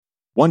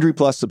Wondery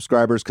Plus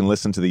subscribers can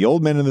listen to The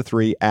Old Man and the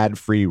Three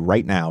ad-free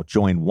right now.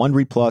 Join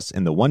Wondery Plus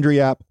in the Wondery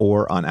app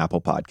or on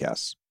Apple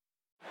Podcasts.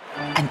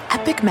 An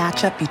epic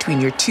matchup between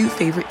your two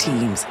favorite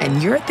teams,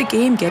 and you're at the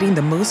game getting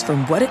the most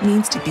from what it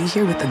means to be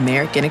here with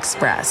American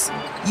Express.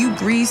 You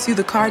breeze through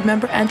the card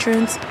member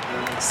entrance,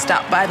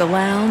 stop by the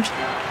lounge.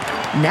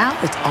 Now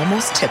it's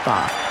almost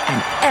tip-off,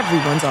 and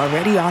everyone's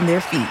already on their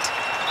feet.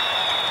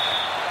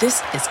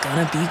 This is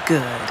gonna be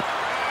good.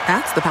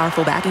 That's the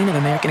powerful backing of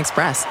American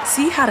Express.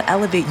 See how to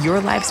elevate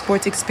your live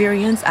sports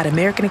experience at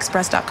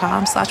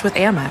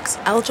americanexpress.com/withAmex.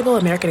 Eligible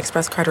American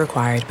Express card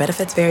required.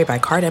 Benefits vary by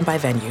card and by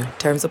venue.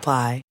 Terms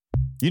apply.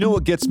 You know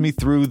what gets me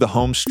through the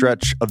home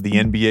stretch of the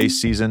NBA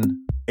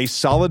season? A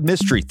solid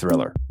mystery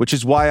thriller, which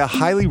is why I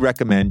highly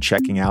recommend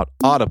checking out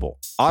Audible.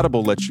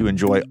 Audible lets you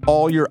enjoy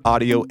all your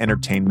audio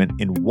entertainment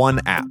in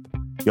one app.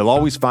 You'll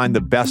always find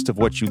the best of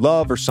what you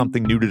love or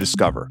something new to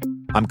discover.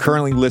 I'm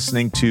currently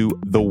listening to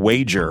The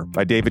Wager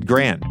by David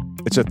Grann.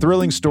 It's a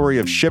thrilling story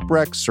of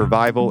shipwreck,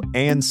 survival,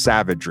 and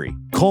savagery,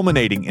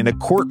 culminating in a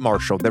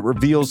court-martial that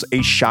reveals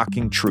a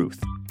shocking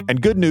truth.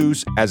 And good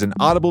news, as an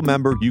Audible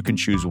member, you can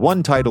choose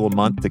one title a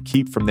month to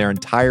keep from their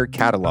entire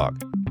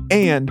catalog.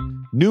 And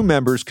new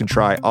members can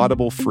try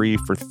Audible free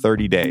for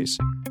 30 days.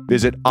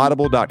 Visit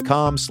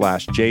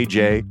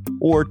audible.com/JJ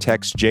or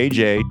text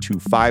JJ to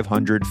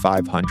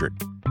 500-500.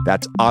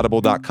 That's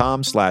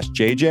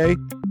audible.com/JJ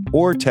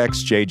or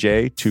text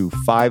JJ to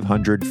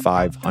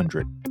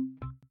 500-500.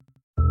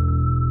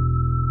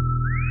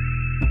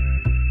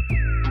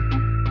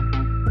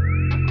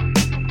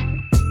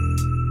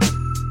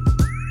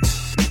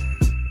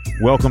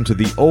 Welcome to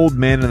The Old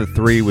Man and the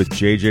Three with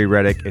JJ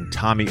Redick and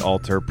Tommy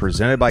Alter,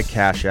 presented by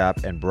Cash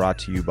App and brought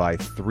to you by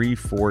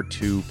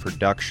 342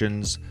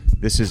 Productions.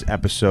 This is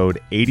episode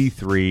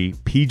 83,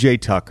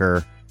 PJ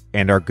Tucker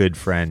and our good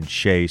friend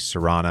Shea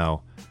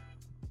Serrano.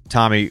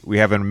 Tommy, we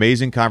have an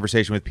amazing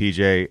conversation with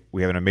PJ.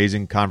 We have an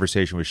amazing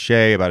conversation with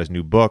Shea about his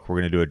new book.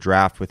 We're going to do a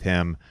draft with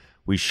him.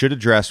 We should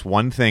address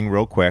one thing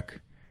real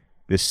quick.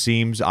 This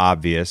seems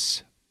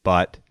obvious,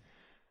 but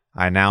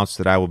I announced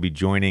that I will be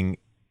joining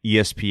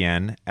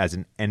ESPN as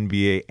an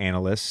NBA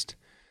analyst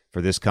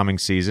for this coming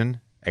season.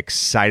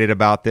 Excited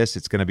about this.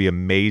 It's going to be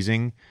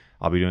amazing.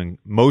 I'll be doing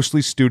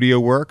mostly studio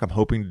work. I'm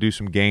hoping to do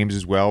some games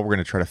as well. We're going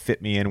to try to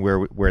fit me in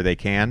where they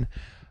can.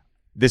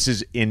 This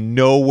is in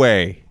no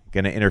way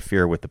going to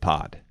interfere with the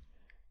pod.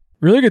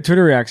 Really good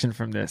Twitter reaction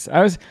from this.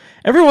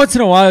 Every once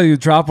in a while you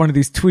drop one of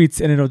these tweets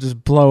and it'll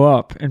just blow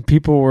up, and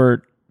people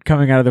were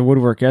coming out of the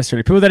woodwork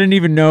yesterday. People that didn't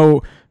even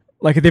know,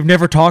 like they've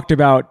never talked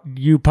about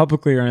you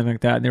publicly or anything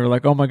like that, and they were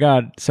like, "Oh my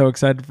God, so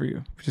excited for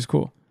you," which is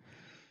cool.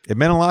 It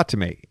meant a lot to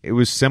me. It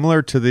was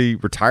similar to the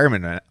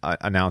retirement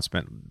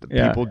announcement.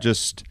 People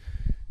just,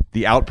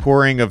 the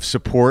outpouring of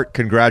support,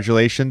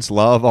 congratulations,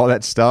 love, all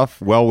that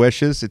stuff, well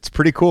wishes. It's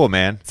pretty cool,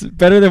 man. It's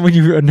better than when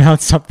you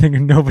announce something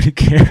and nobody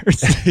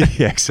cares.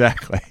 Yeah,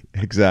 exactly.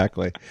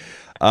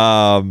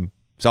 So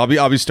I'll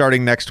be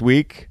starting next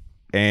week,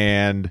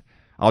 and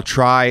I'll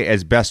try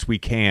as best we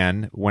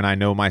can when I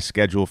know my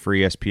schedule for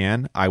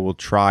ESPN. I will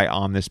try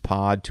on this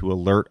pod to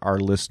alert our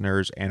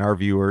listeners and our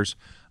viewers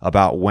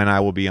about when I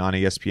will be on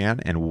ESPN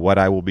and what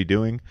I will be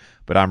doing.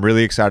 But I'm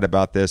really excited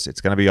about this.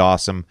 It's going to be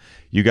awesome.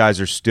 You guys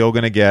are still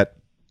going to get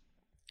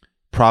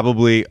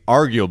probably,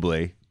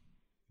 arguably,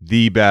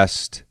 the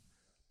best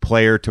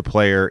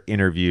player-to-player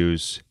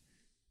interviews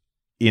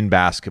in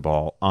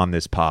basketball on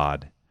this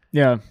pod.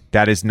 Yeah.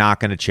 That is not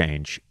going to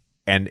change.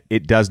 And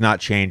it does not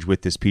change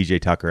with this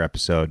PJ Tucker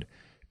episode.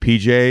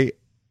 PJ,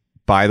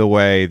 by the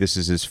way, this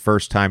is his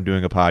first time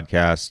doing a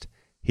podcast.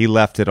 He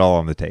left it all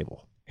on the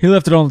table.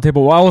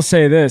 Well, I will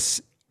say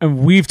this,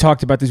 and we've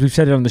talked about this. We've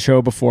said it on the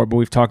show before, but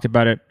we've talked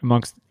about it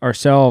amongst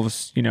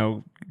ourselves,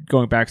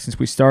 going back since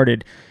we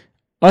started.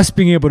 Us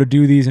being able to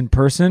do these in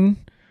person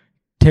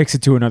takes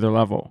it to another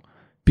level,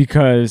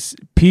 because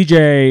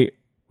PJ,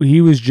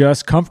 he was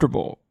just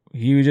comfortable.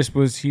 We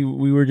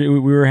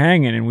were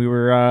hanging, and we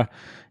were,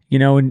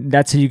 and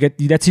that's how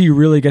you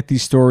really get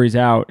these stories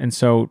out. And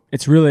so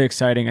it's really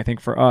exciting, I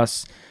think, for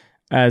us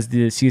as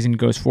the season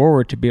goes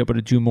forward to be able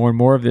to do more and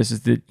more of this,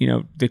 as the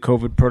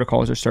COVID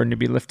protocols are starting to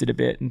be lifted a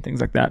bit and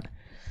things like that.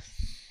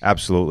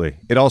 Absolutely.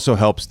 It also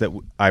helps that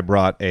I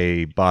brought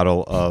a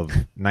bottle of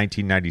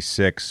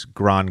 1996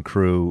 Grand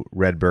Cru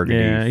Red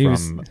Burgundy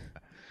from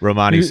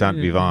Romani Sant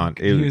Vivant.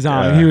 He was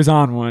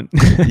on one.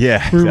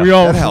 Yeah, we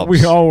all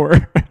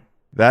were.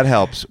 That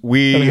helps.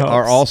 We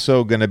are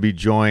also going to be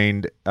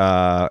joined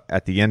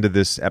at the end of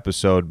this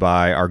episode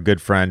by our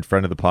good friend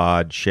of the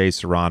pod, Shea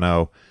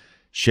Serrano.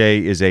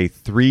 Shea is a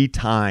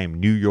 3-time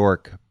New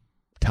York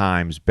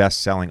Times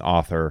best-selling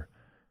author.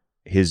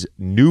 His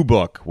new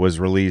book was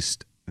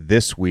released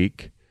this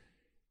week,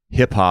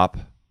 Hip Hop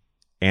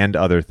and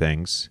Other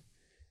Things.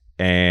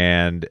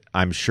 And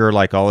I'm sure,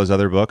 like all his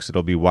other books,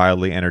 it'll be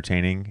wildly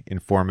entertaining,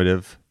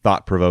 informative,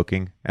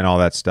 thought-provoking, and all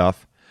that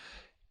stuff.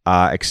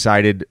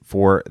 Excited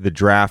for the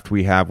draft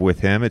we have with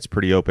him. It's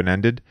pretty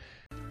open-ended.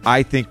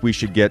 I think we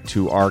should get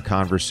to our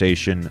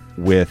conversation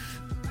with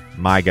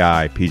my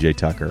guy, PJ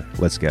Tucker.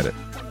 Let's get it.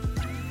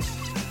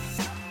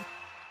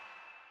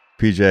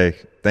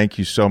 PJ, thank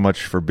you so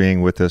much for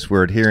being with us.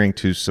 We're adhering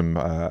to some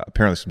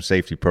apparently some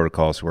safety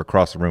protocols, so we're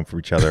across the room from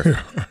each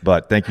other.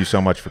 But thank you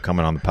so much for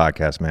coming on the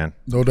podcast, man.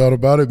 No doubt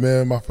about it,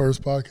 man. My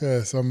first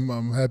podcast.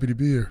 I'm happy to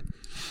be here.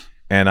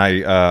 And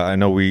I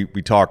know we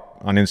talk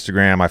on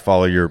Instagram. I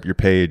follow your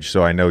page,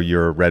 so I know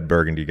you're a red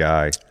burgundy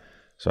guy.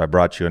 So I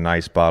brought you a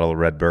nice bottle of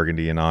red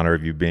burgundy in honor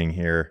of you being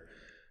here.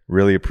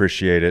 Really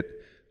appreciate it.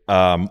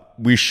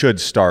 We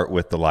should start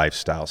with the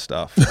lifestyle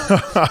stuff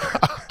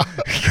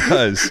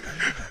because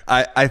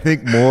I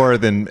think more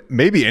than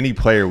maybe any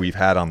player we've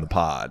had on the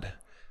pod,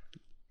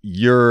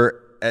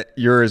 you're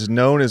as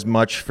known as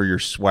much for your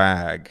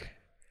swag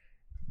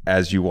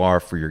as you are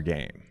for your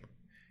game.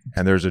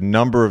 And there's a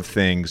number of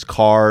things: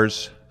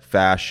 cars,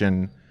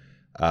 fashion,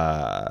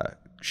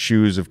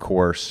 shoes, of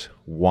course,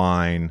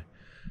 wine.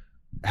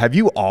 Have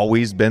you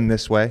always been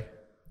this way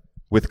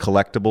with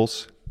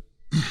collectibles?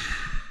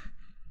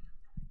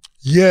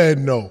 Yeah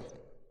and no.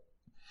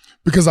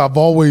 Because I've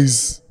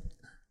always,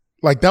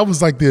 like, that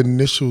was like the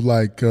initial,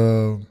 like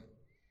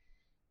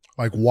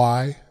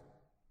why?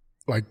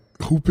 Like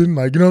hooping,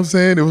 like, you know what I'm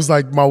saying? It was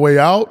like my way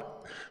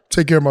out,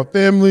 take care of my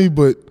family,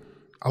 but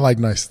I like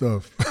nice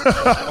stuff.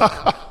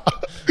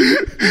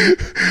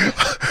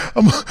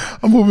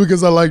 I'm hooping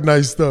because I like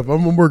nice stuff.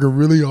 I'm working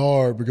really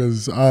hard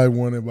because I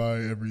want to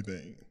buy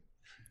everything.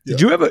 Yeah.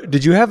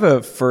 Did you have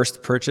a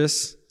first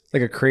purchase?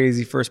 Like a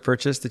crazy first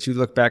purchase that you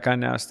look back on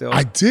now still?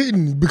 I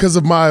didn't because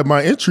of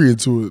my entry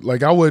into it.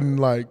 Like I wasn't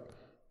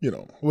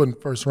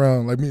wasn't first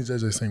round. Like me and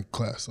JJ same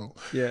class, so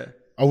yeah.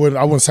 I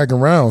went second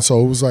round.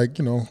 So it was like,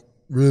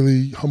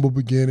 really humble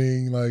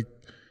beginning. Like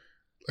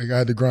I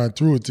had to grind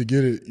through it to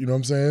get it. You know what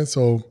I'm saying?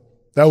 So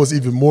that was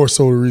even more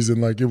so the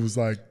reason. Like it was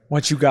like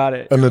once you got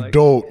it, an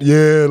adult.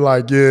 It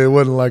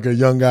wasn't like a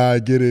young guy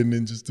get it and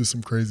then just do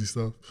some crazy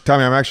stuff.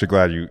 Tommy, I'm actually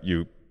glad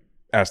you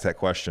asked that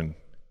question.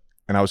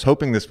 And I was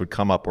hoping this would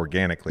come up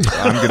organically. So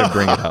I'm going to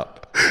bring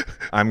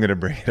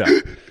it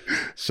up.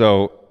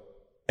 So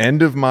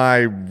end of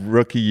our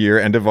rookie year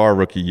in the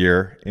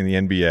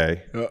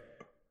NBA,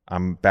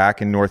 I'm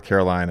back in North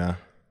Carolina.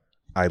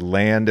 I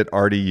land at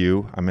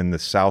RDU. I'm in the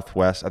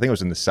Southwest. I think it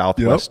was in the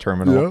Southwest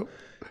terminal. Yep.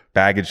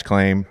 Baggage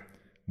claim.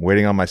 I'm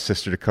waiting on my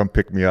sister to come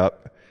pick me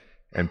up.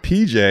 And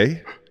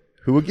PJ,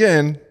 who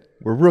again,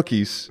 we're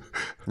rookies,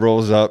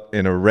 rolls up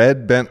in a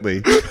red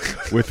Bentley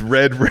with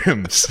red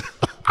rims.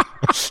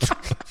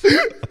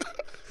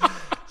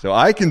 So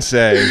I can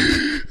say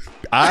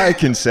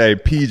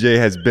PJ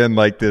has been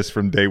like this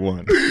from day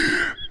one.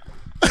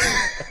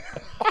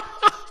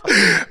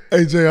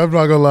 Hey Jay, I'm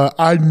not gonna lie.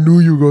 I knew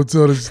you were gonna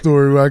tell the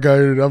story when I got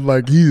here. I'm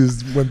like, he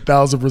is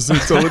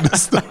 1,000% telling the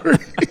story.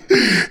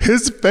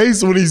 His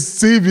face when he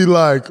see me,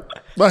 like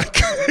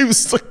he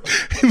was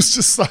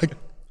just like,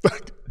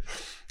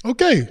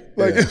 okay,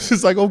 like it's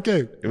just like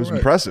okay. It was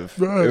impressive.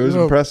 Right, it was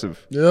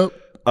impressive. Yep.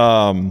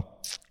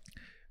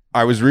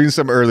 I was reading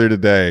some earlier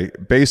today.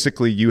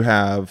 Basically, you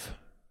have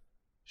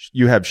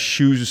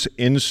shoes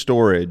in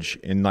storage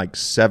in like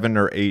 7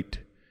 or 8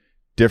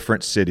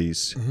 different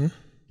cities. Mm-hmm.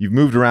 You've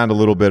moved around a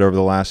little bit over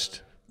the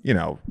last,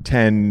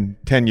 10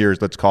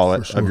 years, let's call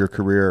it, of your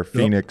career.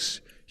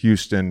 Phoenix,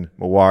 Houston,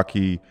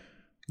 Milwaukee,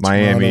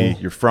 Miami. Toronto.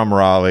 You're from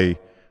Raleigh.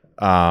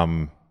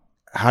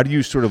 How do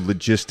you sort of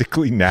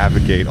logistically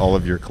navigate all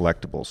of your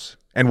collectibles?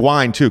 And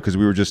wine too, because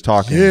we were just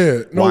talking.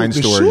 Yeah, no, wine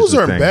the storage shoes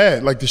aren't thing.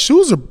 bad. Like the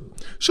shoes are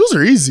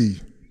easy.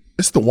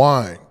 It's the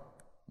wine,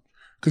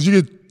 because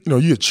you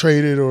get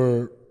traded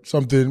or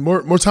something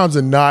more times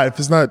than not. If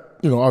it's not,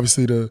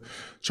 obviously the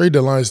trade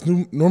deadline is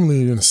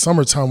normally in the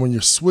summertime when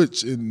you're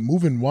switched, and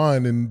moving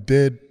wine in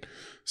dead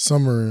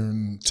summer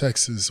in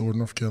Texas or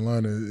North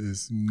Carolina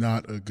is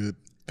not a good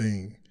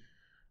thing,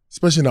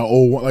 especially not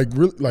old wine. Like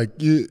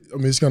really,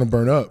 it's gonna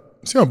burn up.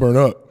 It's gonna burn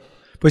up.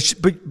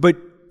 But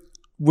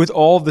with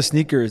all of the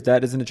sneakers,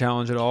 that isn't a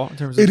challenge at all in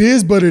terms of. It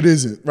is, but it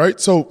isn't, right?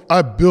 So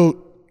I built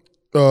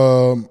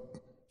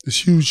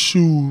this huge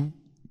shoe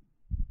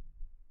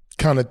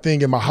kind of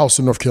thing in my house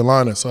in North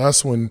Carolina. So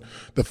that's when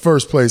the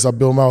first place I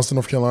built my house in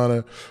North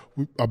Carolina.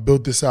 I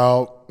built this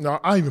out. Now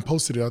I even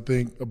posted it, I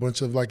think, a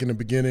bunch of like in the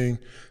beginning,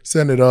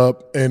 setting it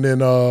up, and then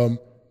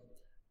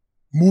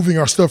moving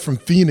our stuff from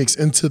Phoenix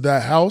into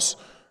that house.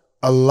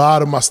 A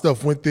lot of my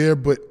stuff went there,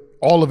 but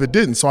all of it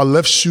didn't. So I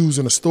left shoes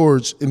in a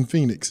storage in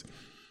Phoenix.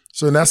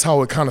 So that's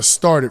how it kind of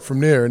started from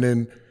there. And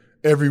then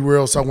everywhere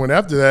else I went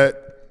after that,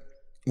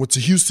 went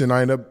to Houston.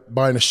 I ended up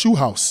buying a shoe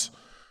house.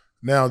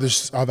 Now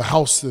I have a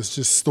house that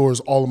just stores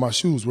all of my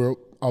shoes, where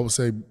I would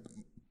say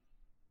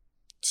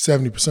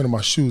 70% of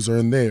my shoes are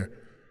in there.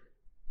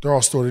 They're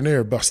all stored in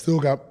there, but I still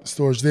got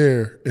storage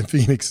there in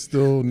Phoenix,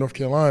 still North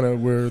Carolina,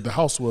 where the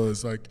house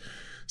was.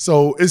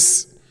 So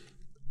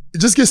it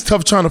just gets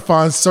tough trying to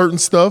find certain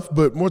stuff,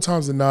 but more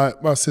times than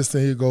not, my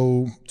assistant, he'd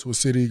go to a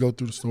city, go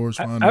through the stores,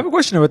 find it. I have a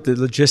question about the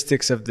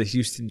logistics of the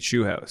Houston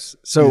shoe house.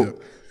 So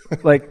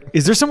Like,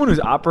 is there someone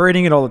who's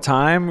operating it all the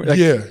time? Like,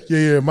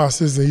 yeah. My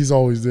assistant, he's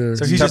always there.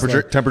 So he's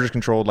temperature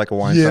controlled like a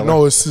wine yeah, cellar?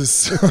 no, it's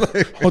just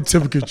on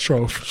temperature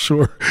control for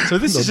sure. So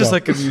this No is just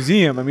doubt. like a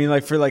museum. I mean,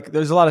 like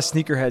there's a lot of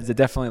sneakerheads that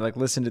definitely like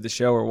listen to the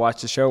show or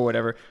watch the show or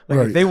whatever. Like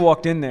if Right. they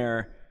walked in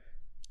there,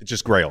 It's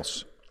just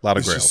grails. A lot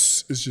of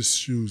grails. It's just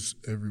shoes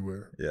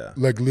everywhere. Yeah.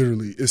 Like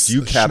literally, it's Do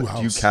you a shoe house.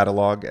 do you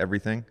catalog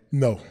everything?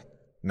 No,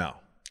 No.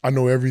 I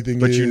know everything.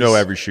 But you know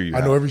every shoe you I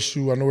have. know every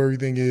shoe. I know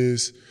everything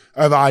is.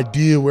 I have an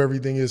idea where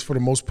everything is for the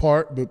most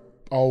part, but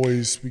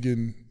always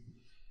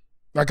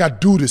like I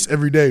do this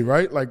every day,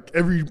 right? Like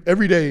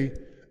every day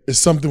is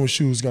something with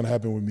shoes gonna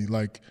happen with me.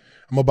 Like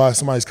I'm gonna buy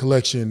somebody's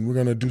collection. We're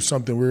gonna do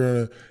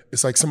something.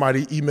 It's like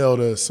somebody emailed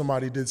us.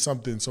 Somebody did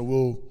something.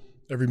 So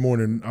every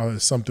morning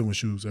something with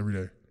shoes every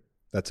day.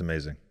 That's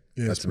amazing.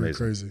 Yeah, That's it's pretty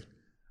amazing. crazy.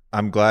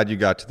 I'm glad you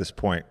got to this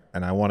point,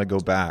 and I want to go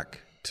back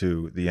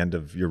to the end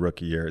of your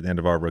rookie year, the end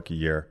of our rookie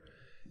year,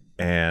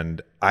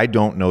 and I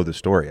don't know the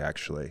story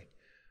actually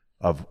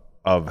of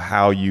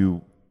how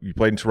you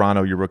played in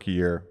Toronto your rookie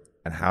year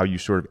and how you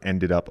sort of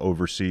ended up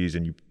overseas.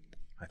 And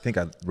I think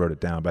I wrote it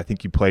down, but I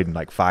think you played in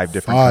like 5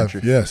 different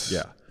countries. Yes.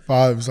 Yeah.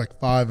 5. It was like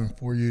 5 in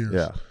 4 years.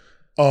 Yeah.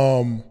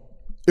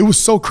 It was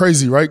so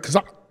crazy, right? Because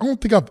I don't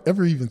think I've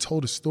ever even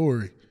told a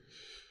story.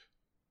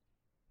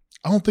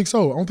 I don't think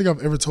so. I don't think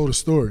I've ever told a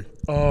story.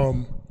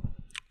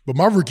 But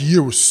my rookie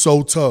year was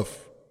so tough.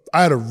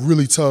 I had a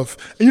really tough,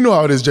 and you know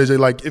how it is, JJ.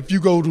 Like if you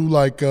go to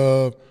like,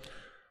 I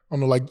don't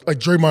know, like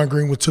Draymond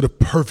Green went to the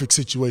perfect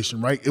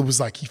situation, right? It was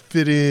like he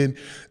fit in.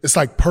 It's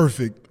like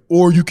perfect.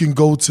 Or you can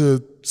go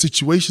to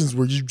situations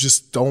where you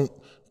just don't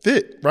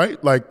fit,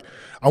 right? Like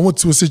I went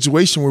to a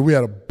situation where we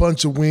had a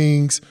bunch of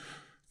wings,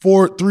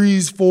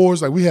 3s,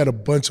 4s. Like we had a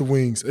bunch of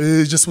wings.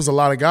 It just was a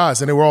lot of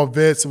guys, and they were all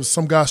vets. It was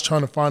some guys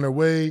trying to find their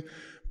way,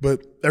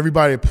 but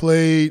everybody had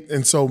played.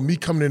 And so me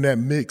coming in that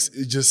mix,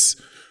 it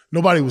just,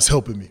 nobody was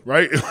helping me,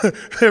 right?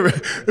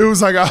 It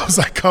was like, I was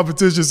like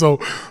competition. So,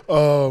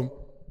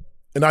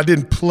 and I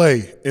didn't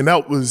play. And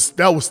that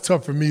was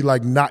tough for me,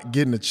 like not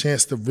getting a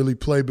chance to really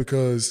play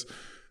because,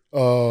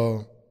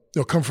 come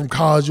from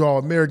college, you're all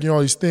American, all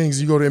these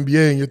things. You go to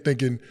NBA and you're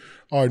thinking,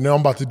 all right, now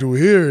I'm about to do it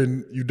here.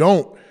 And you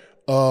don't.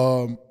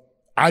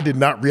 I did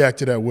not react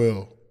to that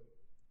well.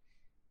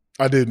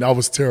 I didn't. I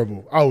was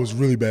terrible. I was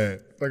really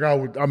bad. Like I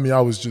would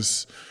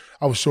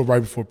show up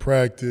right before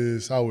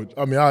practice. I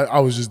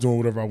was just doing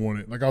whatever I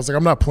wanted. Like I was like,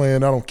 I'm not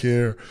playing. I don't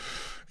care.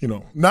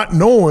 Not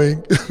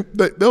knowing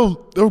that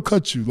they'll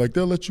cut you. Like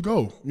they'll let you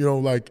go.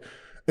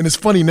 And it's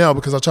funny now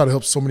because I try to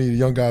help so many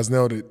young guys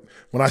now that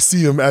when I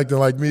see them acting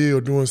like me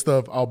or doing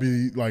stuff, I'll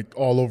be like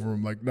all over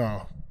them. Like,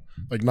 nah,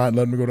 like not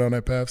letting me go down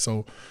that path.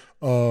 So,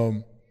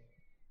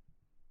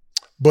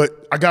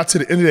 but I got to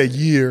the end of that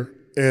year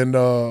and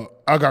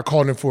I got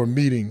called in for a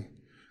meeting.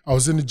 I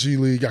was in the G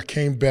League. I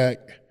came back.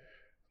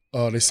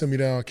 They sent me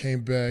down. I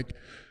came back. It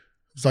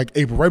was like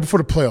April, right before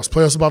the playoffs.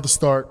 Playoffs about to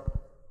start.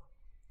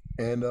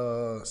 And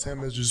Sam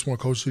Mitchell just won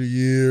Coach of the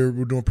Year.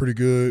 We're doing pretty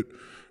good.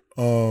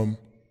 And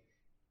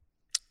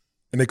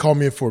they called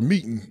me in for a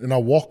meeting. And I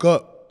walk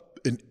up,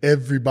 and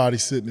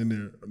everybody's sitting in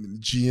there. I mean,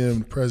 the GM,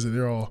 the president,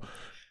 they're all,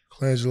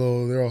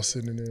 Colangelo, they're all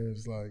sitting in there.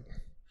 It's like,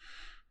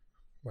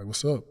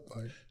 what's up?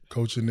 Like,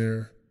 coach in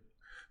there.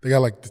 They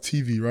got like the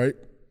TV, right?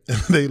 And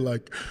they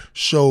like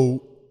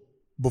show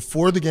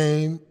before the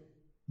game,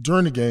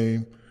 during the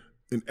game,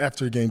 and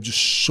after the game, just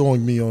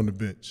showing me on the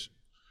bench.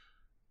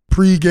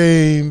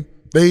 Pre-game,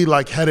 they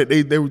like had it.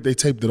 They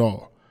taped it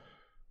all.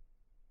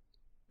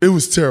 It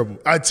was terrible.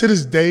 To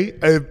this day,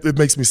 it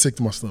makes me sick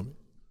to my stomach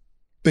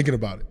thinking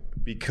about it.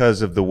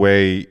 Because of the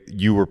way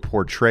you were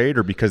portrayed,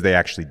 or because they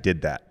actually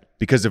did that?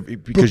 Because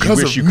you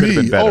wish you of could have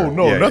me. been better. Oh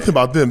no, nothing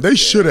about them. They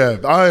should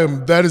have.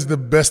 That is the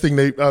best thing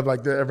that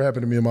ever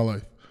happened to me in my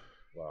life.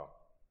 Wow.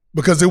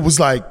 Because it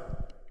was like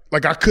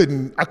I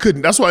couldn't.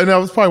 That's why, and that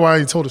was probably why I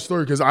ain't told the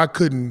story, because I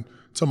couldn't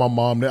tell my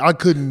mom that I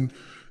couldn't.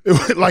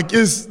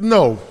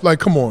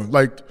 Come on,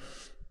 like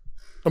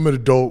I'm an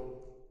adult.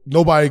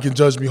 Nobody can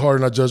judge me harder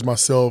than I judge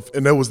myself,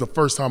 and that was the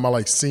first time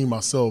I seen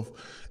myself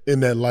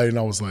in that light, and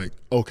I was like,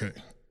 okay.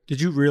 did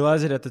you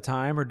realize it at the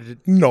time, or did it?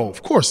 No,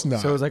 of course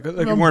not. So it was like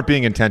You weren't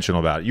being intentional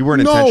about it. You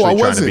weren't No, intentionally I trying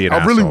to wasn't. be an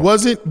I really asshole.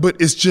 wasn't. But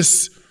it's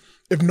just,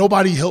 if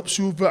nobody helps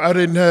you, if I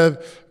didn't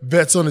have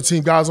vets on the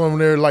team, guys on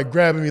there like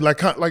grabbing me, like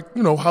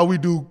how we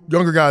do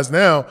younger guys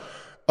now.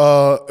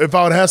 If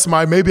I would have had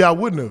somebody, maybe I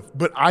wouldn't have.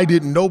 But I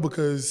didn't know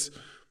because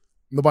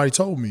nobody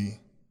told me.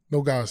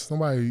 No guys,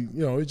 nobody.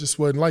 It just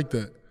wasn't like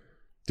that.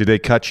 Did they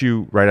cut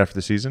you right after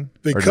the season?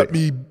 They cut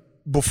me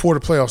before the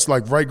playoffs,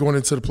 like right going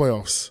into the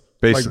playoffs.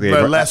 Basically,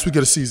 like last week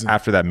of the season.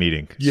 After that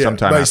meeting. Yeah,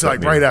 sometime like, after that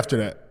meeting. right after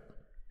that.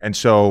 And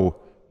so,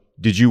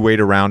 did you wait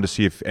around to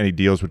see if any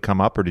deals would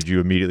come up, or did you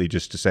immediately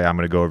just to say, I'm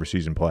going to go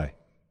overseas and play?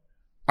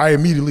 I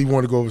immediately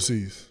wanted to go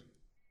overseas.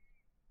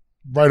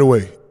 Right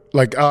away.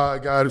 Like, I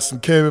got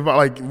some Kevin,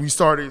 like we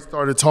started,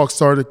 talks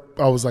started.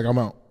 I was like, I'm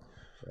out.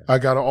 I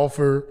got an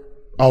offer.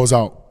 I was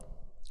out.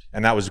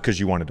 And that was because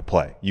you wanted to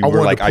play. You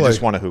were like, I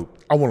just want to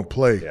hoop. I want to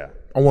play. Yeah.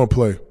 I want to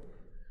play.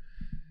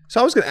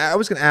 So I was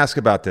gonna ask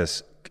about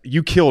this.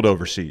 you killed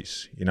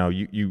overseas. You know,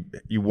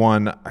 you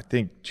won, I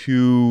think,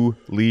 2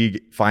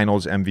 league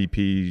finals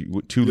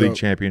MVP, 2 league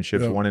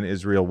championships, one in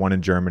Israel, one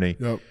in Germany.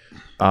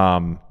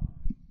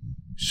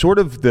 Sort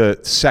of the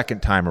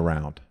second time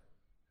around,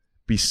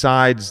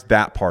 besides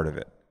that part of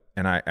it,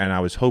 and I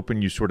was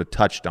hoping you sort of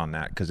touched on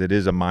that, because it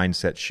is a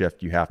mindset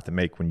shift you have to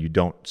make when you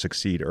don't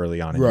succeed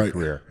early on in your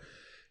career.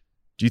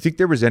 Do you think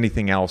there was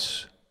anything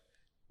else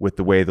with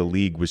the way the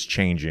league was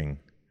changing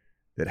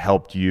that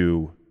helped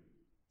you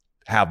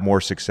have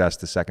more success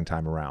the second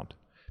time around?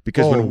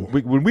 Because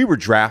when we were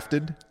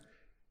drafted,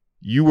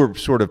 you were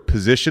sort of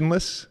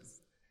positionless.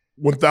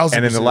 1,000%.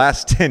 And in the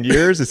last 10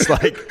 years, it's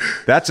like,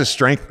 that's a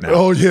strength now.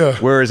 Oh, yeah.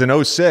 Whereas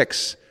in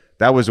 06,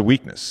 that was a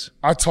weakness.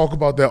 I talk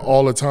about that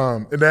all the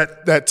time. And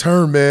that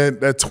term, man,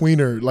 that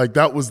tweener, like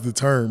that was the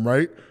term,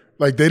 right?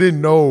 Like they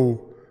didn't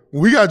know.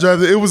 When we got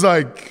drafted, it was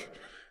like,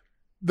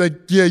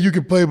 yeah, you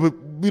can play, but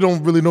we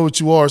don't really know what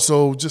you are.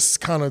 So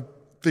just kind of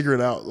figure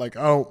it out. Like,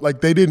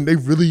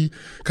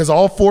 because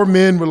all 4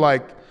 men were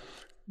like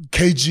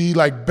KG,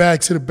 like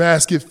back to the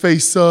basket,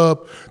 face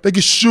up. They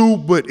could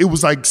shoot, but it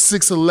was like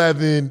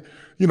 6'11",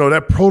 you know,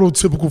 that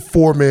prototypical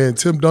 4-man.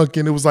 Tim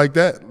Duncan, it was like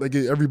that. Like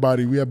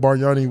everybody. We had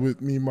Bargnani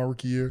with me my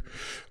rookie year.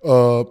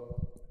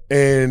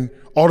 And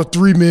all the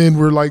 3 men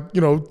were like,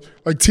 you know,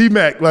 like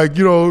T-Mac, like,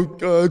 you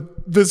know,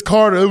 Vince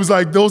Carter. It was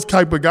like those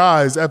type of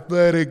guys,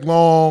 athletic,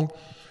 long.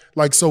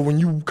 Like, so when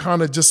you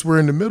kind of just were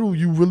in the middle,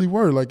 you really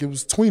were. Like, it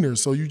was tweeners,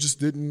 so you just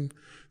didn't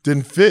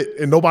fit,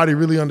 and nobody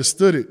really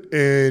understood it.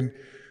 And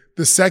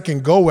the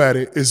second go at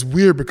it is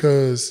weird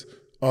because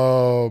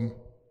at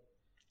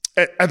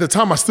the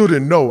time I still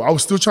didn't know. I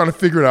was still trying to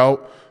figure it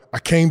out. I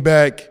came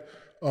back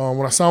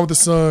when I signed with the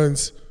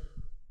Suns.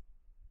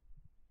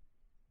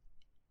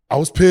 I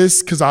was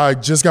pissed because I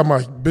just got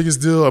my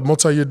biggest deal, a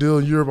multi-year deal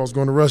in Europe. I was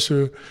going to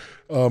Russia.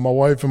 My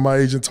wife and my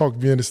agent talked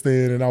me into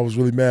staying, and I was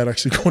really mad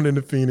actually going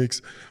into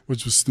Phoenix,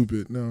 which was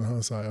stupid. No,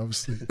 hindsight,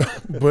 obviously.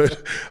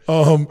 But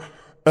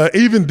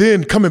even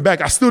then, coming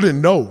back, I still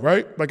didn't know,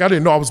 right? Like I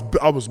didn't know.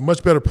 I was a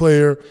much better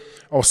player.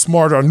 I was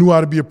smarter. I knew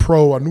how to be a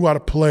pro. I knew how to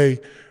play.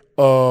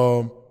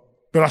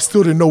 But I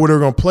still didn't know where they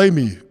were going to play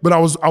me. But I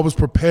was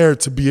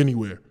prepared to be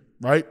anywhere,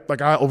 right?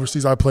 Like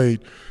overseas, I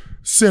played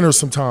center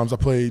sometimes. I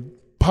played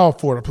power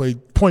forward. I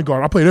played point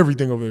guard. I played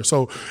everything over there.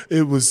 So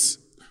it was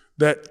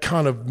that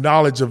kind of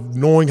knowledge of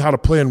knowing how to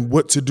play and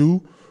what to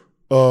do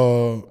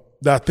that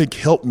I think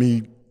helped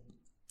me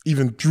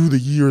even through the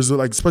years,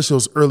 like especially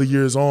those early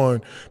years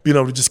on, being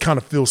able to just kind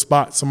of fill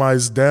spots.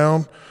 Somebody's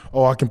down,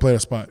 I can play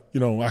that spot. You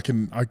know, I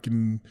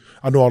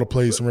know how to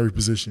play from every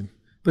position.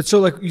 But so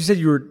like you said,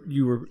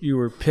 you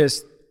were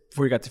pissed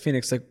before you got to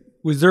Phoenix. Like,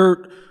 was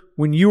there,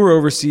 when you were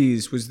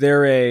overseas,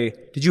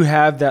 did you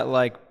have that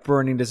like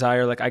burning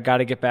desire, like I got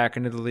to get back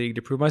into the league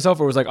to prove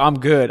myself, or was like I'm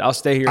good, I'll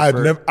stay here?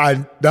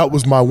 That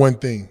was my one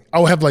thing. I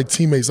would have like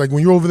teammates, like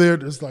when you're over there,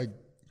 there's like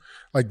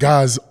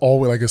guys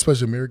always, like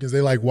especially Americans,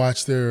 they like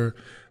watch their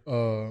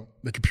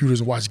the computers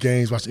and watch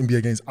games, watch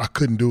NBA games. I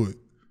couldn't do it.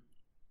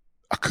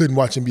 I couldn't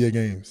watch NBA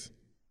games.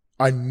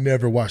 I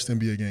never watched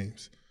NBA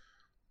games.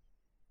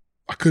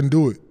 I couldn't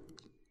do it.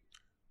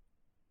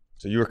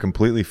 So you were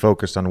completely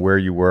focused on where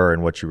you were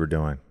and what you were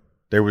doing.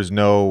 There was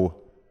no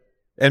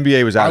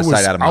NBA was out of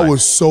sight, out of mind. I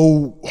was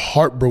so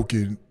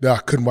heartbroken that I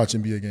couldn't watch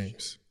NBA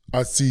games.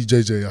 I see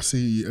JJ, I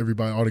see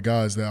everybody, all the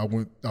guys that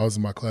I was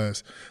in my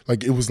class.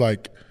 Like it was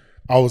like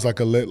I was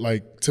like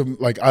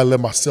I let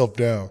myself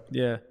down.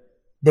 Yeah.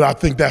 But I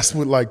think that's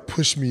what like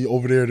pushed me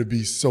over there to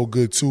be so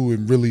good too,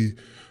 and really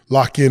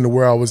lock in to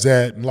where I was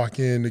at and lock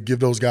in to give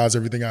those guys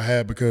everything I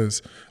had,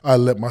 because I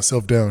let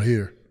myself down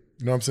here.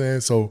 You know what I'm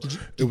saying? So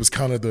it was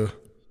kind of the.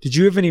 Did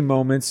you have any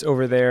moments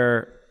over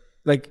there,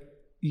 like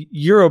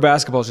Euro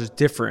basketball is just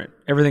different.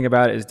 Everything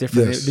about it is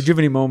different. Yes. Did you have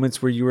any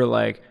moments where you were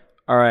like,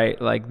 all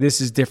right, like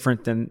this is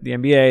different than the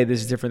NBA,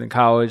 this is different than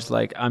college,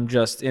 like I'm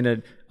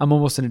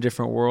almost in a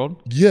different world?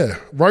 Yeah.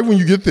 Right when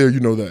you get there, you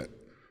know that.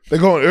 They're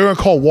gonna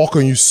call walk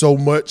on you so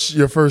much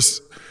your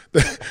first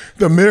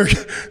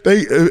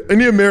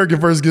any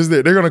American first gets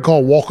there, they're gonna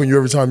call walk on you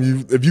every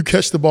time if you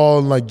catch the ball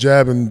and like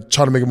jab and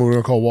try to make a move,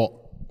 they're gonna call walk.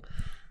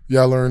 You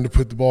gotta learn to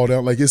put the ball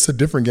down. Like it's a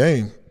different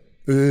game.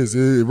 It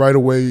is. Right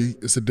away,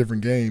 it's a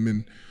different game,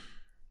 and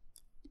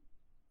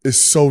it's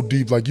so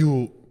deep. Like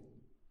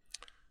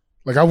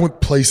I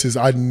went places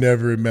I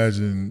never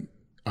imagined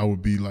I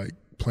would be like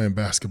playing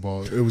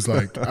basketball. It was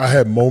like I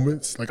had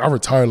moments. Like I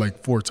retired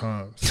like 4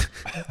 times.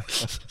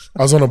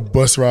 I was on a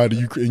bus ride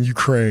in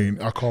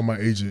Ukraine. I called my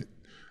agent.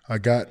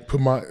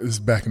 This is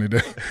back in the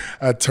day.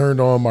 I turned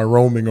on my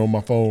roaming on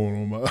my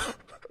phone.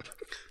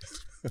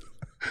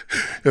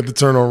 You have to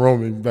turn on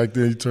roaming. Back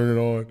then, you turn it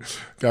on,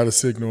 got a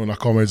signal, and I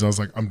called my agent. I was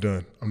like, I'm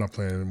done. I'm not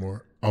playing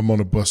anymore. I'm on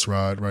a bus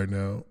ride right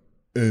now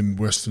in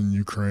Western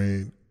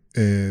Ukraine,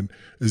 and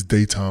it's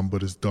daytime,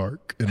 but it's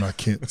dark, and I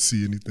can't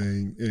see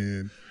anything,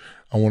 and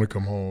I want to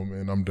come home,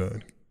 and I'm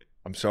done.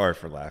 I'm sorry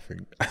for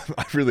laughing.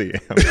 I really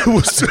am.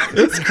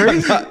 It's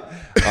crazy.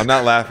 I'm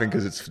not laughing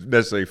because it's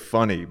necessarily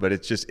funny, but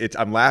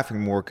I'm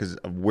laughing more because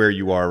of where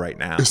you are right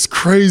now. It's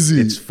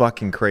crazy. It's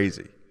fucking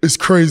crazy. It's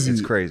crazy.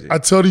 It's crazy. I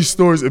tell these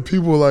stories and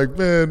people are like,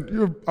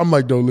 man, I'm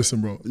like, no,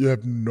 listen, bro, you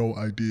have no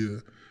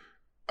idea.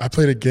 I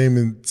played a game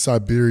in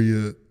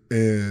Siberia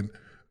and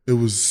it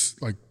was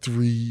like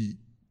 3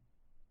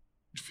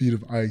 feet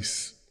of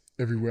ice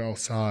everywhere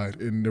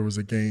outside, and there was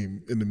a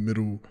game in the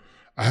middle.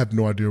 I have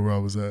no idea where I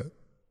was at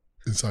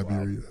in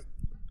Siberia.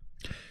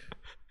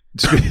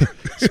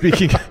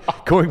 Speaking,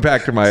 going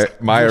back to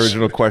my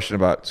original question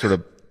about sort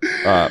of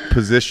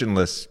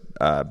positionless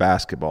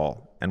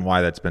basketball and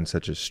why that's been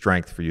such a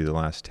strength for you the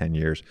last 10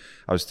 years.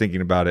 I was thinking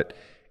about it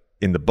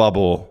in the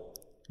bubble.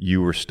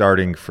 You were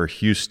starting for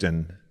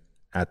Houston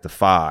at the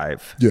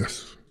 5.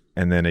 Yes.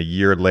 And then a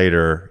year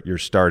later, you're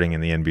starting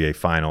in the NBA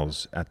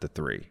Finals at the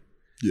 3.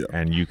 Yeah.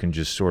 And you can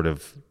just sort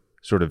of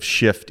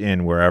shift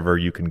in wherever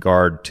you can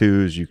guard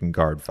 2s, you can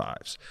guard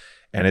 5s.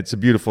 And it's a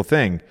beautiful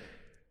thing.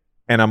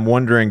 And I'm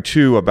wondering,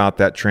 too, about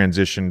that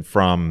transition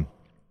from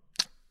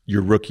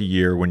your rookie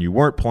year when you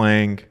weren't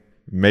playing,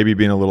 maybe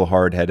being a little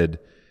hard-headed,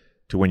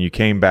 to when you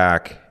came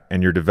back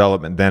and your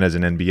development then as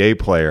an NBA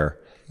player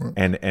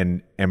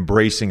and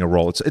embracing a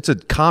role. It's a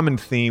common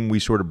theme we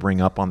sort of bring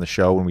up on the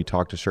show when we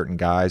talk to certain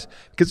guys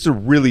because it's a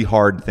really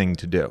hard thing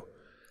to do.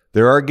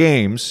 There are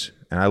games,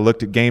 and I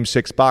looked at Game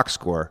 6 box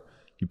score,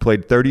 you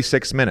played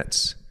 36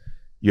 minutes.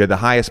 You had the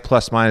highest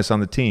plus-minus on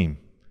the team.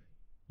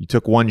 You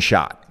took 1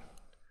 shot.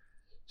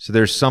 So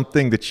there's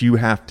something that you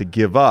have to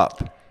give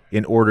up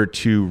in order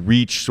to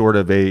reach sort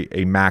of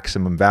a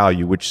maximum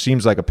value, which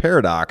seems like a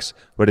paradox,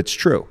 but it's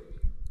true.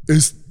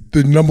 It's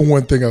the number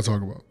one thing I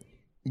talk about.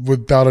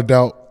 Without a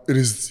doubt, it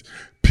is.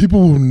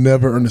 People will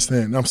never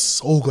understand. And I'm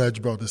so glad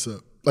you brought this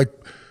up. Like,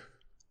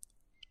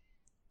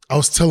 I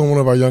was telling one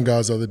of our young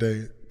guys the other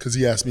day, because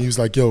he asked me, he was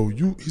like,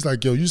 you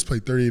just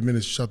played 38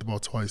 minutes, you shot the ball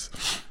twice.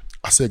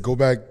 I said, go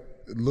back,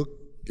 look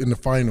in the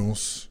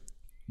finals,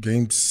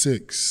 Game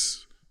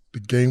 6,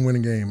 the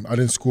game-winning game. I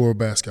didn't score a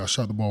basket. I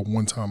shot the ball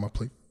 1 time. I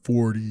played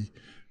 40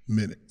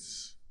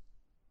 minutes.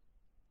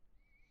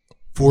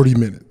 40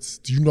 minutes.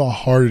 Do you know how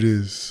hard it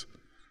is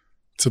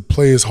to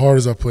play as hard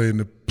as I play and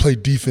to play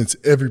defense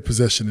every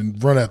possession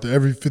and run after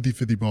every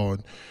 50-50 ball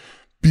and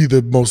be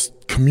the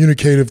most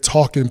communicative,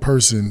 talking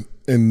person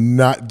and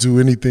not do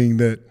anything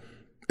that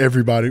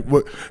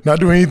not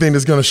do anything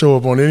that's going to show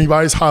up on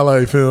anybody's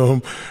highlight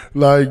film,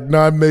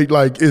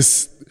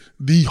 it's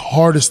the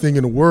hardest thing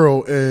in the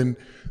world. And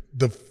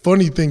the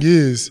funny thing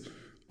is,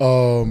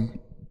 in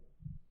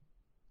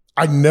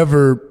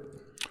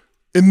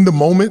the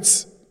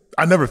moments,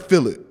 I never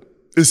feel it.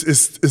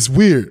 It's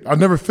weird. I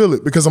never feel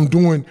it because I'm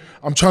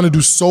trying to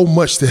do so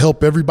much to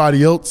help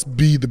everybody else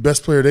be the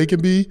best player they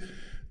can be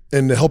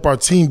and to help our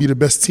team be the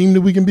best team that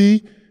we can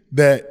be,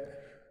 that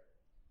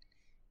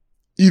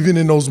even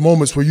in those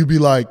moments where you be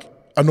like,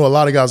 I know a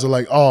lot of guys are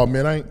like, oh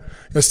man,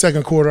 the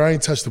second quarter, I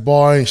ain't touched the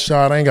ball, I ain't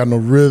shot, I ain't got no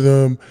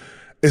rhythm.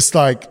 It's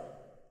like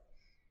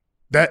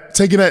that,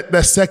 taking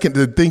that second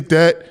to think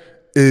that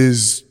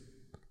is,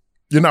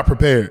 you're not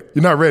prepared.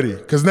 You're not ready.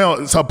 Because now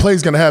a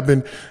play's going to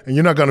happen and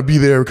you're not going to be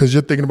there because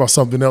you're thinking about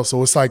something else.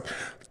 So it's like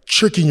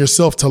tricking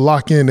yourself to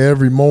lock in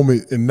every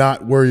moment and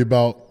not worry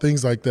about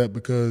things like that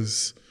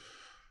because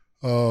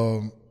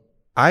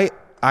I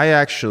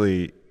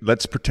actually,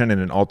 let's pretend in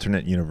an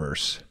alternate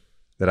universe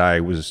that I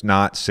was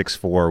not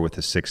 6'4" with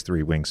a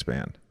 6'3"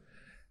 wingspan.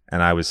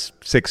 And I was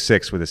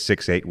 6'6" with a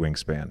 6'8"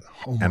 wingspan.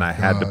 And I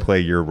had to play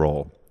your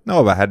role.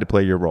 No, I had to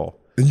play your role.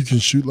 And you can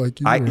shoot like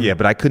you. Yeah,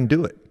 but I couldn't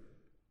do it.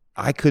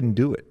 I can't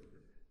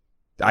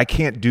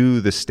do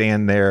the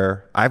stand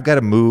there. I've got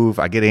to move.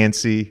 I get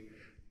antsy.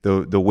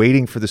 The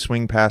waiting for the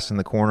swing pass in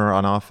the corner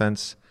on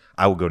offense,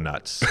 I will go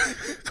nuts.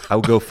 I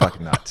will go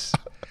fucking nuts.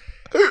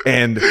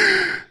 And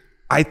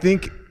I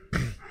think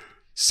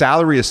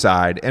salary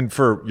aside, and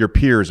for your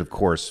peers, of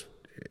course,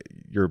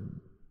 you're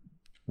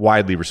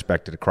widely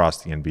respected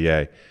across the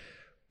NBA.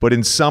 But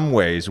in some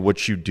ways,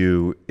 what you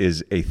do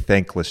is a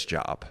thankless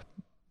job.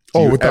 Do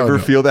you ever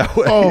feel that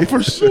way? Oh,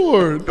 for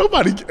sure.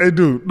 Nobody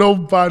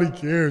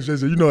cares.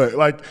 You know,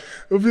 like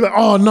it'll be like,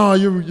 oh no,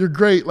 you're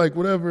great, like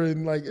whatever,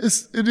 and like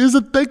it is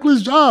a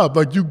thankless job.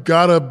 Like you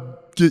gotta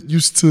get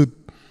used to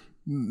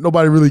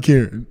nobody really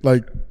caring.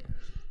 Like,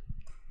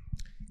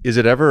 do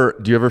you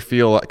ever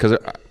feel? Because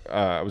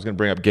I was going to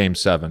bring up Game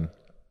 7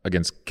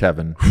 against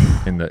Kevin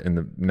in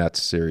the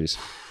Nets series,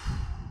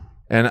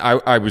 and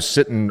I was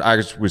sitting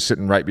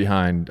right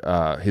behind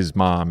his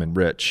mom and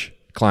Rich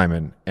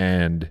Kleiman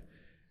and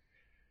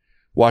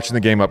watching the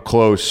game up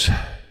close. I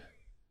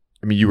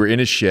mean, you were in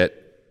his shit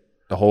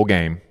the whole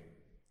game.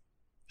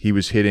 He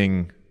was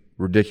hitting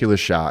ridiculous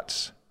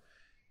shots.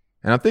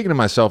 And I'm thinking to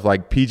myself,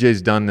 like,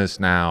 PJ's done this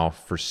now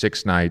for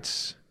 6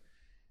 nights.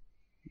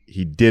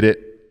 He did it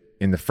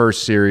in the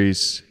first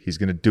series. He's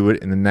going to do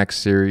it in the next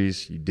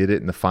series. He did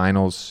it in the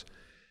finals.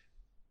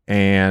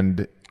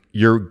 And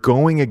you're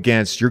guarding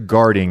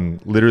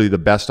literally the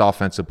best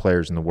offensive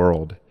players in the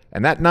world.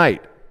 And that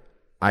night,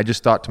 I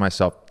just thought to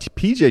myself,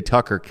 PJ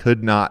Tucker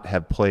could not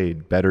have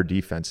played better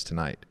defense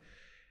tonight.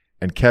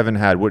 And Kevin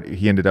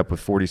he ended up with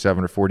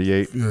 47 or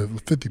 48. Yeah,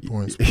 50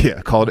 points.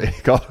 Yeah, call it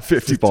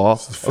 50 ball.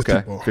 50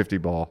 okay, ball. 50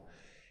 ball.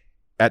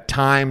 at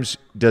times,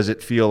 does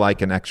it feel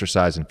like an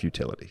exercise in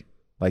futility?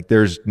 Like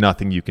there's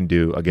nothing you can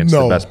do against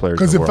the best players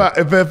in the world?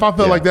 Because if I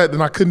felt like that,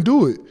 then I couldn't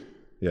do it.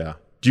 Yeah.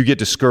 Do you get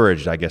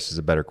discouraged, I guess is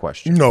a better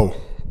question. No.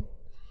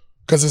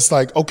 Because it's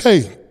like,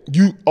 okay,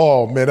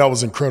 oh man, that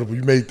was incredible.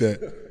 You made that.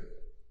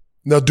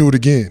 Now do it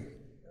again.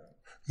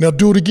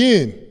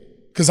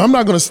 Because I'm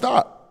not going to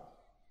stop.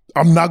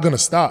 I'm not going to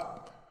stop.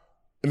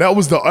 And that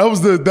was the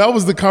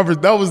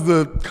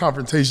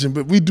confrontation.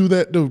 But we do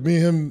that, dude. Me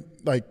and him,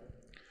 like,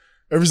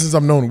 ever since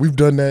I've known him, we've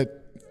done that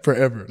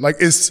forever. Like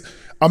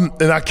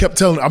and I kept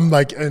telling him, I'm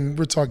like, and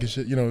we're talking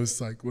shit,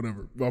 it's like,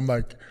 whatever. I'm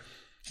like,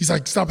 he's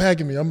like, stop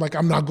hacking me. I'm like,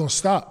 I'm not going to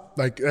stop.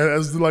 Like,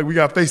 as like we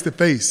got face to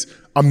face.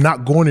 I'm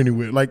not going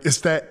anywhere. Like,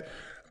 it's that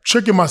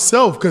tricking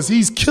myself because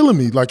he's killing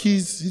me. Like,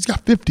 he's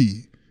got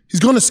 50. He's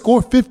going to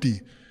score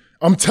 50.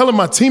 I'm telling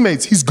my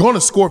teammates, he's going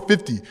to score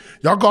 50.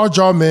 Y'all guard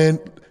y'all, man.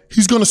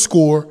 He's going to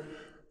score.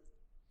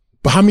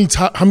 But how many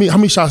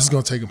shots is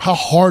going to take him? How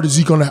hard is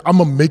he going to? I'm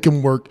going to make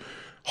him work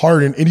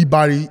harder than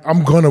anybody.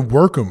 I'm going to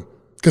work him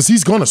because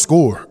he's going to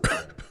score.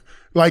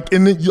 Like,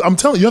 and then I'm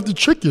telling you, you have to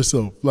trick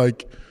yourself.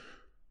 Like,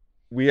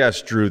 we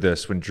asked Drew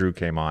this when Drew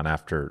came on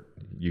after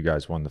you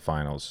guys won the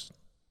finals.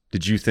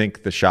 Did you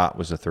think the shot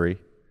was a three?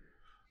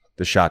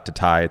 The shot to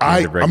tie at the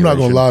end of regulation? I'm not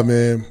going to lie,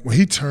 man. When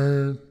he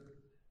turned,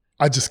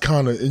 I just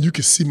kind of, and you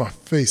can see my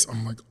face,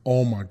 I'm like,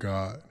 oh my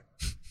God.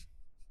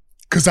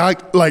 Because I,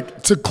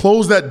 like, to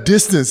close that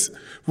distance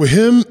with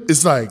him,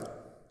 it's like,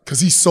 because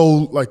he's so,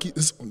 like,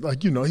 he's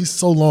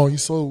so long,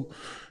 he's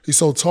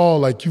so tall,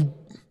 like,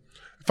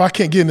 if I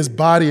can't get in his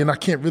body and I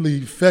can't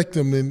really affect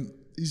him, then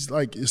he's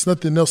like, it's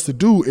nothing else to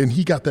do, and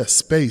he got that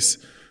space.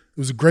 It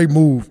was a great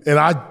move, and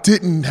I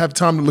didn't have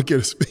time to look at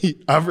his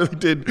feet. I really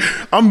didn't.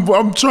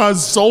 I'm trying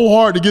so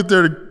hard to get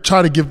there to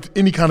try to give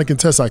any kind of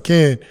contest I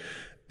can,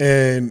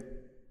 and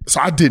so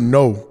I didn't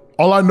know.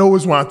 All I know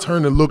is when I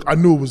turned and looked, I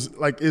knew it was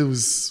like it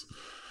was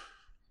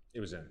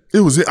in. It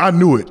was. I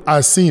knew it.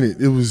 I seen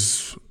it. It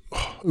was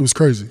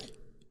crazy.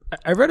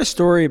 I read a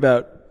story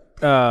about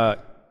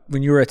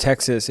when you were at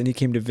Texas and he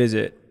came to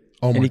visit,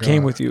 and he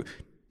came with you.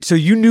 So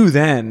you knew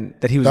then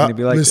that he was going to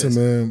be like this.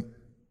 Listen, man.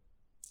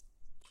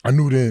 I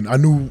knew then. I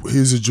knew he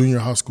was a junior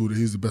high school that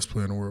he's the best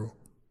player in the world.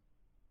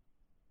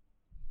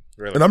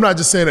 Really? And I'm not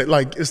just saying it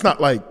like it's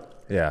not like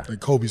like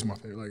Kobe's my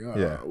favorite,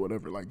 like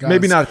whatever. Like guys,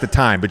 maybe not at the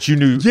time, but you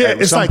knew. Yeah,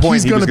 at it's some like point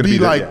he's he was gonna gonna be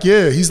like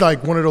he's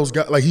like one of those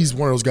guys. Like he's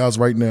one of those guys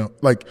right now.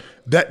 Like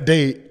that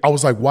day, I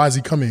was like, why is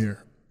he coming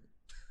here?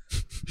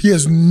 He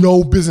has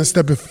no business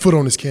stepping foot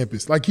on this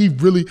campus. Like he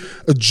really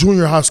a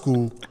junior high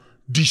school.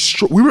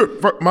 We were,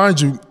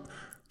 mind you.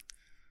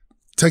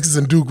 Texas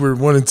and Duke were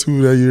 1 and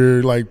 2 that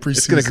year, like preseason.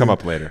 It's going to come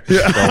up later.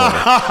 Yeah.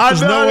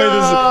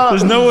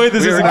 There's no way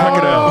this isn't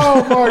going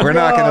to. We're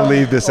not going to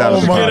leave this out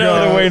of the Get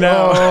out of the way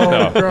now.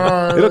 Oh,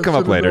 God. It'll come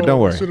up later. Don't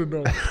worry.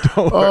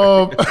 Don't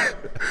worry.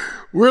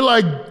 We're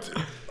like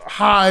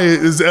high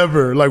as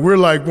ever. Like we're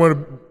like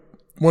one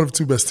of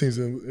two best teams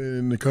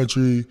in the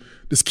country.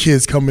 This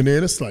kid's coming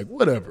in. It's like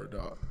whatever,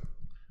 dog.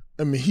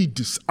 I mean, he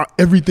just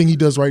everything he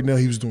does right now,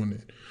 he was doing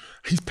it.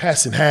 He's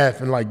passing half,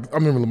 and like I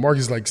remember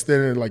LaMarcus like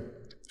standing like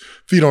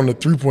feet on the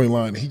 3-point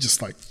line. He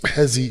just like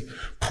he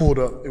pulled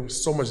up. It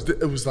was so much.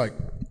 It was like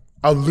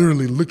I was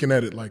literally looking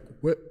at it like,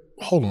 what?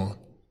 Hold on.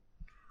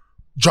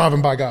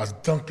 Driving by guys,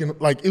 dunking.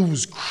 Like it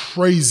was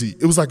crazy.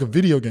 It was like a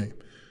video game.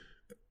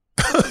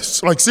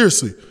 Like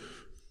seriously,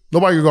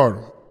 nobody could guard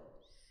him.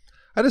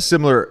 I had a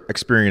similar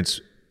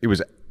experience. It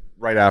was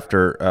right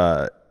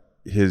after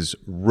his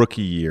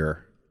rookie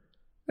year.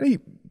 He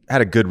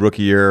had a good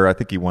rookie year. I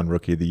think he won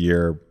Rookie of the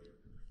Year.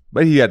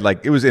 But he had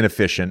it was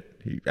inefficient.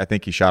 I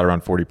think he shot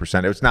around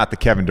 40%. It was not the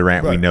Kevin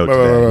Durant we know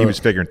today. He was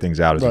figuring things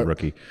out as a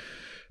rookie.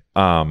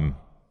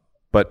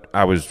 But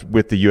I was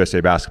with the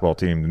USA basketball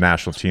team, the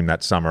national team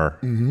that summer,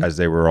 as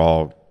they were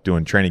all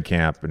doing training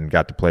camp and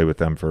got to play with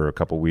them for a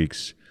couple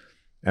weeks.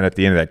 And at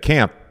the end of that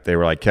camp, they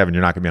were like, Kevin, you're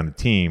not going to be on the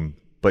team.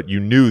 But you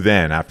knew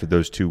then after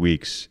those 2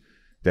 weeks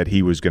that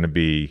he was going to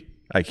be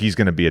he's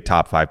going to be a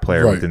top 5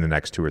 player within the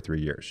next 2 or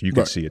 3 years. You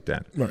could see it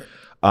then.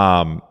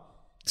 Right.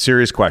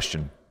 Serious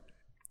question.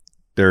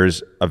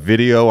 There's a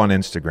video on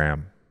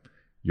Instagram.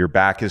 Your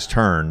back is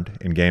turned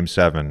in Game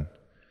 7,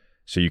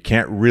 so you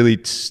can't really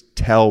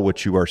tell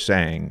what you are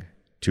saying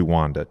to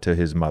Wanda, to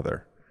his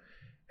mother.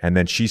 And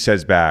then she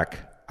says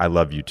back, I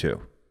love you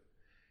too.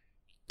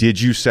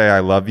 Did you say I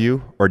love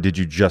you, or did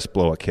you just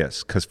blow a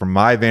kiss? Because from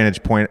my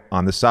vantage point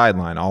on the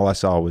sideline, all I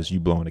saw was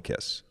you blowing a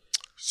kiss.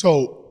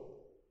 So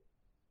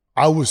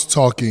I was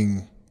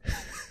talking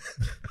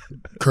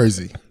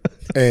crazy,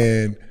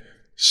 and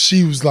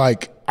she was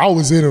like, I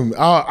was in him.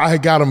 I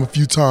had got him a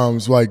few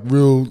times, like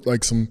real,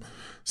 like some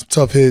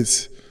tough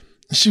hits.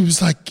 And she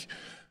was like,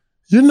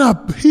 he's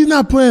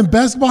not playing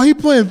basketball. He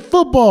playing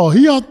football.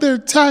 He out there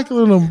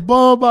tackling him,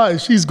 blah, blah. And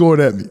she's going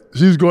at me.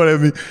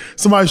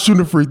 Somebody's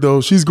shooting a free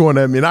throw. She's going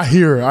at me. And I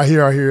hear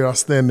her. I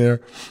stand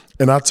there.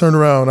 And I turn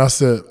around and I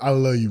said, I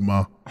love you,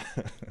 Ma.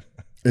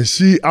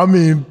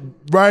 And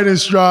right in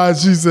stride,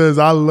 she says,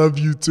 "I love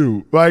you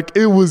too." Like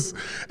it was,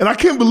 and I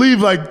can't believe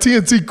like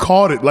TNT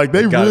caught it. Like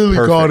they really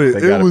caught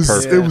it.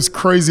 It was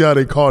crazy how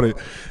they caught it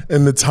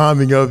and the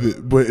timing of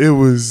it. But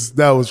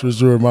that was for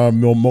sure my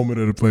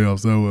moment of the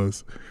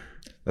playoffs.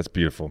 That's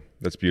beautiful.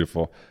 That's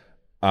beautiful.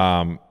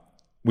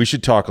 We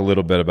should talk a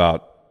little bit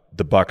about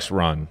the Bucks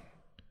run.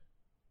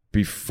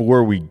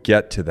 Before we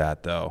get to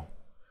that, though,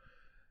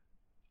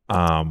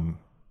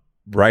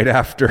 right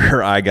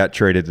after I got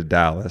traded to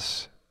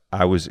Dallas,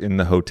 I was in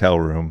the hotel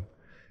room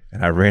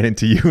and I ran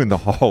into you in the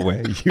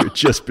hallway. You had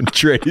just been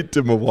traded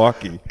to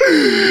Milwaukee.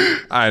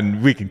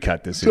 And we can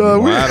cut this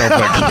anymore. I don't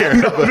fucking care. I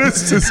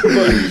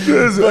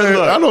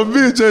don't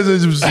mean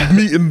JJ just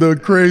meeting the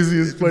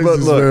craziest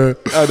places. But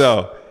look, I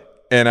know.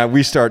 And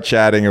we start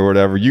chatting or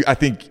whatever. I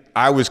think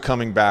I was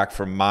coming back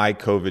from my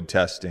COVID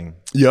testing.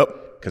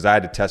 Yep. Because I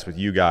had to test with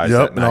you guys that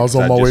night. And I was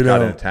on my way down.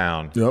 Got into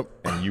town. Yep.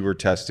 And you were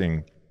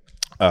testing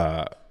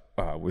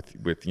with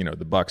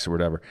the Bucks or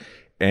whatever.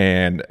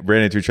 And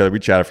ran into each other. We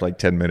chatted for like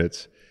 10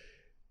 minutes.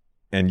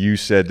 And you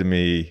said to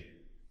me,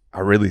 "I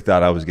really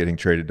thought I was getting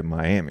traded to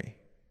Miami."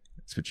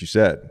 That's what you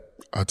said.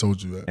 I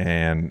told you that.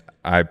 And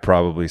I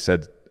probably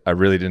said, "I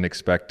really didn't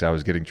expect I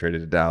was getting traded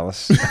to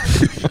Dallas."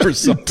 Or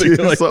something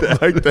like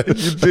that.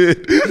 You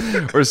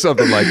did. Or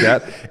something like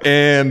that.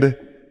 And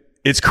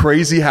it's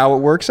crazy how it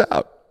works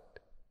out.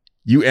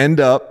 You end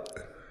up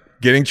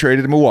getting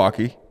traded to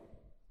Milwaukee.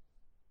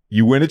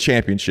 You win a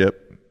championship.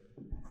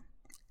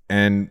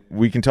 And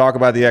we can talk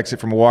about the exit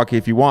from Milwaukee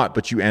if you want,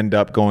 but you end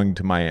up going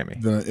to Miami.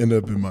 Then I end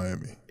up in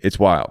Miami. It's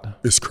wild.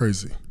 It's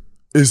crazy.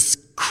 It's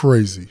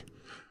crazy.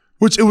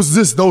 Which it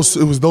was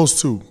those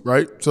two,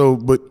 right? So,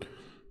 but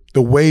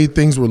the way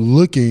things were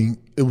looking,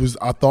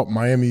 I thought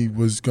Miami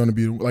was going to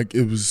be like,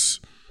 it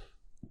was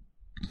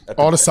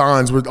all the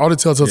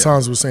telltale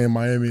signs were saying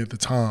Miami at the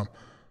time.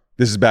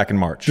 This is back in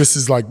March. This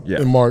is like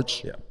in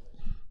March. Yeah.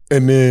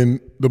 And then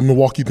the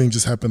Milwaukee thing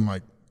just happened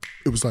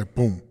it was like,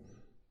 boom.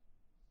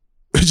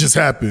 It just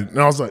happened. And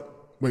I was like,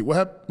 wait, what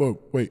happened? Whoa,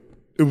 wait.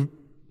 It was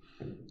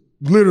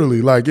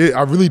literally I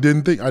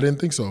didn't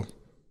think so.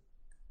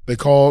 They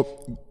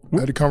called,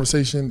 had a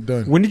conversation,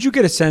 done. When did you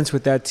get a sense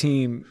with that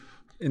team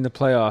in the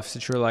playoffs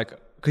that you're like,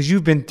 because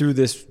you've been through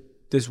this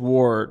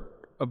war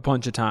a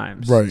bunch of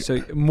times. Right.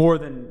 So more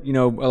than,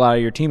 a lot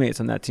of your teammates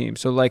on that team.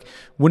 So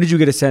when did you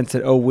get a sense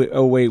that,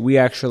 oh wait, we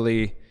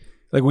actually,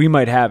 we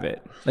might have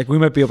it. We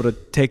might be able to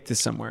take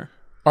this somewhere.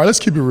 All right, let's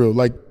keep it real.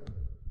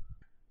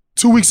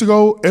 2 weeks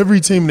ago,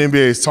 every team in the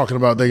NBA is talking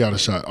about they got a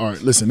shot. All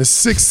right, listen,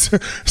 it's like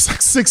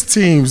six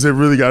teams that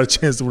really got a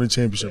chance to win a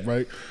championship,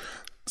 right?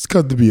 Let's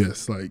cut the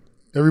BS.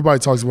 Everybody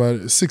talks about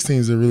it. It's 6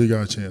 teams that really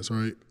got a chance,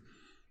 right?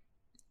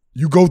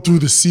 You go through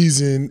the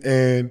season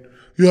and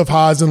you have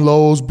highs and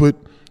lows, but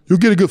you'll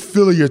get a good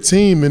feel of your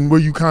team and where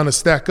you kind of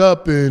stack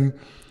up, and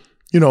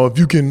if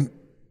you can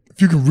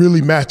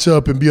really match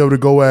up and be able to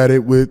go at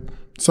it with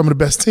some of the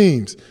best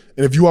teams,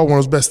 and if you are one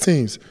of those best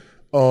teams.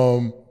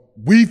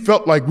 We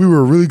felt like we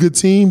were a really good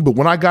team, but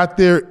when I got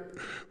there,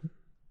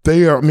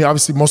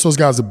 obviously most of those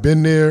guys have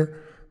been there.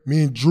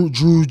 Me and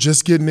Drew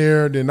just getting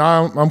there. Then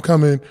I'm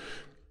coming.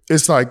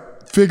 It's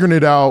like figuring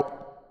it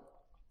out.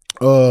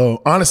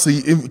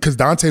 Honestly, because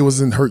Dante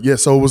wasn't hurt yet,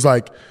 so it was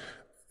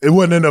it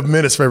wasn't enough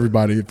minutes for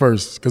everybody at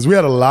first because we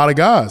had a lot of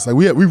guys.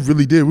 We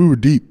really did. We were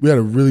deep. We had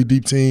a really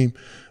deep team,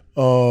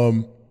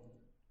 and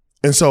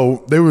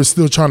so they were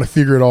still trying to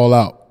figure it all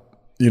out.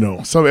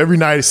 So every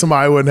night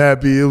somebody wasn't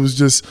happy. It was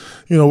just,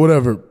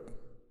 whatever.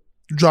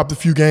 You dropped a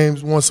few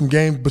games, won some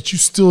games, but you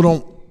still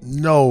don't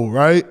know,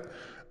 right?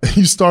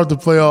 You start the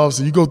playoffs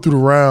and you go through the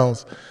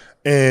rounds,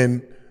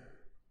 and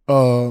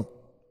for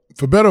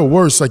better or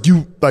worse,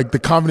 the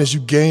confidence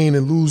you gain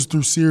and lose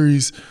through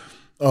series,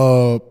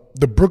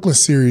 the Brooklyn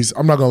series,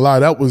 I'm not gonna lie,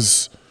 that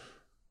was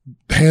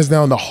hands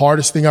down the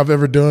hardest thing I've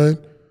ever done.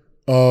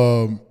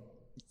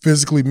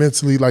 Physically,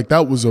 mentally,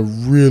 that was a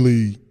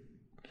really,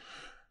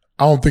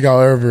 I don't think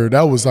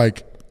that was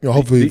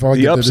hopefully if I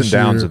the get ups that and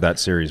downs year, of that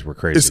series were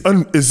crazy. It's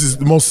just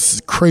the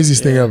most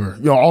craziest thing ever.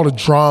 All the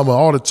drama,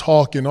 all the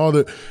talking,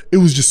 it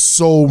was just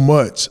so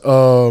much.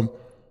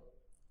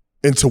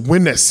 And to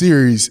win that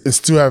series and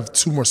still have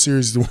 2 more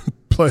series to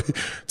play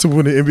to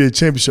win the NBA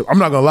championship, I'm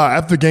not gonna lie.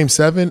 After Game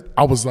 7,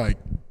 I was like,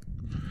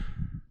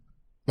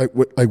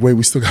 wait,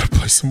 we still gotta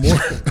play some more.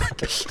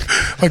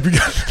 I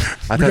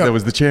thought that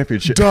was the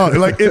championship. Dog,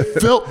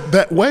 it felt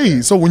that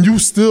way. So when you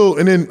still,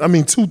 and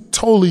then 2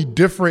 totally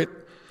different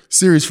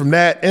series from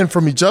that and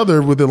from each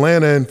other with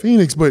Atlanta and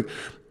Phoenix, but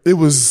it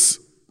was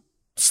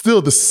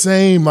still the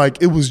same.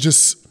 It was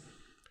just,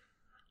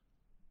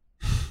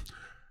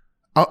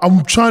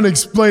 I'm trying to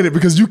explain it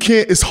because you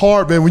can't. It's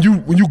hard, man. When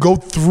you go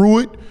through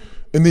it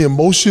and the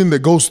emotion that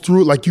goes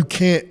through it, you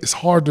can't. It's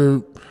hard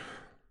to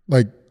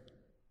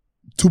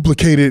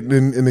duplicate it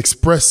and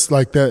express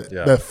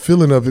that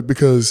feeling of it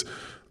because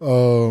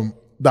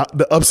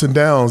the ups and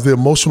downs, the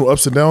emotional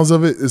ups and downs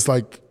of it, is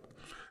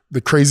the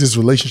craziest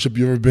relationship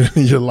you've ever been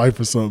in your life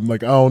or something.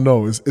 Like, I don't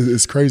know.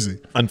 It's crazy.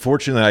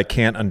 Unfortunately, I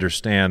can't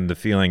understand the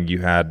feeling you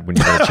had when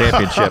you won a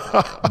championship.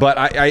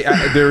 But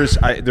there's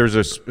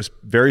a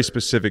very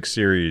specific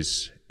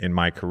series in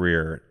my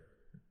career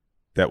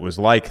that was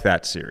like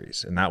that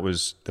series, and that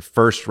was the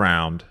first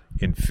round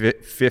in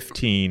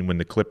 15 when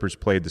the Clippers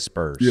played the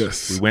Spurs.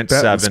 Yes, we went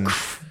that 7.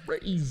 Was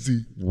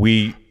crazy.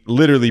 We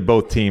literally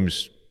both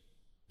teams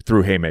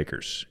threw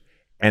haymakers.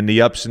 And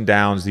the ups and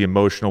downs, the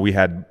emotional. We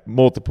had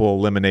multiple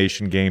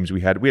elimination games.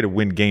 We had to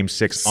win Game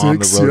 6 on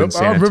the road in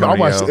San Antonio. I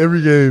watched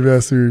every game of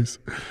that series.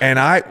 And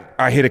I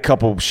hit a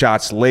couple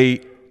shots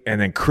late,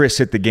 and then Chris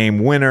hit the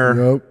game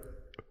winner. Yep.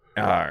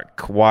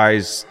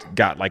 Kawhi's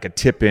got like a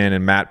tip in,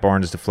 and Matt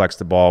Barnes deflects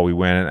the ball. We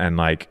win, and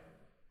like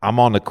I'm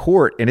on the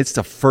court, and it's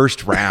the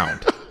first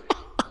round.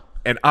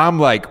 And I'm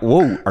like,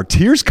 whoa, are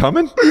tears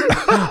coming?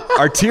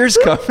 Are tears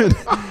coming?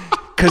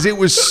 Because it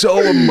was so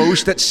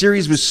emotional. That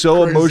series was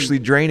so emotionally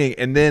draining.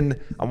 And then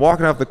I'm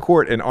walking off the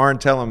court, and Arn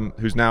Tellem,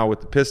 who's now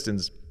with the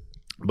Pistons,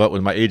 but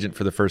was my agent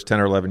for the first 10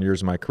 or 11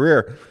 years of my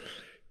career,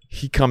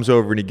 he comes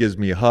over and he gives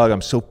me a hug.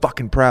 I'm so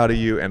fucking proud of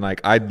you. And like,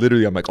 I'm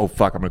like, oh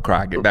fuck, I'm gonna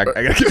cry. I gotta get back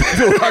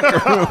to the locker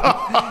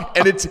room.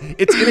 And it's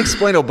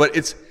inexplainable,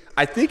 but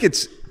I think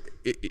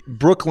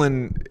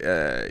Brooklyn,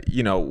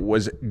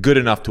 was good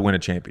enough to win a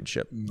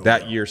championship.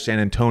 That year, San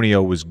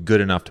Antonio was good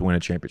enough to win a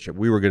championship.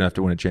 We were good enough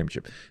to win a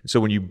championship. And so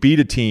when you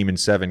beat a team in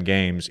 7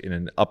 games in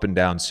an up and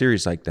down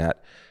series like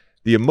that,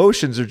 the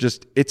emotions are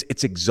just,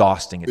 it's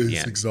exhausting at the end.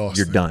 It's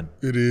exhausting. You're done.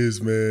 It is,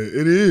 man.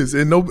 It is.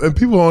 And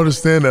people don't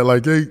understand that.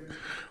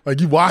 Like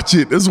you watch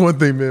it. That's one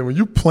thing, man. When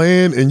you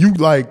playing and you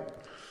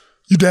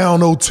down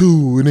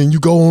 0-2, and then you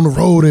go on the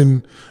road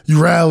and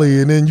you rally,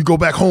 and then you go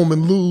back home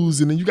and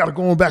lose, and then you got to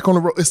go back on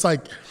the road. It's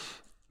like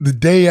the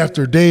day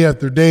after day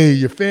after day,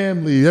 your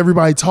family,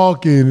 everybody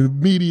talking,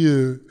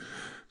 media,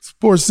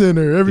 Sports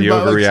Center, everybody.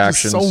 The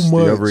overreactions, so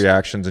much. The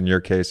overreactions in your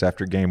case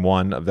after Game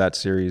 1 of that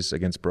series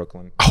against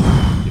Brooklyn. You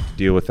have to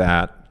deal with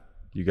that.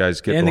 You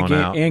guys get blown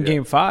out. And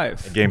Game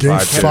 5. And Game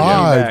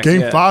 5.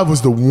 Game 5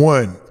 was the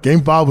one.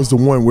 Game 5 was the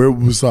one where it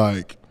was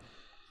like,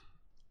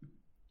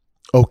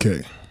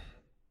 okay.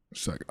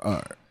 It's like, all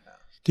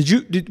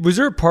right. Was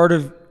there a part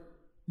of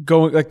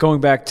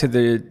going back to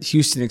the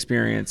Houston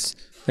experience?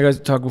 Like I was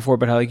talking before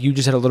about how like you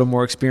just had a little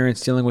more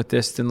experience dealing with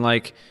this than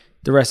like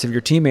the rest of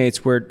your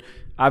teammates, where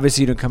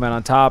obviously you didn't come out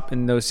on top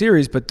in those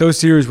series, but those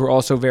series were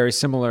also very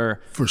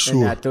similar. For sure.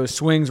 In that those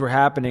swings were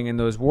happening in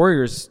those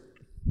Warriors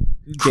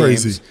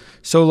crazy games.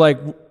 So like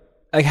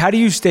how do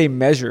you stay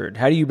measured?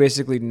 How do you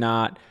basically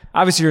not,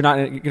 obviously you're not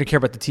going to care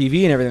about the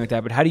TV and everything like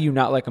that, but how do you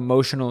not like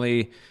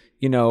emotionally,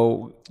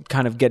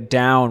 kind of get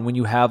down when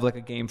you have like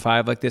a Game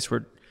 5 like this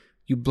where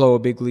you blow a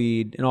big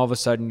lead and all of a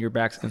sudden your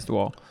back's against the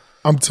wall?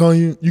 I'm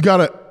telling you, you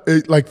gotta,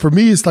 like for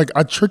me, it's like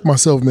I trick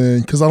myself,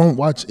 man, because I don't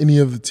watch any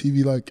of the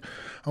TV. Like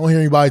I don't hear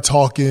anybody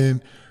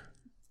talking.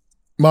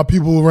 My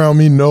people around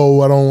me know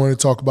I don't want to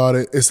talk about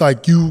it. It's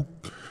like you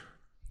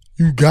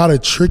gotta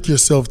trick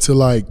yourself to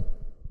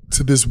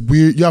this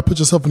weird, you gotta put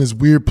yourself in this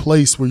weird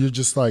place where you're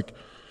just like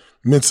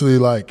mentally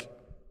like,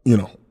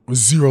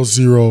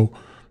 0-0,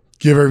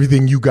 give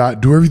everything you got,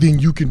 do everything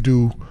you can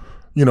do,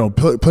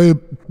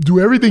 do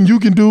everything you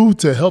can do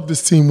to help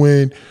this team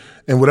win,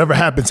 and whatever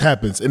happens,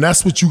 happens. And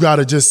that's what you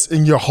gotta just,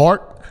 in your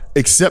heart,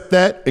 accept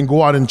that and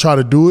go out and try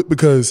to do it,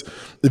 because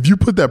if you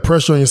put that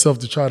pressure on yourself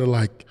to try to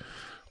like,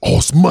 oh,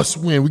 it's must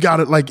win, we got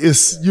it, like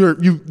you're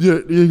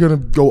gonna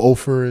go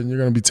over and you're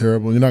gonna be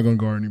terrible, you're not gonna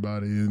guard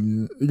anybody,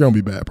 and you're gonna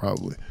be bad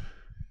probably.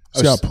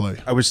 So you gotta play.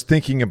 I was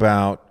thinking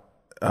about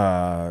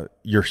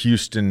your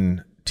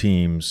Houston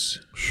teams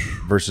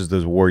versus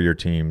those Warrior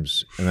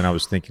teams, and then I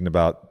was thinking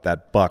about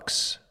that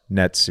Bucks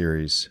Nets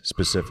series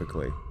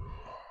specifically.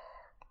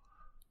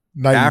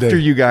 After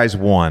you guys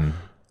won,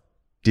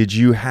 did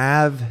you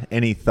have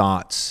any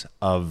thoughts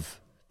of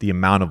the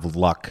amount of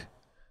luck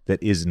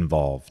that is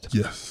involved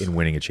in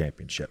winning a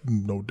championship?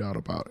 No doubt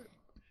about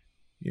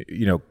it.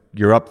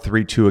 You're up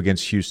 3-2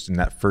 against Houston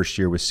that first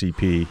year with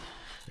CP,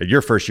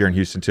 your first year in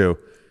Houston too,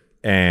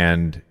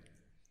 and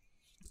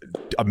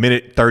a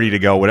minute 30 to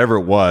go, whatever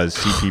it was,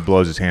 CP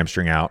blows his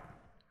hamstring out.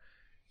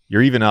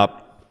 You're even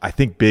up, I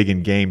think, big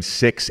in Game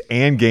 6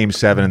 and Game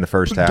 7 in the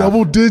first half.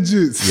 Double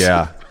digits.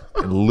 Yeah,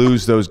 and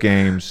lose those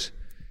games.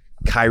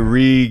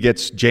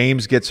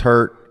 James gets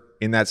hurt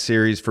in that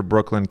series for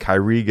Brooklyn.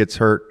 Kyrie gets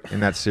hurt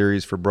in that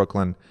series for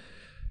Brooklyn.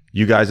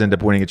 You guys end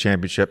up winning a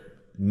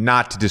championship.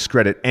 Not to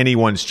discredit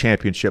anyone's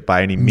championship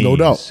by any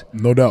means.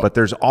 No doubt. But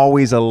there's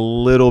always a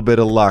little bit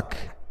of luck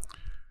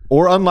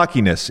or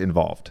unluckiness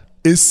involved.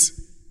 It's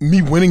me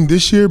winning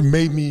this year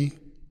made me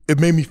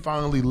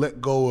finally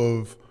let go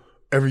of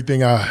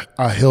everything I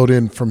held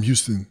in from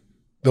Houston.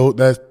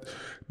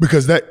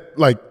 Because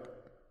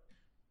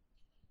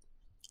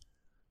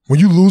when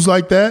you lose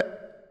like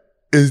that,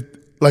 is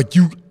like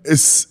you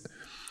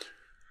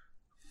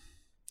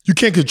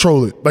can't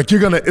control it. Like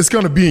it's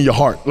gonna be in your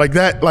heart. Like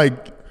that,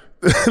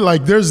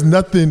 like there's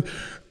nothing.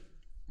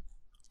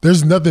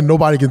 There's nothing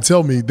nobody can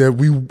tell me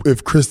that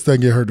if Chris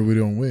doesn't get hurt, that we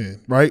don't win,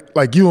 right?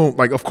 Like you don't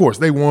like. Of course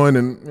they won,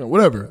 and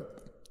whatever.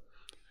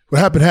 What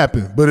happened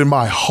happened. But in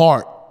my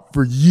heart,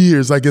 for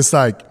years, like it's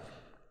like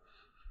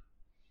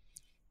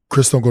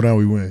Chris don't go down,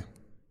 we win.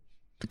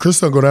 Chris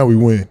don't go down, we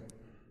win.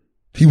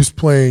 He was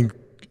playing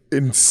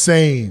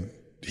insane.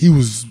 He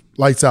was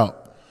lights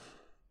out.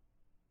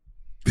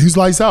 He's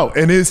lights out,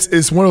 and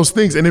it's one of those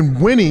things. And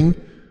then winning,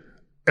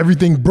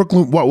 everything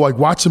Brooklyn, like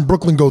watching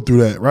Brooklyn go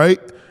through that, right?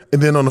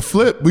 And then on the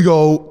flip, we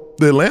go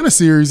the Atlanta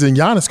series and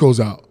Giannis goes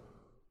out.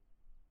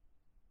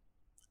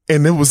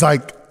 And it was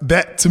like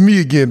that to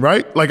me again,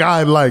 right? Like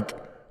I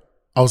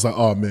was like,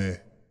 oh man.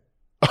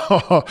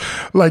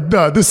 Like,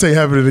 nah, this ain't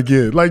happening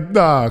again. Like,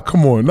 nah,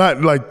 come on.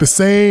 Not like the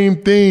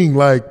same thing,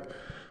 like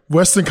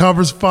Western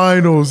Conference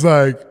Finals.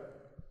 Like,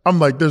 I'm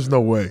like, there's no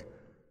way.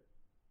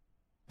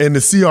 And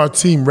to see our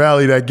team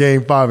rally that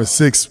game 5 and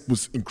 6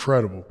 was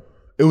incredible.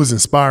 It was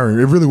inspiring.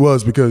 It really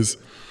was, because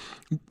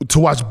to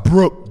watch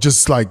Brooke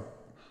just like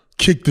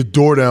kick the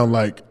door down,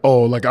 like,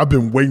 oh, like I've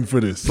been waiting for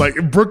this. Like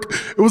Brooke,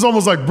 it was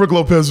almost like Brooke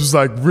Lopez was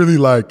like really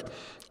like,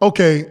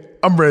 okay,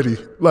 I'm ready.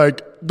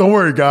 Like, don't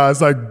worry, guys.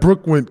 Like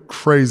Brooke went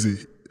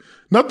crazy.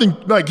 Nothing,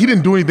 like he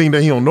didn't do anything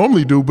that he don't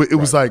normally do, but it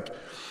was like,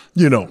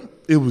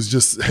 it was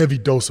just a heavy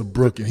dose of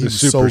Brooke, and he was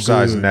so good.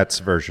 Supersized Nets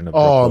version of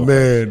Brooke. Oh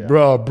man,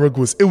 bro, Brooke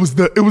was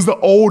the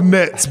old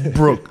Nets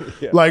Brooke,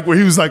 like where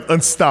he was like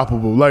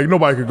unstoppable, like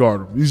nobody could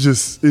guard him. He's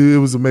just, it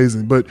was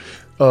amazing. But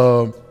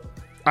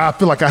I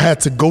feel like I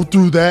had to go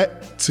through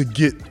that to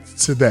get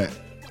to that,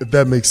 if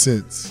that makes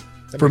sense.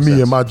 For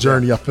me in my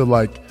journey, I feel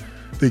like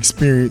the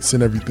experience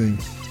and everything.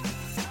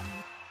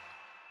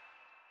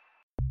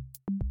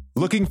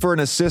 Looking for an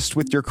assist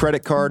with your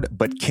credit card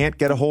but can't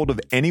get a hold of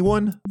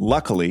anyone?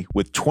 Luckily,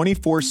 with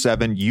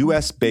 24/7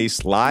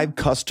 US-based live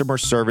customer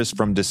service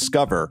from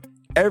Discover,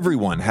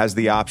 everyone has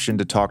the option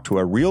to talk to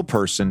a real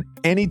person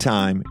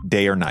anytime,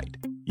 day or night.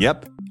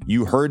 Yep,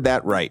 you heard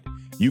that right.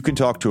 You can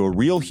talk to a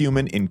real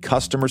human in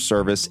customer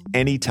service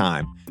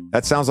anytime.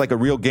 That sounds like a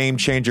real game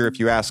changer if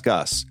you ask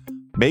us.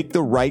 Make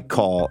the right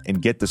call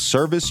and get the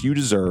service you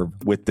deserve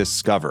with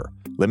Discover.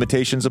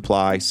 Limitations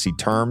apply. See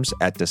terms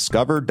at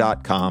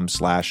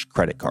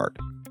discover.com/creditcard.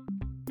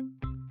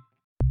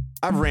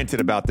 I've ranted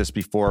about this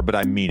before, but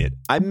I mean it.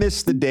 I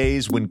miss the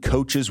days when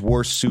coaches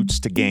wore suits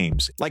to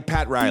games, like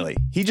Pat Riley.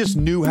 He just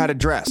knew how to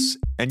dress.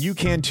 And you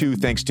can too,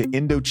 thanks to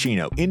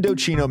Indochino.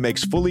 Indochino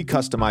makes fully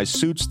customized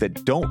suits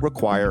that don't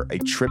require a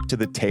trip to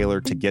the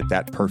tailor to get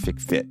that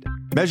perfect fit.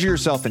 Measure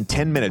yourself in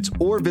 10 minutes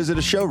or visit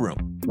a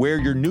showroom. Wear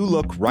your new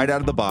look right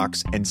out of the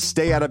box and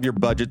stay out of your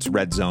budget's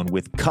red zone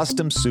with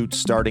custom suits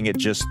starting at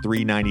just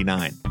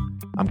 $3.99.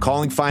 I'm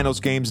calling finals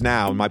games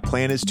now, and my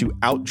plan is to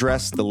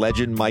outdress the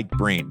legend Mike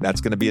Breen.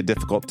 That's going to be a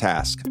difficult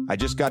task. I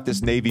just got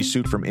this navy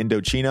suit from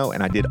Indochino,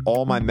 and I did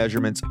all my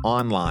measurements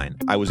online.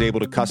 I was able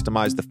to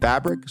customize the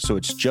fabric, so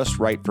it's just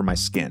right for my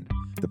skin.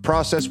 The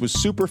process was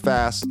super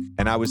fast,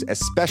 and I was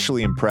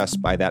especially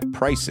impressed by that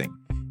pricing.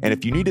 And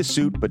if you need a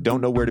suit but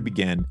don't know where to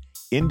begin,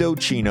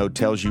 Indochino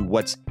tells you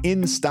what's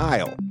in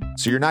style,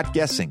 so you're not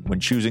guessing when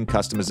choosing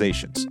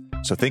customizations.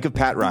 So think of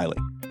Pat Riley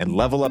and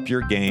level up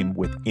your game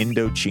with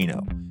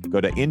Indochino. Go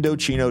to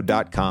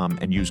Indochino.com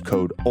and use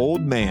code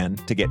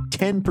OLDMAN to get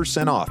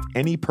 10% off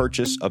any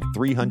purchase of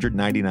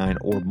 $399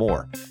 or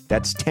more.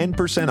 That's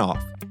 10%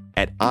 off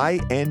at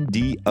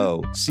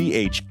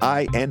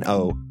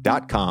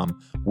Indochino.com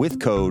with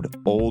code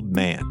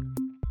OLDMAN.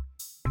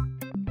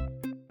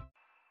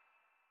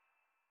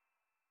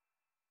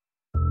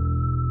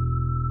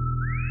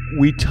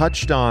 We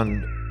touched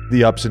on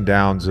the ups and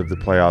downs of the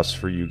playoffs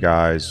for you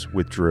guys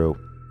with Drew.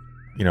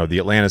 The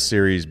Atlanta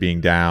series being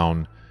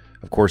down,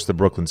 of course, the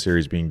Brooklyn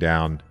series being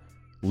down,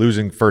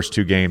 losing first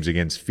 2 games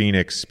against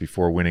Phoenix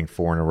before winning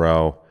 4 in a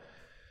row.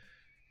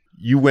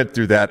 You went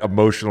through that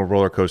emotional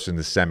roller coaster in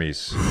the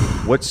semis.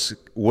 What's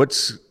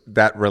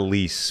that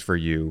release for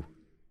you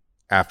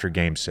after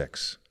Game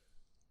 6?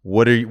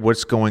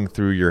 What's going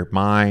through your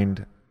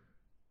mind?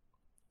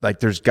 Like,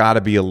 there's got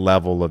to be a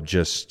level of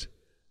just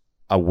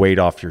a weight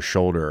off your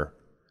shoulder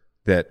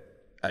that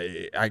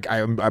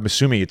I'm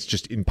assuming it's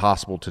just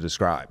impossible to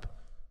describe.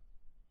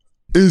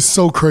 It's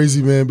so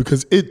crazy, man,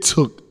 because it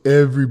took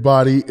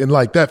everybody, and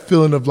like that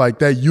feeling of like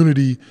that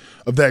unity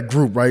of that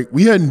group, right?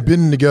 We hadn't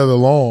been together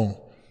long.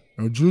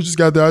 Drew just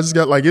got there. I just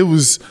got like, it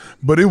was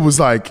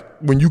like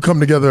when you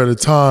come together at a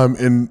time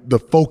and the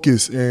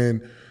focus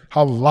and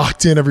how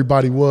locked in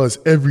everybody was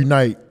every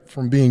night,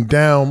 from being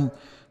down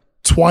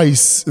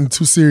twice in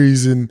 2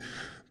 series and,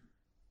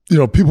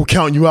 people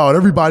counting you out.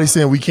 Everybody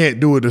saying we can't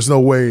do it. There's no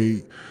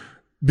way.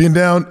 Being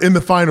down in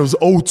the finals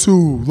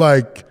 0-2,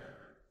 like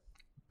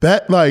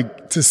that,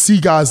 like to see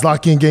guys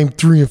lock in game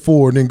 3 and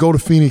 4 and then go to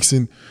Phoenix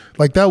and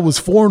like that was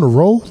 4 in a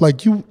row.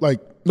 Like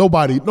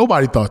nobody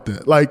thought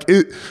that. Like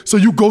it. So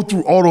you go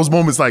through all those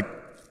moments like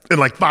in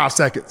like 5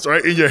 seconds,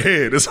 right? In your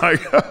head. It's like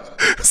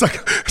it's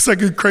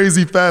like a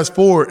crazy fast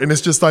forward. And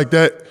it's just like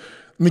that. I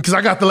mean, because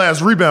I got the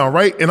last rebound,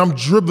 right? And I'm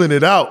dribbling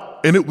it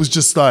out. And it was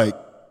just like,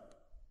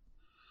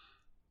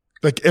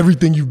 like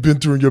everything you've been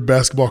through in your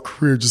basketball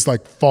career just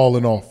like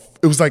falling off.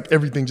 It was like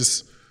everything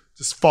just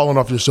falling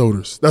off your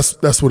shoulders.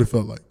 That's what it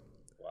felt like.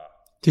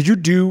 Did you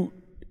do,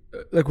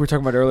 like we were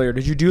talking about earlier,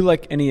 did you do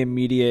like any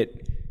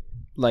immediate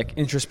like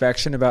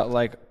introspection about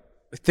like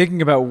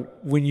thinking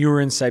about when you were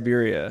in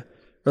Siberia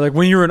or like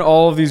when you were in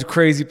all of these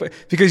crazy,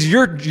 because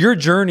your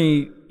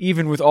journey,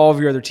 even with all of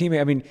your other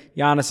teammates, I mean,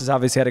 Giannis has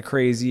obviously had a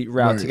crazy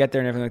route to get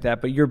there and everything like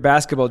that, but your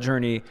basketball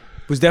journey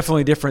was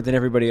definitely different than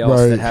everybody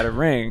else that had a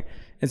ring.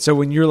 And so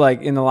when you're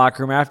like in the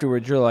locker room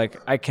afterwards, you're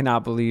like, I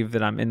cannot believe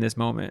that I'm in this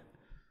moment.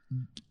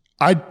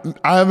 I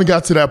haven't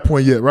got to that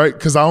point yet, right?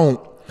 Because I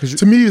don't.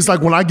 To me, it's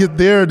like when I get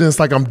there, then it's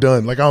like I'm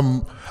done. Like I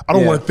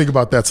don't want to think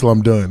about that till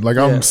I'm done. Like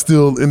I'm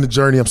still in the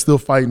journey. I'm still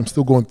fighting. I'm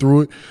still going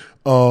through it.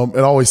 And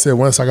I always said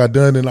once I got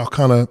done, then I'll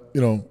kind of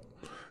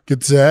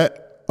get to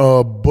that.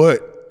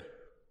 But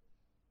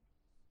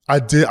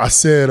I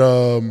said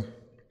I'm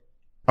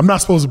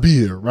not supposed to be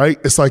here, right?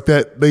 It's like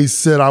that. They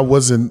said I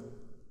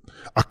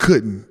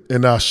couldn't,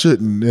 and I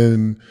shouldn't,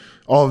 and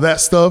all of that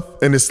stuff.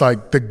 And it's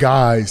like the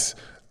guys.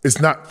 It's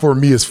not for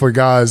me. It's for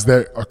guys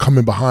that are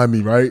coming behind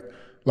me, right?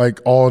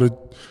 Like all the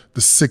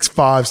 6'5",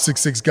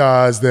 6'6"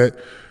 guys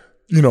that,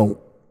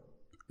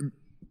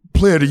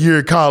 play of the year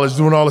in college,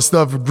 doing all this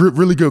stuff,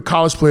 really good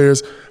college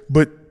players,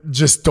 but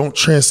just don't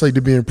translate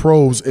to being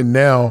pros. And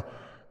now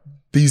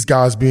these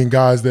guys being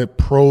guys that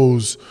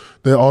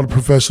all the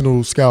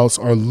professional scouts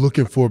are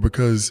looking for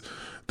because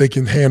they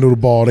can handle the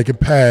ball, they can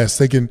pass,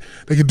 they can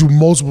do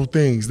multiple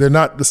things. They're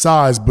not the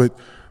size, but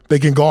they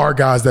can guard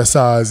guys that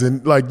size,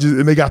 and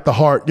and they got the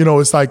heart.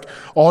 It's like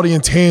all the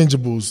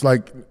intangibles,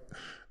 like.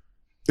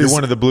 You're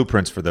one of the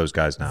blueprints for those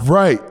guys now.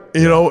 Right.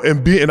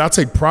 And I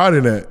take pride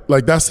in that.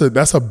 Like that's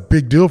a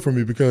big deal for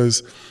me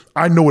because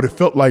I know what it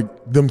felt like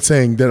them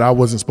saying that I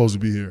wasn't supposed to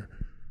be here.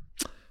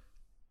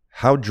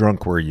 How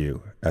drunk were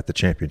you at the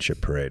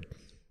championship parade?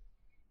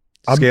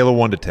 Scale of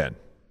 1 to 10.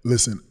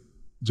 Listen,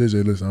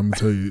 JJ, I'm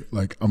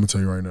gonna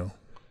tell you right now.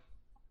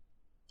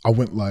 I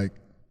went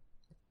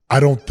I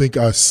don't think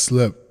I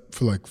slept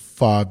for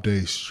 5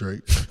 days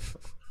straight.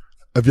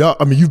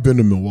 You've been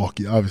to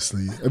Milwaukee,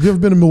 obviously. Have you ever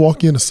been to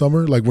Milwaukee in the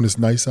summer, like when it's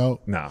nice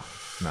out? No.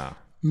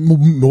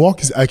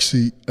 Milwaukee's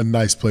actually a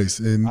nice place.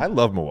 And I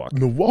love Milwaukee.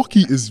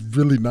 Milwaukee is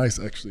really nice,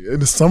 actually. In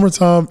the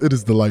summertime, it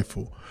is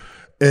delightful.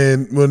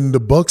 And when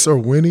the Bucks are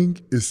winning,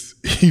 it's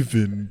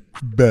even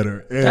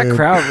better. And that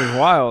crowd was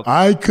wild.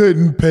 I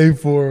couldn't pay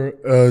for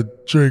a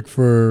drink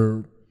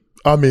for,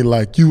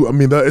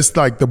 it's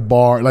like the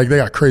bar, like they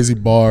got crazy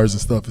bars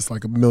and stuff. It's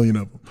like a million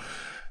of them.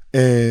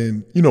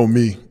 And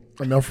me.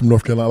 I'm from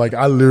North Carolina.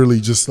 I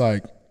literally just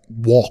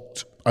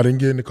walked. I didn't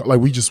get in the car.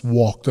 We just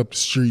walked up the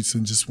streets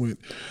and just went.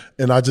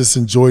 And I just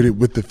enjoyed it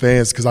with the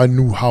fans because I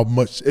knew how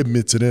much it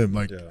meant to them.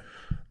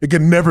 It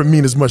could never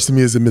mean as much to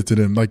me as it meant to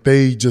them.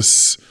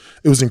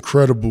 it was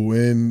incredible.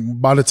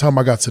 And by the time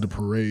I got to the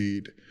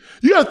parade,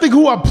 you got to think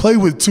who I play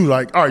with too. All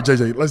right,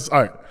 JJ,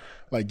 all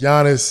right.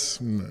 Giannis,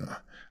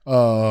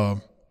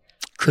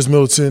 Chris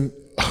Middleton,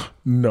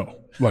 no.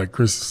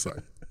 Chris is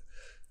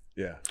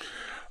yeah.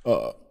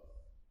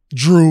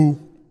 Drew,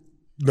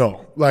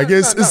 no.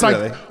 It's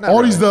really.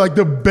 All these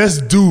the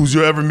best dudes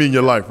you'll ever meet in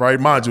your life, right?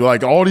 Mind you,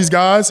 all these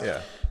guys,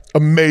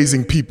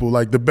 amazing people,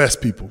 the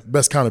best people,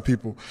 best kind of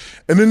people.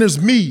 And then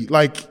there's me,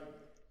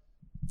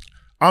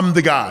 I'm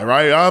the guy,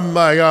 right? I'm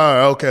all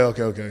right,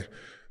 okay.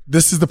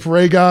 This is the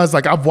parade, guys.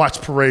 I've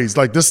watched parades.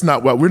 This is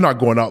not we're not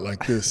going out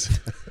like this.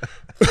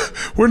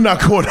 We're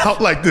not going out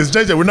like this.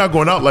 JJ, we're not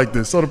going out like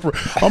this. So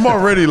I'm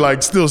already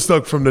still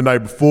stuck from the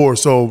night before.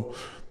 So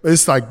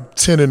it's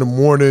 10 in the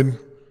morning.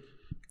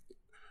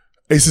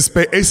 Ace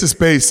of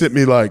Spades sent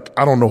me I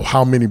don't know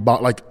how many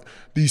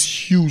these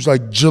huge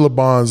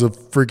Jillabons of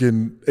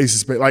freaking Ace of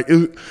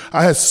Spades.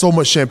 I had so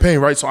much champagne,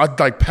 right? So I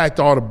packed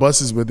all the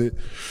buses with it,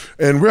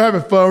 and we're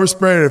having fun. We're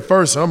spraying it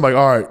first, and I'm all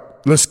right,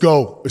 let's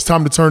go. It's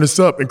time to turn this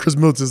up. And Chris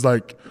Middleton's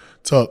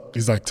Tuck.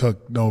 He's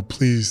Tuck, no,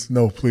 please.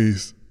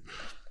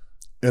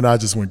 And I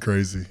just went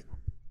crazy.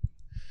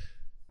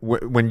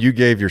 When you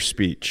gave your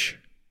speech,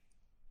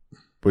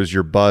 was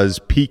your buzz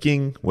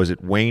peaking? Was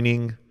it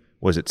waning?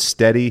 Was it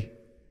steady?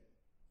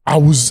 I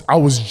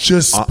was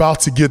just about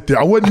to get there.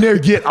 I wasn't there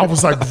yet. I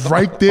was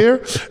right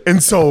there.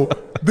 And so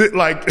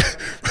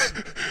the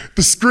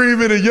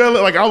screaming and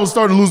yelling, I was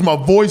starting to lose my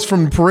voice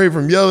from the parade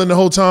from yelling the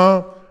whole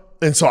time.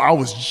 And so I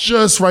was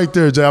just right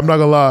there, Jay. I'm not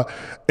gonna lie.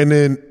 And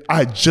then I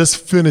had just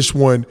finished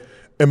one,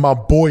 and my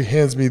boy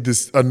hands me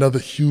another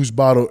huge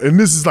bottle. And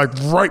this is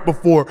right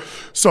before.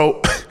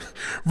 So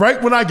right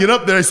when I get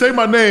up there, they say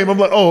my name. I'm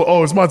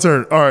oh, it's my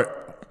turn. All right.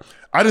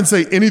 I didn't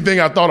say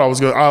anything I thought I was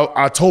going to.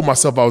 I told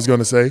myself I was going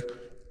to say.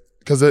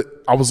 Because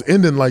I was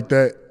ending like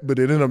that, but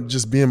it ended up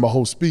just being my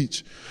whole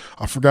speech.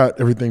 I forgot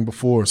everything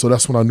before, so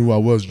that's when I knew I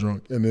was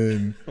drunk. And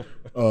then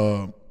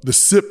the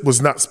sip was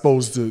not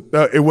supposed to.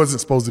 It wasn't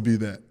supposed to be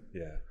that.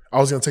 Yeah, I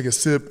was gonna take a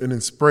sip and then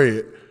spray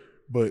it,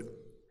 but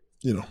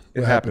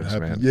it happens,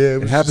 man. Yeah,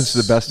 it happens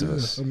to the best of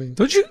us.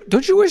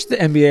 Don't you wish the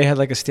NBA had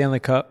a Stanley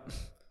Cup?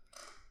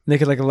 They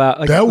could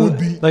allow that would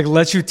be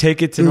let you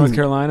take it to North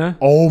Carolina.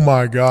 Oh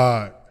my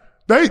God.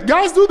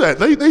 Guys do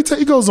that.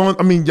 He goes on.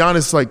 I mean,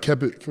 Giannis like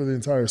kept it for the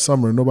entire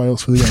summer. Nobody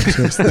else really got a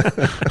chance to.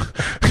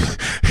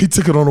 He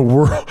took it on a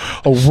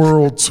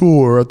world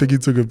tour. I think he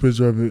took a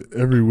picture of it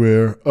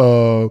everywhere.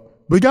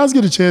 But guys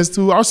get a chance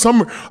to. Our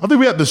summer, I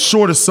think we had the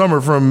shortest summer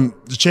from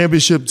the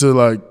championship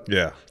to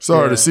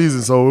start of the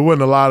season. So it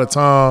wasn't a lot of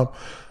time.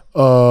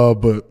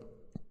 But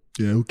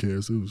yeah, who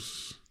cares? It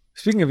was.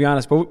 Speaking of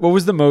Giannis, what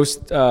was the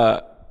most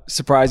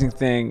surprising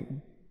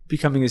thing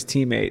becoming his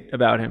teammate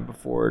about him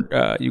before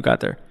you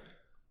got there?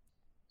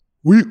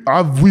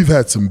 We've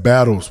had some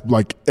battles,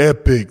 like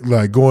epic,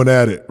 like going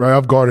at it, right?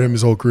 I've guarded him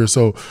his whole career.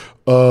 So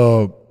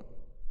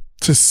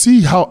to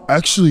see how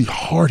actually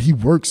hard he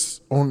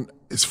works on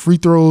his free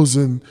throws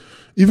and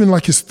even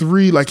like his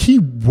three, like he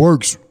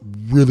works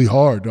really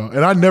hard, dog.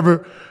 And I'm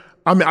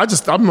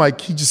like,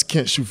 he just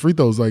can't shoot free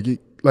throws.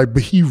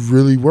 But he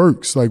really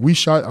works. Like I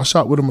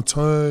shot with him a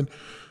ton.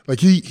 Like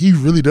he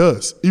really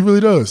does. He really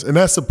does. And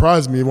that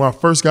surprised me. When I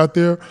first got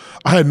there,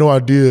 I had no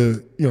idea,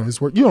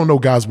 his work. You don't know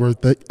guys' work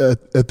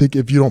ethic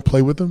if you don't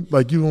play with them.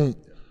 Like you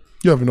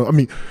have no, I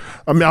mean,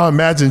 I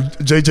imagine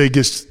JJ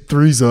gets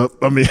threes up.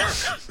 I mean,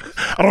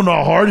 I don't know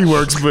how hard he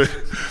works, but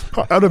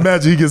I'd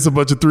imagine he gets a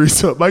bunch of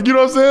threes up. Like, you know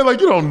what I'm saying? Like,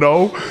 you don't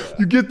know.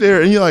 You get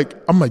there and you're like,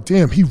 I'm like,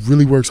 damn, he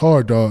really works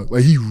hard, dog.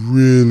 Like, he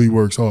really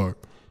works hard.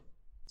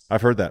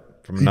 I've heard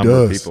that from a number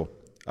of people.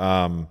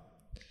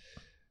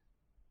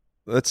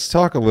 Let's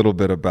talk a little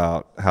bit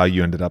about how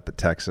you ended up at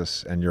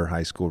Texas and your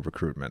high school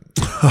recruitment.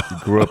 You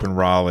grew up in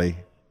Raleigh.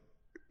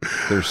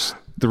 There's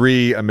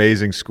 3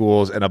 amazing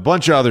schools and a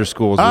bunch of other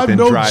schools within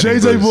driving I've known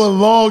JJ for a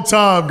long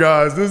time,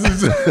 guys. This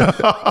is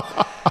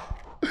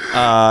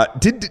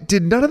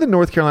Did none of the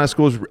North Carolina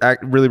schools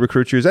really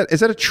recruit you? Is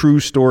that a true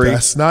story?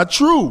 That's not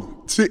true.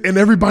 See, and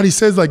everybody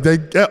says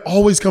that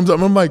always comes up.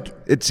 And I'm like,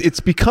 it's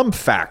become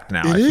fact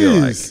now. It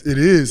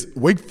is.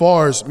 Wake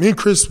Forest. Me and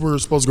Chris were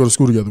supposed to go to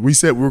school together. We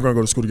said we were going to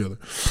go to school together,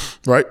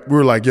 right? We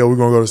were like, yo, we're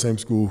going to go to the same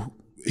school.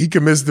 He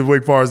convinced the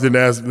Wake Forest, didn't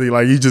ask me.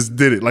 Like, he just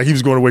did it. Like, he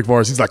was going to Wake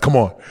Forest. He's like, come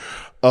on.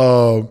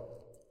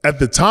 At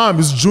the time,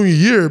 his junior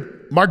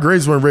year, my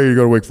grades weren't ready to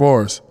go to Wake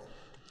Forest.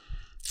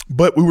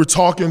 But we were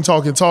talking. They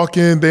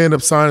ended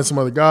up signing some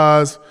other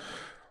guys.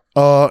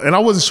 And I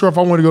wasn't sure if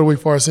I wanted to go to Wake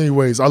Forest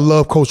anyways. I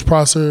love Coach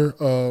Prosser.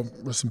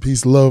 Rest in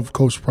peace. Love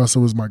Coach Prosser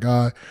was my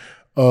guy.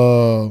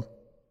 And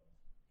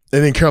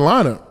then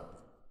Carolina,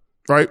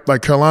 right?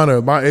 Like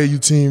Carolina, my AU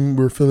team,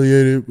 we're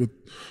affiliated with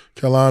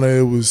Carolina.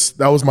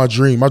 That was my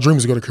dream. My dream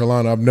was to go to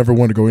Carolina. I've never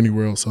wanted to go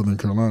anywhere else other than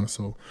Carolina.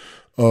 So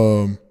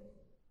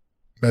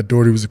Matt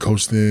Doherty was the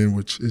coach then,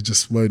 which it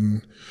just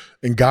wasn't.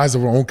 And guys that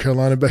were on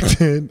Carolina back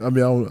then, I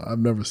mean, I've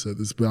never said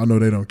this, but I know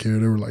they don't care.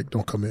 They were like,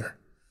 don't come here.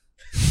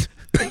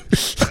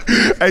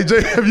 Hey,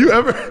 Jay, have you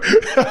ever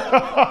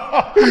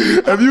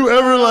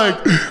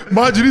like,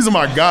 mind you, these are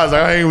my guys.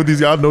 Like, I hang with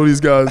these guys. I know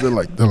these guys. They're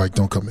like,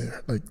 don't come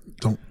here. Like,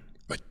 don't,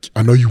 like,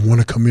 I know you want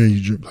to come here.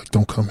 You dream, like,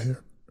 don't come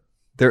here.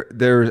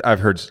 I've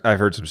heard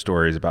some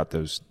stories about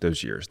those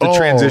years, the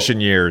transition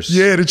years.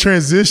 Yeah, the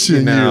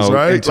transition years,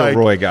 right? Until like,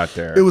 Roy got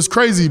there, it was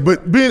crazy.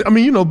 But being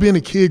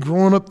a kid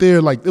growing up there,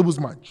 like it was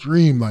my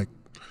dream. Like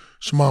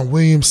Shammond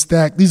Williams,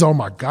 Stack, these are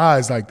my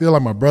guys. Like they're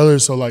like my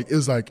brothers. So like it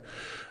was like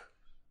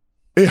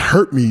it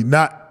hurt me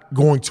not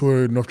going to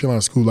a North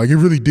Carolina school. Like it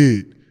really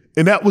did,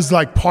 and that was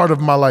like part of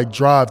my like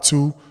drive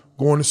too.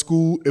 Going to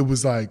school, it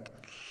was like.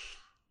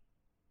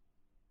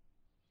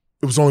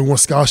 It was only one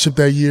scholarship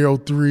that year,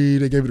 2003.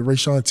 They gave it to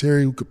Rayshawn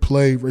Terry, who could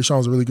play. Rayshawn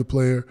was a really good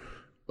player.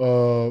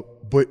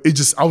 But it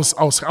just, I was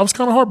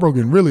kind of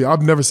heartbroken, really.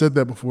 I've never said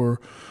that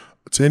before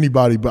to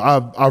anybody, but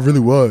I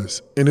really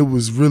was. And it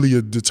was really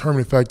a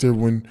determining factor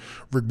when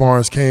Rick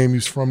Barnes came. He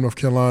was from North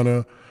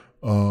Carolina.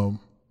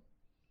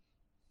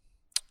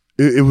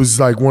 It was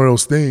like one of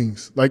those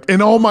things. Like,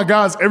 and all my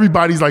guys,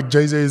 everybody's like,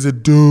 JJ is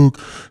at Duke,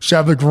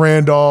 Shavlik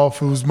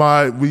Randolph,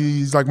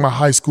 he's like my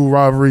high school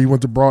rivalry. He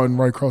went to Broughton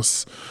right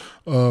across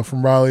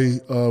from Raleigh.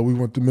 We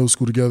went to middle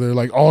school together.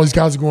 Like all these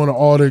guys are going to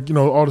all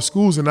the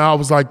schools, and I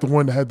was like the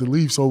one that had to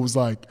leave. So it was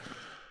like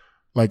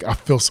I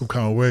felt some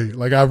kind of way.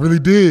 Like I really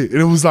did.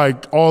 And it was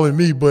like all in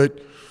me,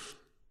 but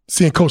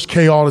seeing Coach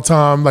K all the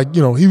time, like,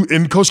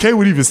 and Coach K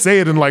would even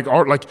say it in like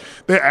art, like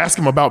they ask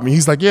him about me.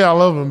 He's like, yeah, I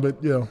love him,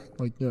 but no.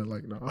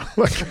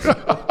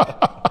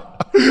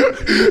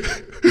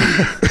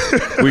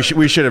 We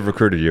should have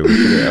recruited you.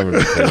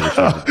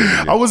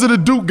 I wasn't a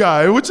Duke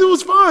guy, which it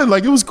was fine.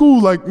 Like it was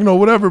cool, like,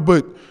 whatever.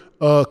 But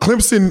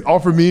Clemson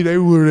offered me, they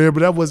were there, but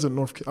that wasn't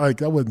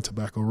that wasn't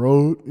Tobacco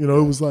Road. It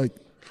was like,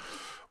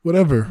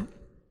 whatever.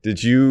 Do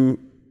you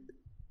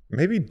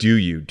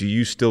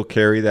still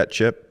carry that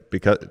chip?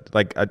 Because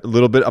like a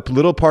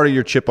little part of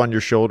your chip on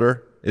your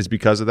shoulder is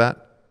because of that?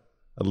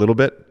 A little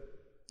bit?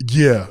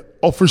 Yeah.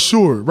 Oh, for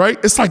sure, right?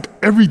 It's like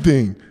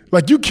everything.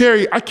 Like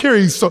I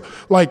carry so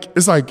like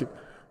it's like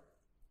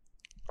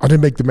I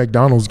didn't make the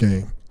McDonald's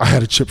game. I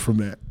had a chip from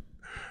that.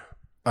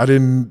 I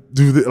didn't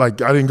do I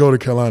didn't go to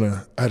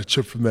Carolina. I had a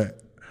chip from that.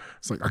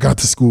 It's like I got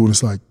to school and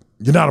it's like,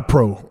 you're not a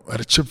pro. I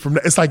had a chip from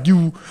that. It's like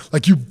you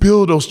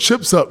build those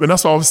chips up, and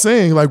that's what I was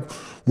saying. Like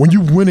when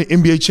you win an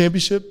NBA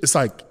championship, it's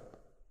like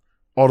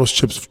all those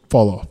chips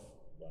fall off.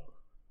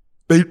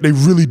 They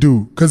really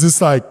do. Because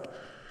it's like,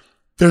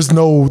 there's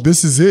no,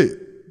 this is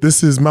it.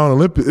 This is Mount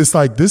Olympus. It's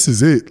like, this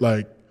is it.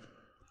 Like,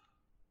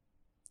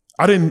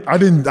 I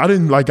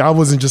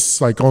wasn't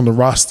just like on the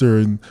roster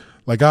and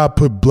like I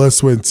put blood,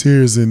 sweat, and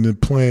tears into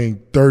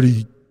playing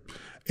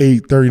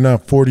 38, 39,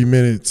 40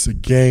 minutes a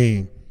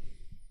game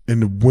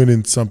and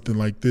winning something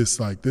like this.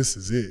 Like, this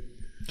is it.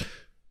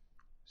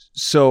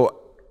 So,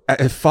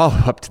 a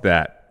follow-up to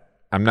that,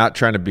 I'm not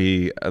trying to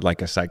be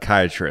like a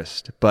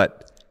psychiatrist,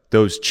 but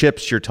those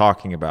chips you're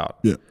talking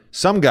about,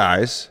 some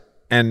guys,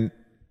 and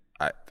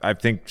I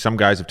think some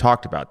guys have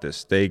talked about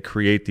this, they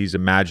create these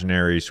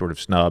imaginary sort of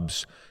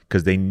snubs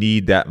because they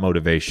need that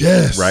motivation,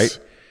 right?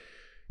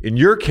 In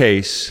your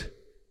case,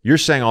 you're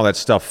saying all that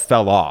stuff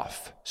fell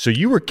off. So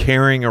you were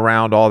carrying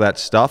around all that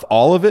stuff,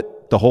 all of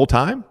it, the whole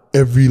time?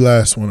 Every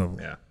last one of them.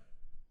 Yeah.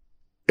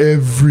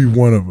 Every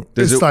one of them.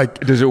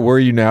 Does it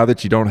worry you now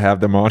that you don't have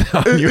them on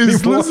you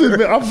anymore? Listen,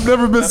 man, I've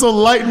never been so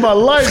light in my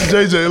life,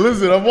 JJ.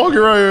 Listen, I'm walking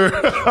around here.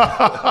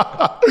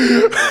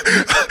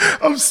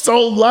 I'm so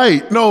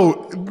light.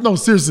 No,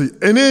 seriously.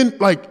 And then,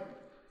 like,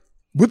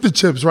 with the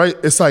chips, right?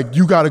 It's like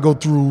you got to go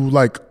through,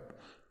 like,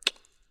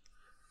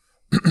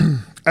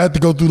 I had to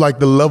go through, like,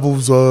 the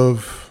levels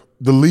of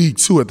the league,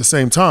 too, at the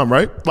same time,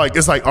 right? Like,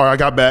 it's like, all right, I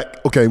got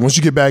back. Okay, once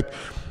you get back,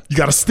 you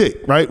got to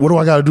stick, right? What do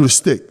I got to do to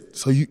stick?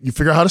 So you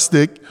figure out how to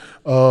stick.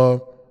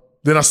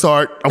 Then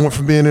I went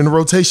from being in the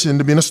rotation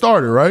to being a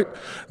starter, right?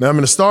 Now I'm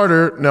in a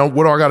starter. Now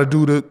what do I got to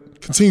do to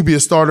continue to be a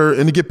starter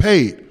and to get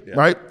paid,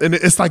 right? And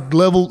it's like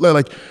level,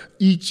 like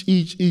each.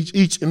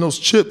 And those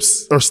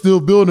chips are still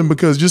building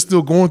because you're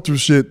still going through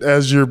shit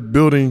as you're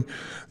building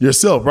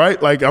yourself, right?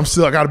 Like I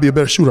got to be a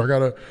better shooter. I got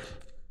to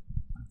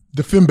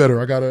defend better.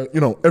 I got to,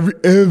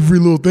 every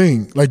little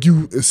thing. Like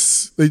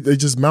they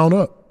just mount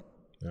up.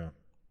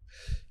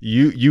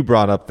 You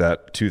brought up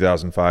that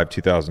 2005,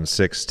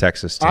 2006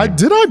 Texas team.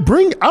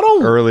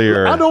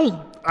 Earlier.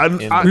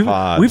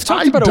 We've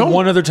talked about it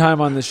one other time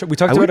on the show. We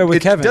talked about it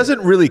with Kevin. It doesn't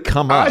really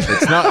come up.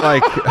 It's not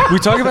like we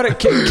talked about it.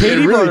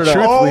 Katie brought it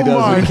up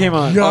when he came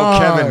on.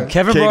 God.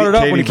 Kevin brought it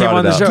up when he came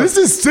on the show. This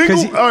is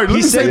single. All right,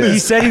 he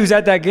said he was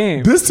at that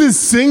game. This is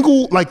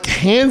single, like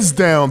hands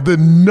down, the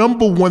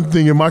number one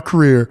thing in my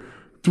career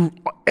through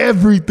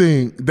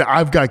everything that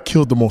I've got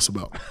killed the most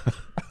about.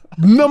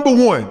 Number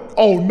one.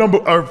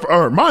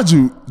 Mind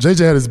you, JJ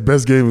had his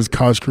best game of his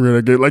college career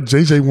that game. Like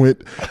JJ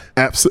went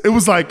it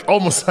was like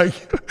almost like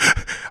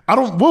I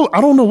don't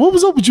know what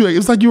was up with you. It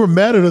was like you were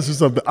mad at us or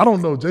something. I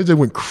don't know. JJ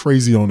went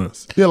crazy on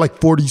us. He had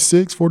like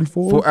 46,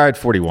 44. I had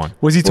 41.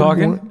 Was he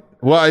 41? Talking?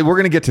 Well, we're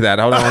gonna get to that.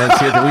 Hold on, we're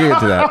gonna get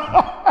to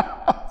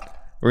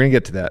that. We're gonna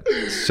get to that.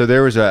 So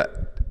there was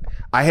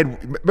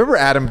remember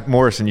Adam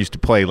Morrison used to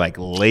play like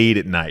late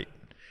at night.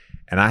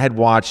 And I had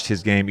watched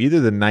his game either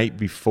the night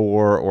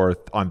before or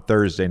on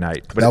Thursday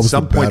night, but at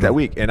some point that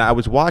week. And I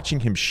was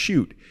watching him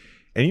shoot.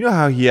 And you know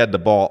how he had the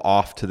ball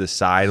off to the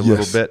side a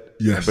little bit?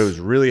 Yes. But it was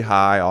really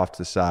high off to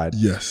the side.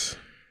 Yes.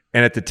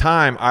 And at the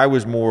time, I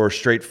was more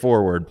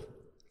straightforward.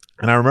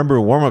 And I remember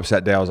in warm-ups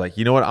that day, I was like,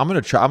 you know what? I'm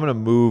going to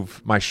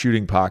move my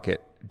shooting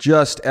pocket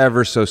just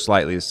ever so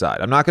slightly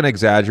aside. I'm not going to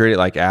exaggerate it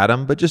like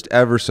Adam, but just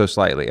ever so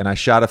slightly. And I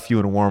shot a few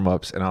in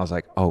warm-ups, and I was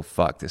like, oh,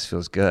 fuck, this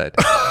feels good.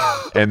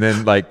 And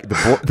then like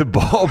the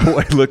ball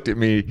boy looked at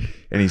me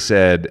and he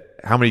said,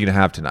 how many are you going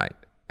to have tonight?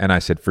 And I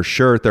said, for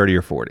sure 30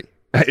 or 40.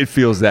 It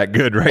feels that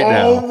good right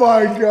now. Oh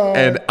my God.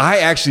 And I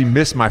actually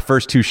missed my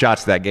first two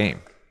shots of that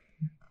game.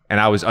 And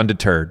I was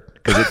undeterred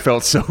because it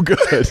felt so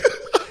good.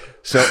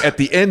 So at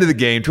the end of the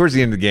game, towards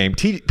the end of the game,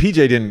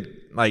 PJ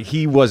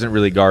he wasn't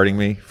really guarding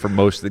me for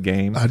most of the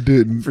game. I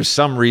didn't. For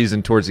some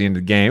reason, towards the end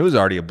of the game, it was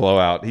already a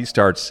blowout. He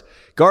starts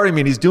guarding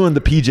me and he's doing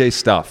the PJ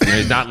stuff.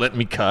 He's not letting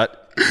me cut.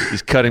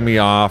 He's cutting me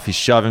off. He's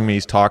shoving me.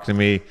 He's talking to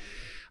me.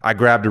 I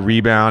grabbed a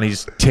rebound.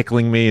 He's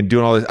tickling me and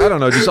doing all this. I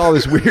don't know, just all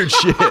this weird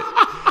shit.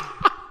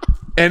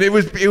 And it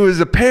was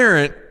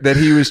apparent that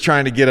he was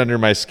trying to get under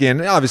my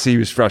skin. Obviously, he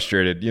was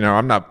frustrated.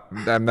 I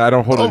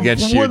don't hold it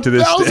against you to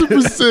this day.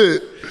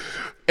 1,000%.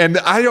 And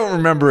I don't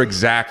remember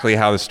exactly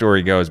how the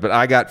story goes, but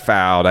I got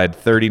fouled. I had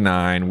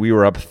 39. We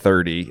were up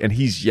 30, and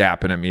he's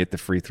yapping at me at the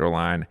free throw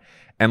line.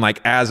 And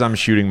like as I'm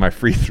shooting my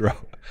free throw,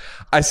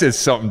 I said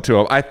something to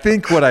him. I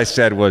think what I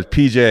said was,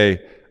 PJ,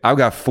 I've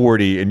got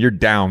 40 and you're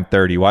down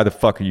 30. Why the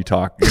fuck are you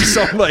talking?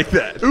 Something like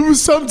that. It was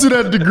something to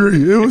that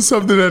degree. It was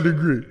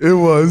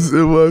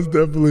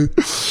definitely.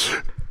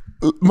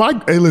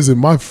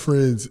 My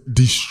friends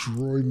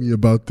destroyed me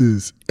about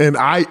this. And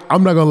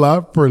I'm not gonna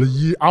lie, for a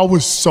year, I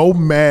was so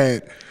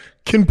mad.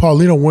 Ken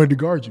Paulino wanted to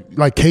guard you.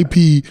 Like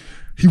KP,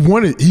 he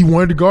wanted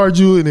to guard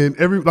you, and then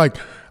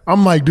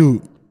I'm like,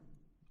 dude,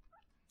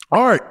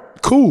 all right,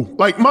 cool.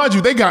 Like, mind you,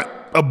 they got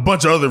a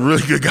bunch of other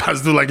really good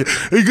guys too. Like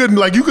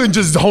you couldn't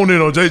just hone in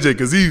on JJ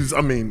because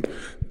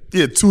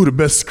two of the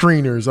best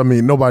screeners. I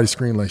mean, nobody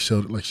screened like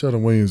Sheldon. Like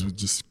Sheldon Williams would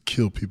just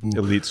kill people.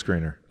 Elite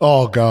screener.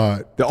 Oh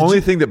God. The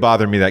only thing that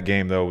bothered me that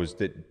game though was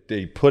that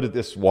they put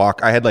this walk.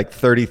 I had like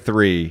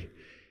 33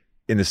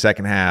 in the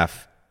second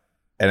half,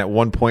 and at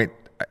one point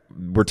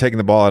we're taking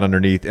the ball out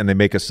underneath, and they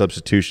make a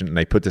substitution, and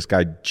they put this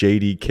guy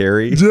J.D.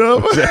 Carey. Yep.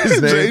 Was that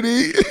his name?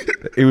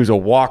 JD. He was a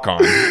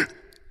walk-on,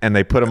 and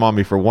they put him on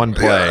me for one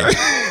play.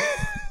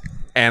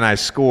 And I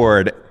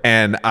scored,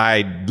 and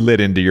I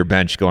lit into your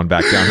bench going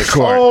back down the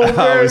court. Oh, man,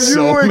 I was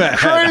so went mad.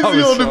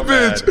 crazy on the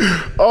bench.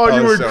 Oh,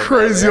 you went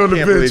crazy on the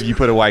bench. I can't believe you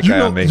put a white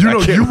guy on me. I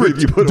can't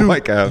believe you put a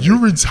white guy on me.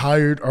 You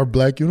retired our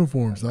black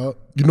uniforms, dog.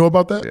 You know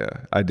about that?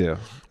 Yeah, I do.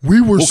 We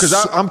were because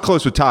I'm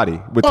close with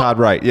Toddy, with Todd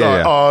Wright.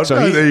 Yeah.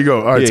 So there you go.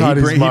 All right, yeah,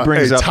 Toddy's he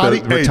brings up Toddy,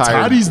 the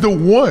retired. Toddy's the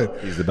one.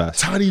 He's the best.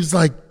 Toddy's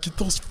like, get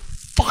those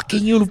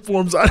fucking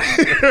uniforms out of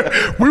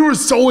here. We were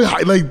so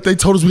high. Like, they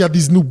told us we got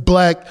these new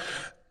black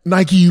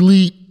Nike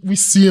Elite. We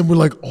see them, we're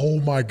like, oh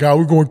my God,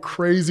 we're going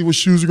crazy. What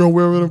shoes we're going to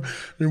wear with them?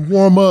 And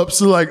warm up.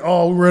 So like,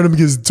 oh, we ran them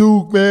against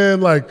Duke, man.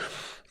 Like,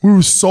 we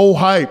were so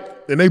hyped.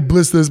 And they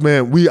blitzed us,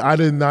 man. I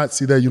did not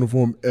see that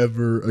uniform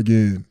ever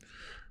again.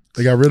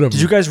 They got rid of them.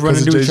 Did you guys run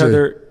into each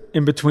other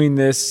in between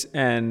this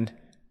and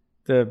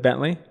the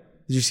Bentley?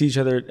 Did you see each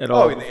other at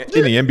all? Oh, in the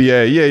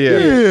NBA,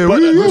 yeah.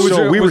 But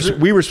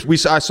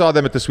I saw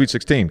them at the Sweet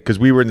 16 because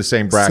we were in the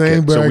same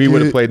bracket. So we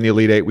would have played in the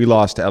Elite Eight. We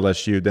lost to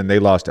LSU. Then they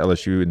lost to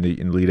LSU in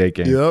the Elite Eight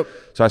game. Yep.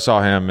 So I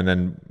saw him, and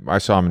then I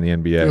saw him in the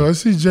NBA. Yeah, I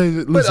see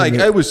Jay. But like,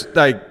 it was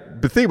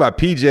like the thing about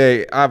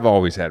PJ. I've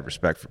always had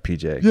respect for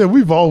PJ. Yeah,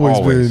 we've always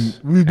been.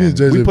 We've been.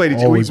 We played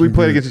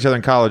against each other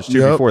in college too.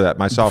 Yep. Before that,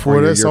 my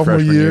sophomore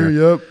year.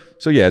 Yep.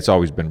 So yeah, it's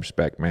always been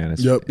respect, man.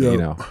 It's, yep. You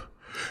know.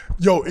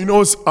 Yo, you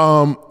know, it's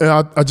and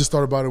I just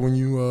thought about it when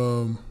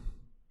you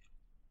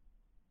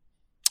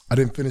I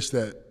didn't finish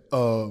that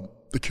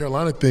the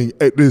Carolina thing.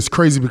 It's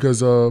crazy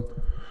because I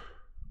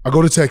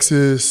go to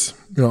Texas,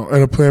 you know,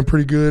 and I'm playing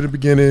pretty good at the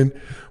beginning.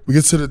 We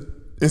get to the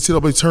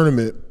NCAA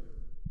tournament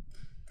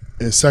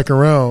in second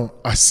round.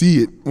 I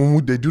see it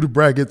when they do the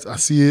brackets. I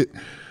see it.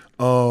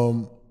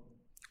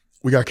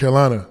 We got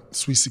Carolina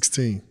Sweet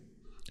 16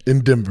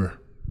 in Denver.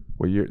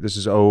 What year? This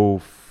is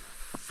 04?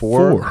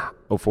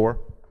 04?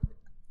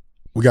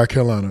 We got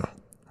Carolina.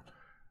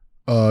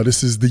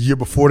 This is the year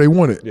before they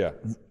won it. Yeah.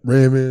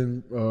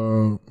 Raymond,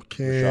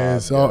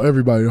 Kansas,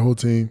 everybody, the whole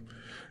team.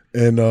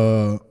 And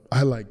I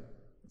had like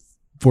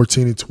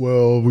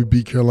 14-12. We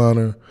beat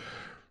Carolina.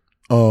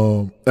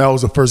 That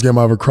was the first game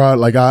I ever cried.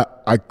 Like I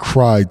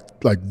cried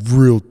like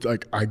real,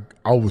 like I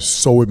was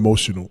so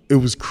emotional. It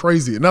was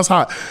crazy. And that's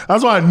why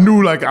I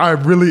knew like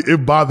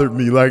it bothered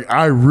me. Like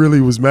I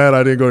really was mad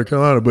I didn't go to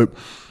Carolina. But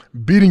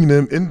beating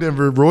them in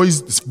Denver,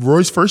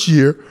 Roy's first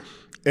year.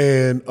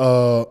 And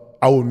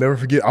I will never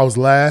forget. I was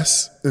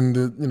last in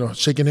the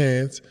shaking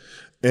hands,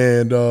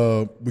 and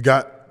I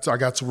got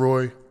to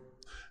Roy,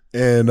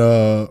 and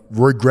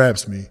Roy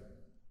grabs me,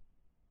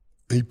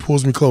 and he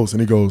pulls me close,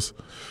 and he goes,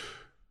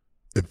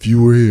 if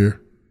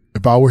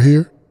I were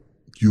here,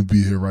 you'd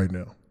be here right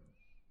now.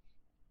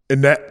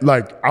 And that it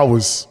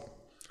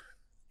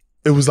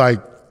was like,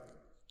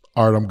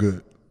 all right, I'm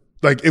good.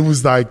 Like, it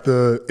was like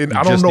and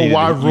I don't know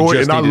why Roy,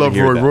 and I love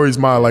Roy. That. Roy's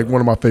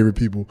one of my favorite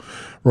people.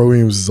 Roy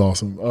Williams is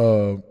awesome.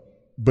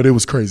 But it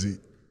was crazy.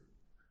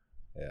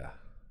 Yeah.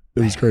 It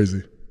was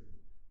crazy.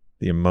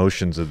 The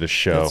emotions of the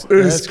show.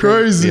 It's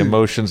crazy. The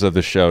emotions of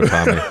the show,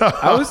 Tommy.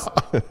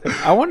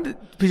 I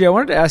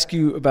wanted to ask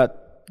you about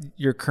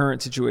your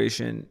current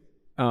situation.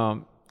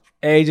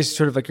 Just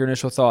sort of like your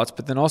initial thoughts,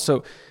 but then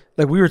also,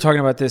 like we were talking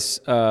about this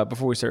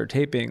before we started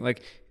taping.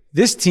 Like,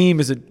 this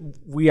team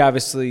we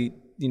obviously,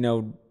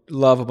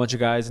 love a bunch of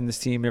guys in this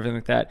team and everything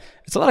like that.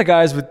 It's a lot of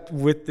guys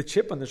with the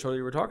chip on their shoulder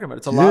you were talking about.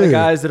 It's a lot of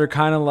guys that are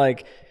kind of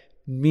like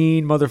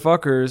mean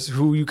motherfuckers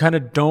who you kind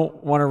of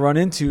don't want to run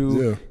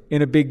into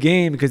in a big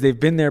game because they've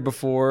been there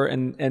before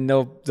and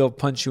they'll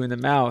punch you in the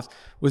mouth.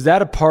 Was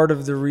that a part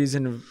of the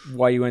reason of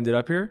why you ended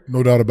up here?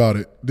 No doubt about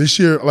it. This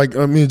year, like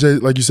me and Jay,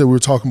 like you said, we were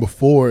talking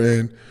before,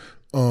 and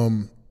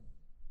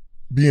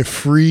being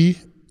free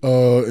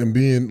and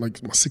being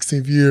like my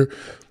 16th year,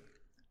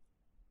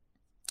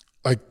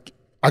 like,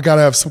 I got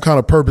to have some kind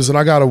of purpose, and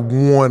I got to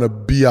want to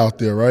be out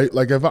there, right?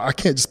 Like, if I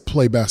can't just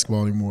play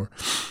basketball anymore.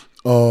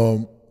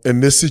 In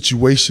this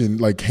situation,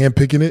 like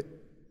handpicking it,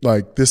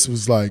 like this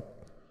was like,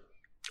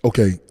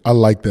 okay, I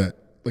like that.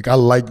 Like, I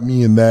like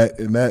me in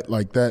that,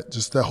 like that,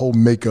 just that whole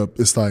makeup.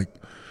 It's like,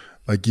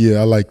 yeah,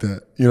 I like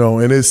that,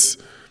 and it's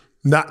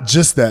not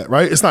just that,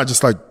 right? It's not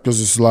just like, because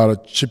there's a lot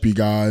of chippy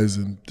guys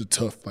and the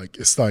tough, like,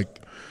 it's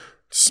like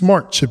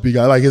smart chippy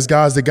guys. Like, it's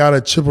guys that got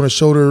a chip on their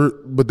shoulder,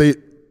 but they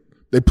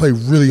play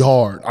really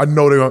hard. I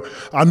know we're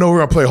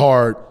gonna play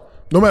hard.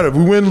 No matter if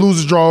we win,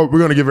 lose, or draw, we're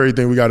gonna give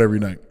everything we got every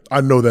night. I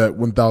know that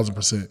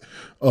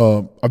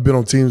 1,000%. I've been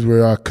on teams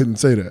where I couldn't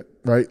say that,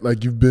 right?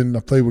 Like, I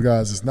played with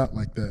guys that's not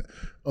like that.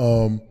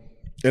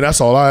 And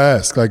that's all I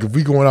ask. Like, if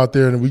we going out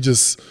there and we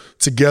just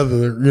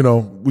together,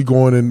 we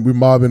going and we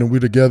mobbing and we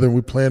together and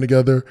we playing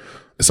together.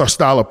 It's our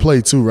style of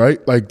play too, right?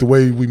 Like, the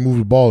way we move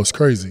the ball is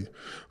crazy.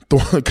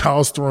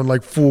 Kyle's throwing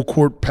like full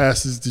court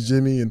passes to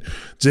Jimmy, and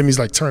Jimmy's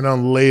like turning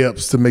down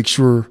layups to make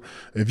sure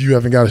if you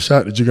haven't got a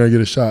shot that you're gonna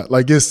get a shot.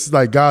 Like, it's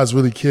like guys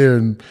really care,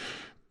 and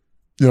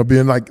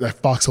being like that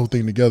foxhole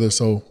thing together.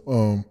 So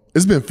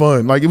it's been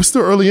fun. Like, it was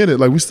still early in it.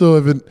 Like, we still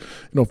haven't,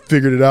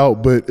 figured it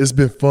out, but it's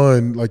been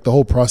fun. Like, the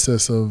whole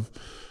process of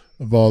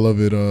all of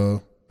it,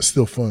 is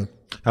still fun.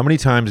 How many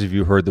times have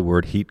you heard the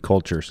word heat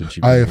culture since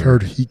you've been I have here?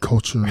 heard heat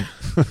culture.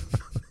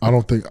 I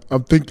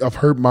think I've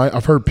heard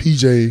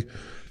PJ a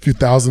few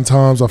thousand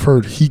times. I've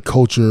heard heat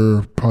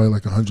culture probably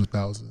like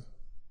 100,000.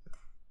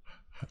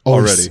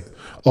 Already.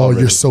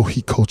 You're so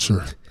heat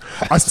culture.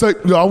 I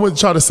went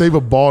to try to save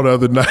a ball the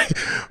other night.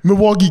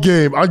 Milwaukee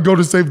game. I'd go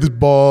to save this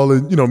ball,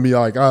 and me,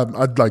 I'd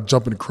like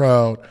jump in the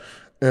crowd.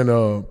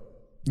 And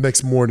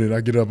next morning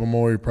I get up, I'm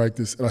already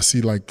practice, and I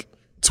see like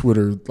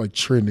Twitter like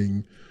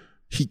trending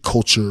heat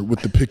culture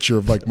with the picture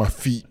of like my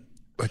feet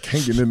like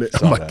hanging in it.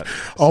 I'm like, I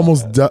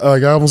almost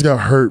got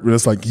hurt, but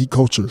it's like heat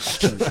culture.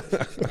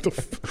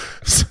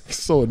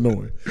 So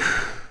annoying.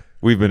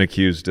 We've been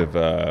accused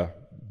of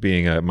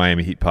being a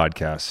Miami Heat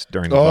podcast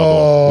during the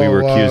bubble. We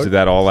were accused of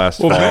that all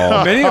last fall.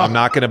 I'm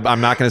not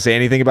gonna say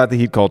anything about the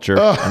heat culture.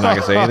 I'm not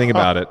gonna say anything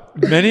about it.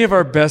 Many of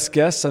our best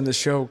guests on the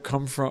show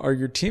are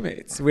your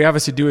teammates. We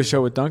obviously do a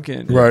show with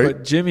Duncan, right?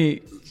 But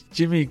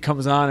Jimmy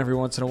comes on every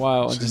once in a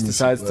while and just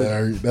decides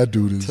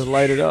to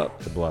light it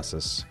up. To bless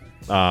us.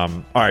 All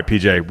right,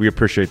 PJ, we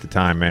appreciate the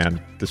time,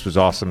 man. This was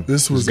awesome.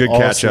 This was a good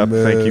awesome, catch up.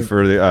 man. Thank you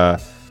for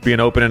being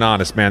open and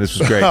honest, man. This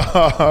was great.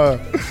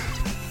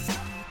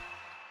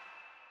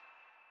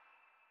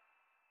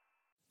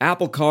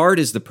 Apple Card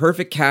is the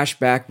perfect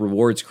cashback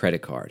rewards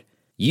credit card.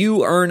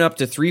 You earn up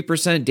to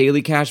 3%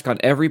 daily cash on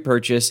every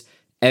purchase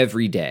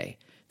every day.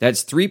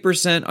 That's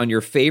 3% on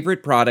your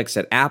favorite products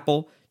at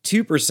Apple,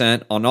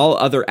 2% on all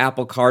other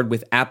Apple Card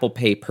with Apple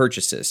Pay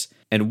purchases,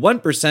 and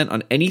 1%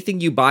 on anything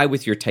you buy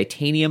with your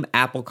titanium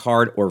Apple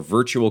Card or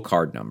virtual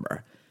card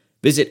number.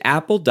 Visit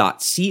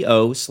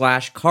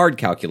apple.co/card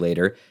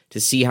calculator to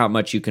see how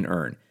much you can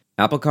earn.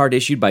 Apple Card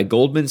issued by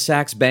Goldman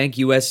Sachs Bank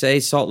USA,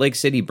 Salt Lake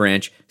City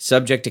branch,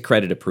 subject to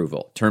credit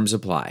approval. Terms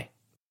apply.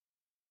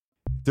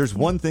 There's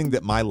one thing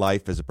that my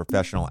life as a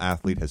professional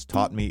athlete has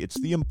taught me. It's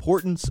the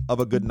importance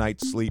of a good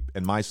night's sleep,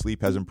 and my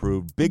sleep has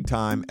improved big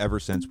time ever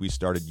since we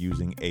started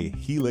using a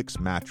Helix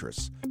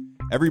mattress.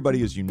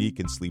 Everybody is unique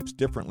and sleeps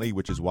differently,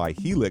 which is why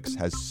Helix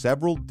has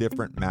several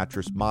different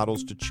mattress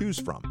models to choose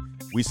from.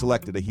 We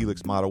selected a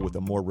Helix model with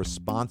a more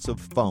responsive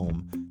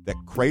foam that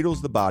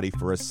cradles the body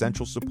for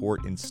essential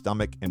support in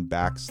stomach and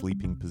back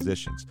sleeping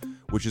positions,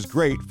 which is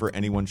great for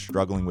anyone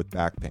struggling with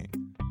back pain.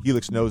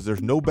 Helix knows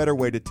there's no better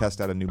way to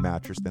test out a new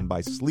mattress than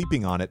by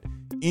sleeping on it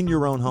in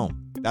your own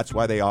home. That's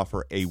why they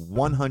offer a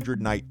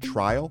 100-night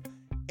trial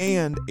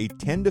and a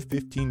 10 to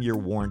 15-year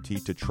warranty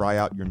to try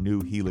out your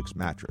new Helix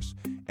mattress.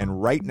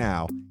 And right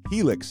now,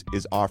 Helix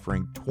is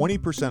offering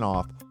 20%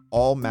 off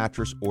all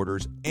mattress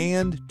orders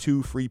and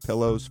 2 free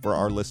pillows for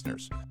our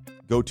listeners.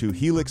 Go to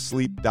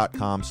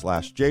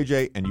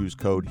helixsleep.com/JJ and use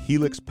code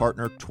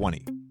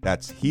HelixPartner20.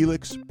 That's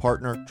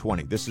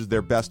HelixPartner20. This is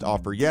their best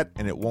offer yet,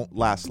 and it won't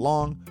last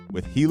long.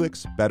 With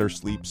Helix, better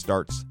sleep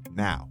starts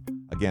now.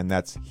 Again,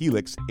 that's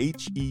Helix,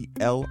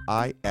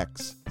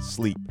 HELIX,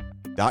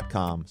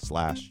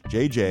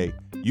 sleep.com/JJ.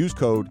 Use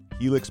code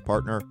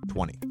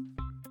HelixPartner20.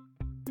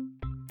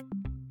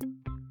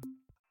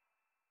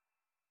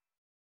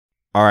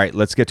 All right,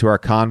 let's get to our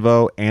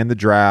convo and the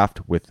draft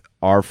with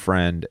our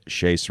friend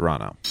Shea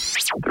Serrano.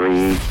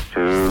 3,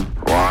 2, 1,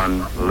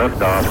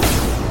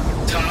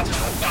 liftoff. Top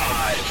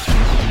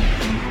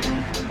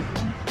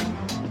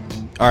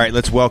 5. All right,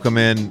 let's welcome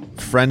in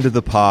friend of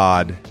the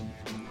pod,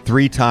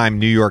 3-time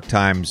New York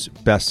Times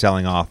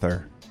best-selling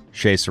author,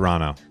 Shea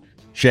Serrano.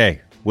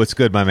 Shea, what's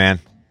good, my man?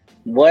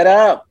 What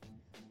up?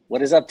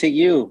 What is up to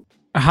you?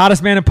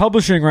 Hottest man in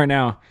publishing right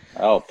now.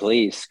 Oh,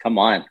 please. Come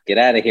on. Get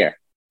out of here.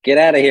 Get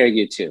out of here,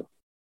 you two.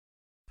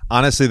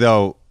 Honestly,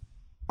 though,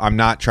 I'm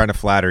not trying to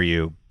flatter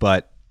you,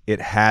 but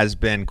it has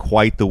been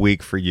quite the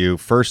week for you.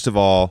 First of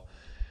all,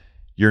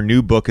 your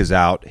new book is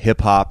out,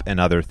 Hip Hop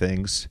and Other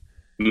Things,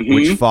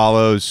 which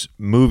follows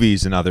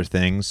movies and other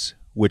things,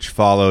 which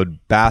followed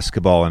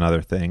basketball and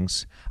other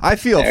things. I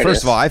feel,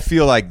 first of all, I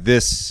feel like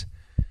this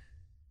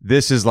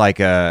is like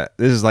an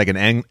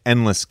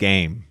endless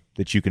game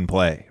that you can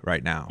play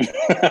right now.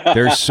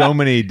 There's so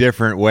many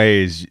different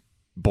ways.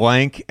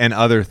 Blank and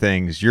other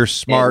things. You're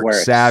smart,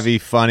 savvy,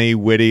 funny,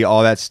 witty,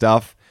 all that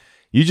stuff.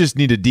 You just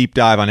need to deep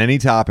dive on any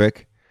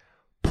topic.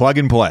 Plug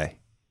and play.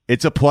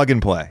 It's a plug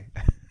and play.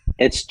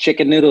 It's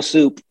chicken noodle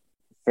soup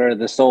for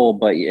the soul,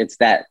 but it's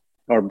that,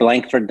 or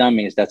blank for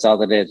dummies. That's all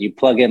it is. You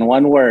plug in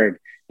one word.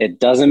 It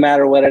doesn't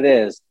matter what it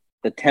is.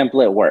 The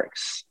template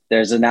works.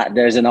 There's an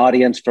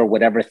audience for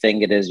whatever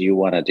thing it is you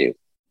want to do.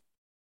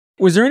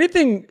 Was there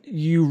anything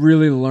you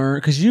really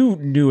learned? Because you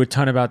knew a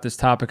ton about this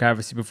topic,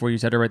 obviously, before you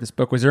had to write this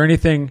book. Was there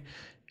anything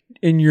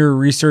in your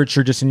research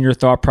or just in your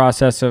thought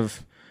process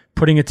of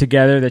putting it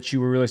together that you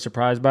were really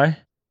surprised by?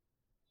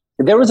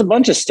 There was a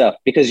bunch of stuff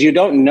because you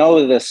don't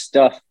know the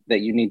stuff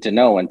that you need to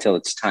know until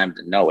it's time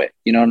to know it.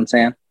 You know what I'm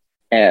saying?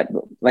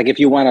 Like if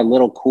you want a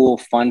little cool,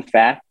 fun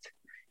fact,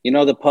 you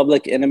know the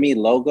Public Enemy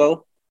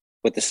logo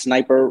with the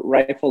sniper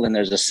rifle and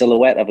there's a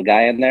silhouette of a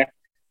guy in there?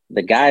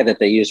 The guy that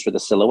they use for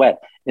the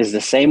silhouette is the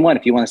same one.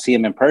 If you want to see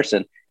him in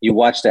person, you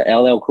watch the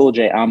LL Cool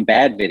J I'm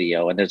Bad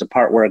video, and there's a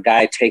part where a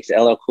guy takes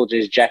LL Cool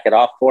J's jacket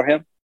off for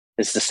him.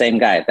 It's the same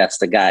guy. That's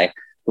the guy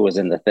who was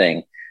in the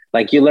thing.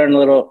 Like, you learn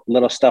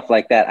little stuff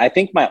like that. I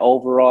think my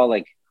overall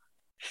like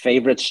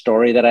favorite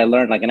story that I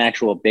learned, like an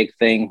actual big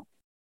thing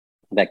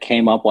that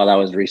came up while I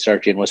was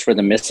researching, was for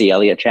the Missy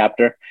Elliott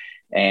chapter.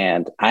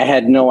 And I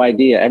had no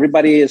idea.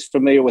 Everybody is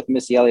familiar with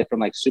Missy Elliott from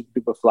like Super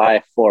Duper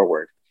Fly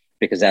forward,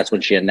 because that's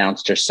when she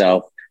announced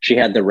herself. She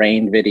had the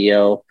Rain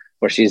video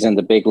where she's in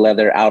the big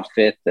leather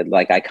outfit, the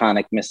like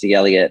iconic Missy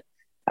Elliott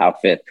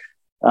outfit.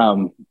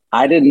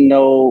 I didn't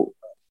know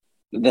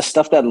the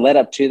stuff that led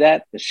up to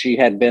that. She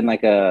had been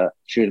like a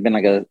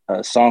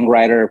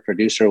songwriter,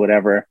 producer,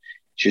 whatever.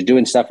 She was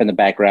doing stuff in the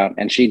background,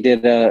 and she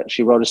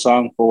wrote a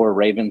song for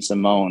Raven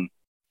Simone.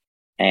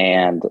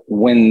 And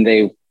when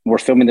they were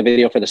filming the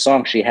video for the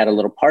song, she had a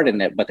little part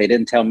in it, but they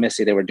didn't tell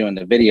Missy they were doing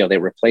the video. They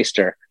replaced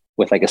her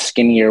with like a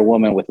skinnier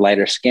woman with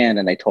lighter skin.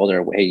 And they told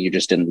her, hey, you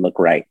just didn't look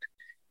right.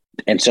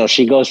 And so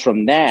she goes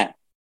from that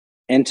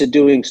into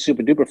doing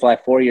Super Duper Fly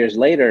 4 years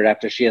later,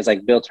 after she has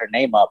like built her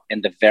name up.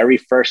 And the very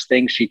first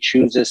thing she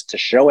chooses to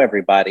show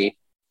everybody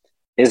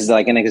is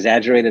like an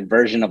exaggerated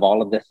version of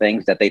all of the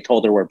things that they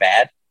told her were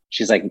bad.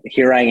 She's like,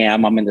 here I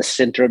am. I'm in the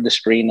center of the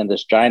screen in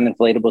this giant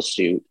inflatable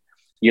suit.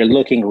 You're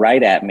looking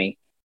right at me.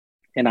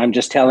 And I'm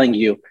just telling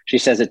you, she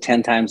says it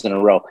 10 times in a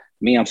row.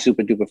 Me, I'm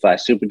Super Duper Fly,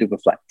 Super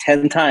Duper Fly.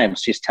 10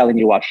 times she's telling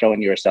you while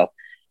showing you herself.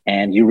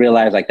 And you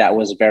realize like that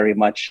was very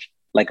much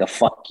like a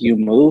fuck you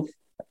move.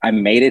 I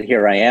made it.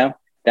 Here I am.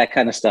 That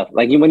kind of stuff.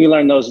 Like when you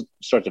learn those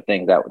sorts of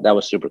things, that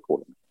was super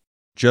cool.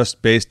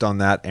 Just based on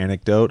that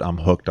anecdote, I'm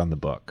hooked on the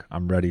book.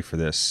 I'm ready for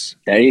this.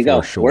 There you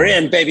go. Sure. We're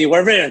in, baby.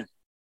 We're in.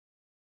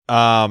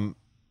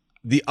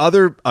 The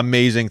other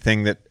amazing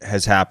thing that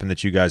has happened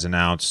that you guys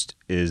announced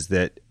is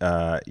that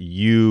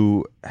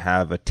you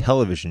have a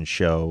television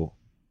show.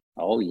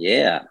 Oh,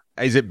 yeah.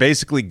 Is it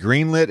basically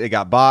greenlit? It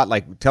got bought?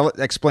 Like,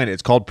 explain it.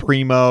 It's called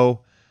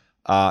Primo.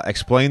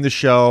 Explain the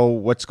show.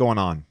 What's going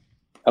on?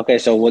 Okay,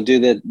 so we'll do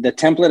the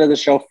template of the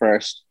show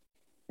first.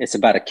 It's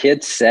about a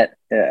kid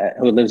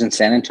who lives in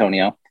San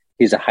Antonio.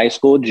 He's a high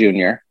school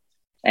junior,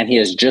 and he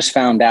has just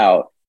found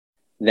out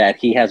that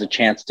he has a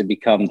chance to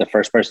become the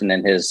first person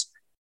in his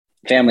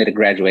family to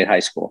graduate high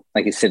school.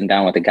 Like, he's sitting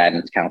down with a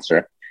guidance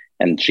counselor,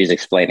 and she's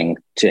explaining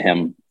to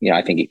him,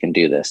 I think you can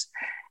do this.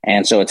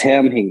 And so it's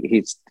him.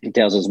 He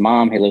tells his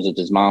mom, he lives with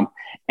his mom,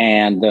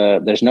 and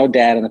there's no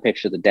dad in the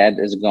picture. The dad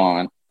is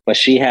gone, but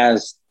she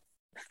has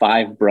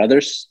 5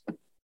 brothers.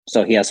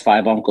 So he has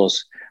 5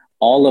 uncles,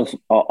 all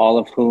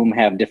of whom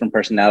have different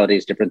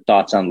personalities, different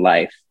thoughts on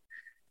life.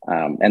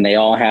 And they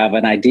all have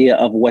an idea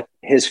of what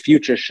his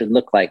future should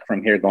look like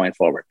from here going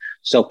forward.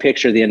 So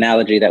picture the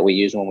analogy that we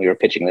used when we were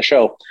pitching the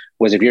show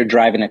was, if you're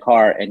driving a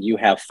car and you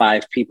have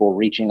 5 people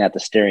reaching at the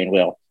steering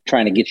wheel,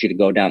 trying to get you to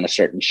go down a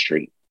certain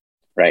street,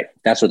 right?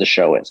 That's what the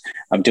show is.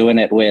 I'm doing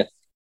it with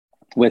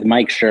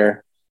Mike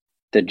Schur,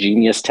 the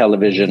genius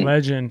television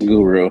legend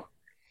guru,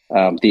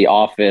 The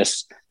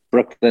Office,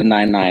 Brooklyn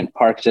Nine-Nine,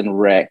 Parks and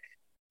Rec,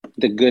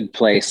 The Good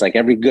Place, like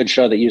every good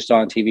show that you saw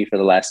on TV for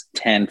the last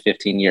 10,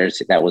 15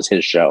 years, that was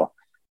his show.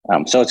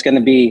 So it's going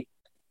to be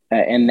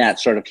in that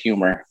sort of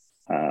humor.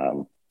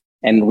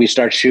 And we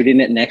start shooting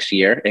it next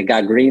year. It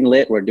got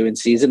greenlit. We're doing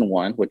season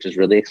 1, which is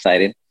really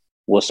exciting.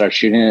 We'll start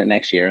shooting it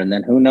next year. And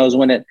then who knows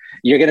when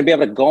you're going to be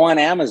able to go on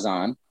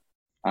Amazon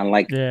on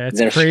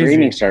their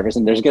streaming service.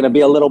 And there's going to be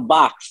a little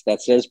box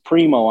that says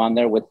Primo on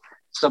there with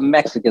some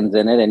Mexicans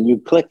in it. And you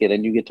click it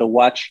and you get to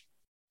watch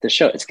the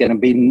show. It's going to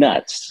be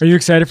nuts. Are you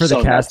excited for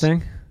the casting?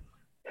 Nuts.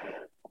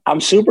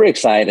 I'm super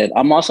excited.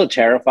 I'm also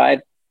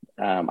terrified.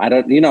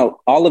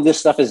 All of this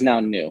stuff is now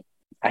new.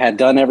 I had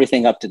done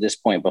everything up to this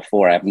point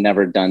before. I've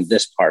never done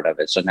this part of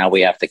it. So now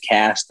we have to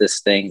cast this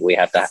thing. We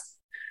have to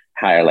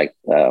hire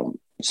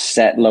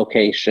set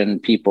location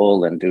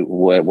people and do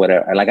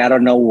whatever. Like, I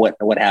don't know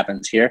what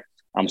happens here.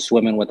 I'm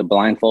swimming with a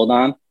blindfold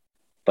on,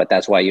 but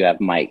that's why you have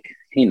Mike.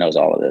 He knows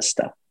all of this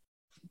stuff.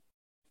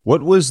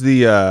 What was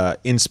the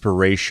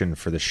inspiration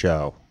for the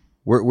show?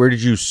 Where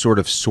did you sort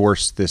of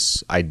source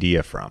this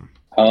idea from?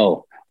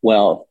 Oh,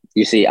 well,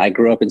 you see, I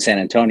grew up in San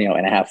Antonio,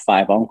 and I have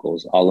 5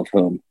 uncles, all of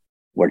whom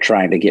were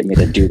trying to get me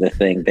to do the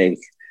thing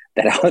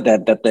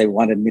that they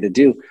wanted me to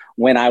do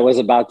when I was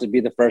about to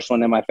be the first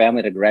one in my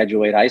family to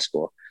graduate high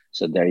school.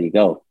 So there you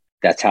go.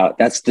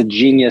 That's the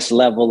genius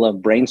level of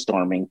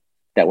brainstorming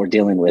that we're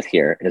dealing with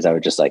here. Is I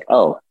was just like,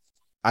 oh.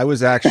 I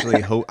was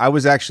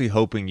actually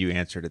hoping you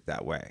answered it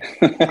that way.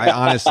 I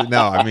honestly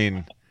no. I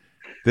mean,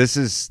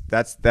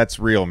 that's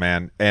real,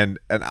 man. And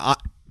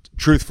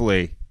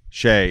truthfully,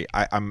 Shea,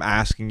 I'm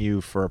asking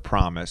you for a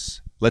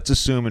promise. Let's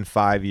assume in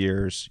 5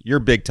 years, you're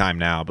big time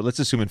now, but let's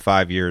assume in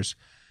 5 years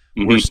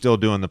we're still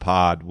doing the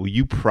pod. Will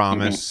you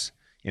promise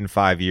in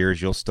 5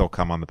 years you'll still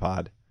come on the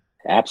pod?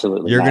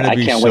 Absolutely. You're going to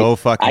be so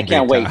fucking I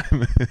can't wait.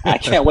 I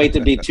can't wait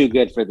to be too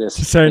good for this.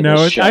 Say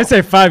no. I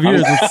say 5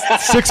 years.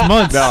 It's 6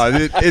 months. No,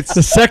 it's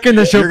the second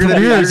the show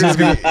premieres.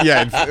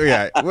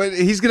 Yeah. Well,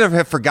 he's going to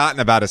have forgotten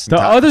about us,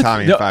 Tommy,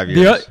 in 5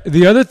 years.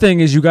 The other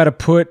thing is you got to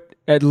put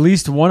at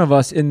least one of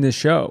us in this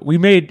show. We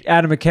made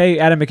Adam McKay.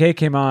 Adam McKay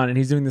came on, and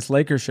he's doing this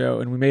Lakers show,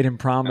 and we made him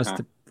promise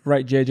to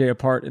write JJ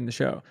apart in the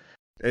show.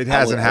 It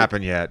hasn't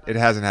happened yet. It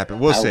hasn't happened.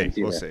 We'll see.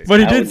 We'll see. But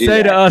he did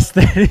say to us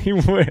that he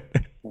would.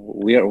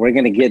 We're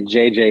going to get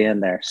JJ in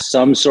there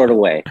some sort of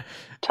way.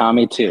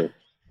 Tommy too.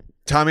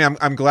 Tommy,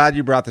 I'm glad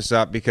you brought this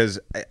up because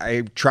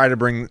I try to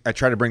bring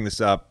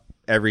this up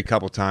every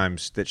couple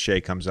times that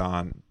Shea comes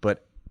on,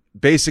 but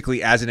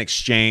basically as an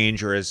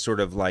exchange or as sort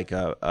of like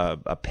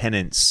a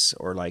penance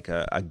or like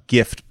a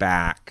gift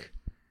back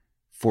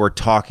for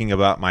talking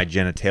about my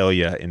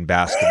genitalia in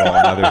basketball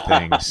and other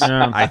things.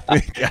 Yeah. I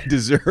think I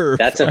deserve.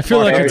 That's a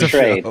fair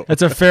trade.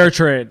 That's a fair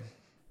trade.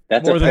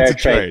 That's a fair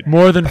trade.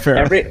 More than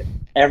fair.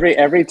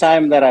 Every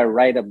time that I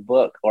write a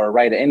book or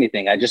write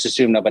anything, I just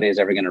assume nobody is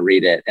ever going to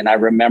read it. And I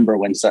remember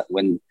when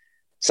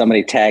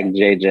somebody tagged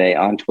JJ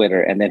on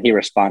Twitter and then he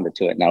responded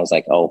to it, and I was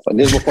like, "Oh!"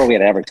 This is before we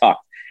had ever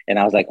talked, and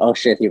I was like, "Oh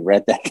shit!" He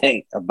read that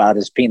thing about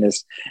his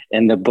penis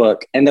in the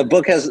book, and the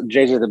book has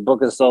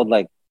sold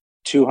like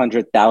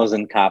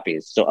 200,000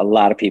 copies, so a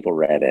lot of people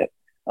read it.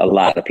 A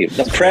lot of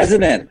people. The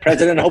President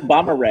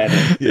Obama read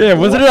it. Yeah,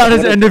 wasn't it on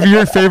his end of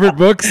year favorite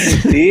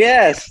books?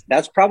 Yes,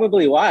 that's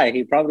probably why.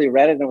 He probably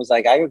read it and was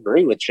like, I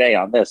agree with Shea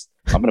on this.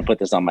 I'm going to put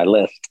this on my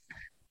list.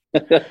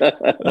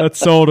 That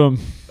sold him.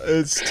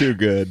 It's too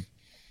good.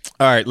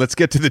 All right, let's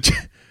get to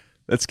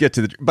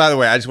the. By the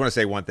way, I just want to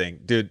say one thing,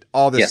 dude.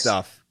 All this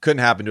stuff couldn't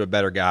happen to a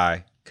better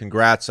guy.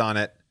 Congrats on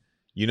it.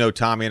 You know,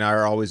 Tommy and I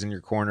are always in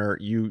your corner.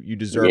 You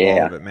deserve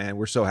all of it, man.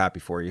 We're so happy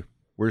for you.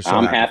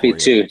 I'm happy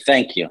too.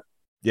 Thank you.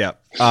 Yeah.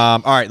 All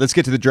right, let's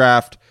get to the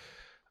draft.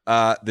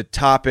 The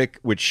topic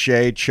which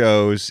Shea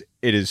chose,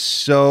 it is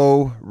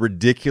so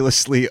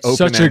ridiculously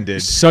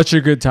open-ended. Such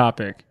a good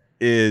topic.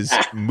 Is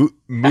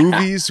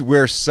movies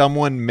where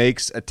someone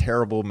makes a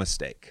terrible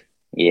mistake.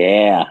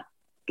 Yeah.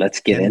 Let's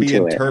get into it.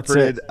 Can be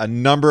interpreted a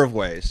number of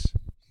ways.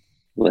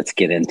 Let's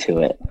get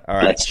into it. All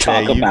right, let's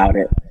talk about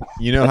it.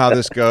 You know how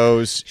this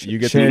goes. You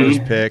get the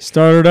first pick.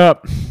 Start it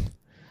up.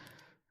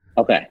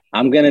 Okay.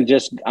 I'm going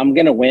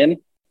to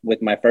win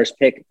with my first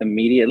pick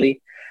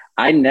immediately.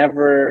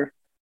 Even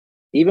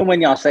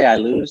when y'all say I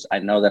lose, I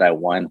know that I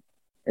won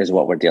is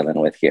what we're dealing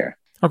with here.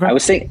 Okay. I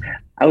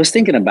was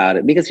thinking about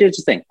it because here's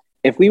the thing.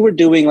 If we were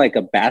doing like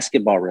a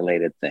basketball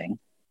related thing,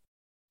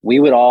 we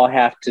would all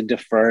have to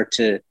defer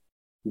to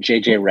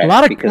JJ Redick.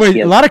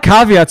 A lot of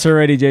caveats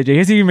already, JJ. He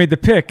hasn't even made the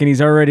pick and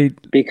he's already.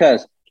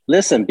 Because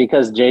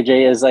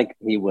JJ is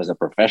he was a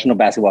professional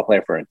basketball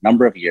player for a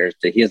number of years.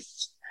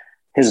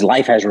 His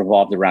life has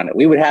revolved around it.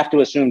 We would have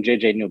to assume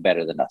JJ knew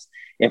better than us.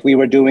 If we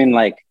were doing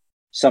like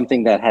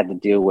something that had to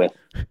do with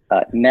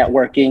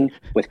networking,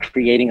 with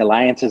creating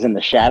alliances in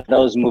the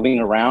shadows, moving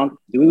around,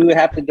 we would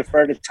have to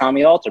defer to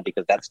Tommy Alter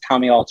because that's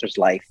Tommy Alter's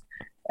life.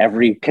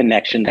 Every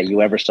connection that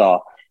you ever saw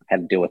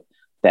had to do with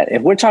that.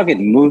 If we're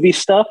talking movie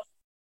stuff,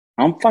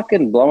 I'm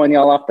fucking blowing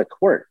y'all off the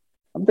court.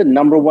 I'm the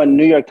 #1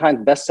 New York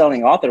Times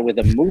best-selling author with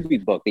a movie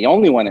book, the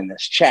only one in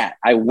this chat.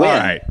 I win. All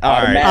right.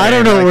 I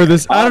don't know where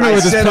this pick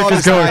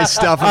is going.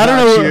 I don't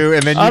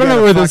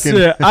know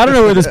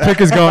where this pick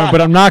is going,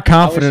 but I'm not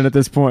confident at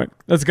this point.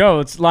 Let's go.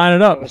 Let's line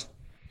it up.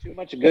 Too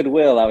much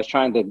goodwill. I was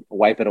trying to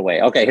wipe it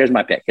away. Okay, here's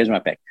my pick.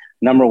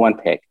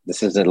 #1 pick.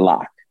 This is a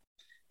lock.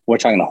 We're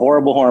talking a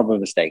horrible, horrible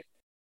mistake.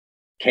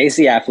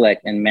 Casey Affleck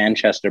in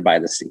Manchester by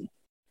the Sea.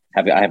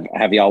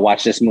 Have y'all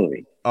watched this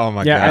movie? Oh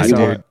my God,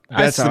 dude.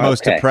 That's the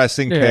most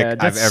depressing pick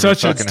I've ever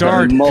such a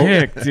dark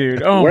pick,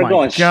 dude. Oh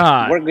my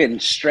God. We're getting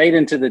straight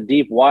into the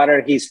deep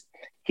water. He's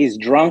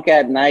drunk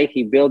at night.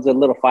 He builds a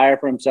little fire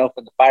for himself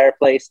in the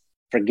fireplace,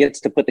 forgets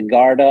to put the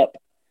guard up,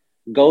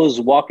 goes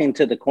walking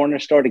to the corner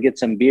store to get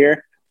some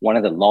beer. One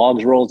of the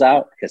logs rolls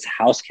out. His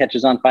house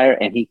catches on fire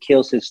and he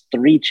kills his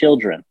 3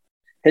 children.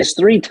 His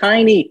 3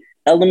 tiny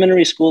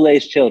elementary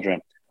school-age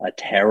children. A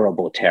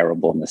terrible,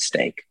 terrible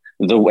mistake.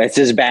 It's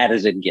as bad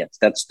as it gets.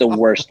 That's the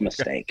worst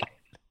mistake.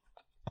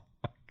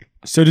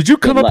 So did you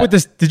come up with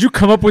this? Did you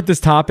come up with this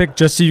topic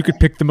just so you could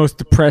pick the most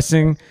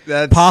depressing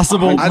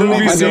possible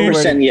movie scene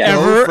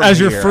ever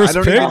as your first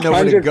pick? I don't even know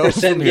where to go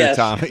from here,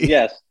 Tommy.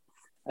 Yes.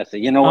 I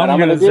said, you know what I'm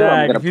going to do?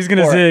 If he's going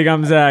to zig,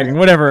 I'm zagging.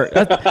 Whatever.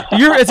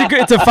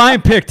 It's a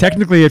fine pick.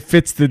 Technically, it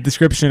fits the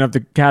description of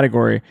the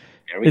category.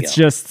 It's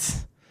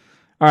just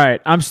all right.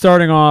 I'm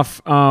starting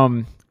off.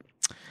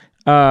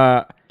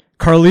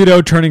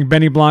 Carlito turning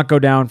Benny Blanco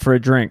down for a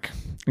drink.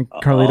 And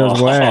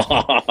Carlito's way.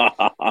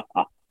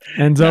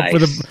 Ends up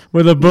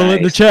with a bullet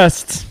in the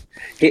chest.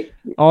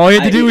 All he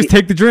had to do was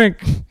take the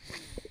drink.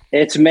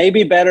 It's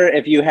maybe better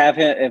if you have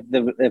him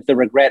if the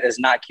regret is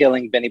not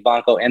killing Benny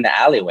Blanco in the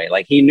alleyway.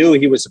 Like he knew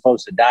he was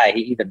supposed to die.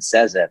 He even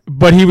says it.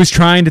 But he was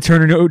trying to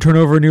turn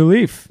over a new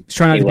leaf. He's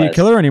trying not to be a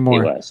killer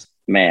anymore. He was.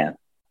 Man,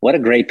 what a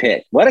great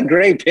pick. What a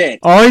great pick.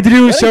 All he had to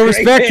do was show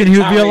respect and he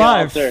would be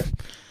alive. Alter.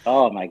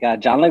 Oh my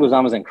God, John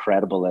Leguizamo was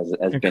incredible as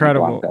Benny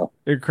Blanco.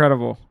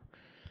 Incredible.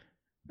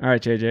 All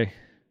right, JJ.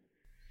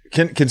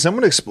 Can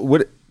someone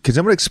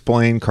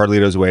explain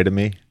Carlito's Way to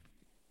me?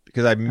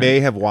 Because I may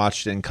have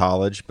watched it in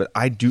college, but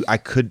I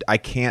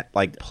can't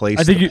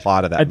place the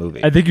plot of that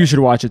movie. I think you should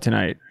watch it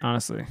tonight,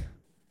 honestly.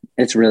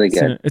 It's really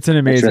good. It's an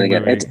amazing really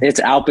movie. Good. It's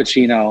Al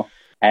Pacino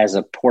as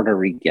a Puerto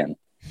Rican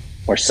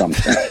or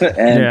something,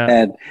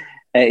 and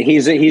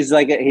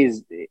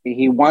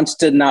he wants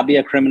to not be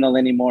a criminal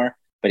anymore,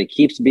 but he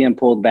keeps being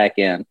pulled back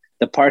in.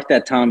 The part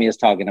that Tommy is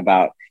talking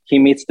about, he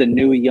meets the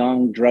new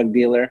young drug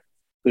dealer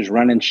who's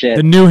running shit.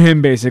 The new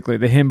him, basically,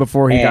 the him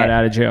before he got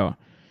out of jail.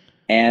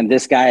 And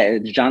this guy,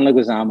 John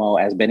Leguizamo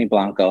as Benny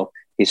Blanco,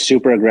 he's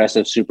super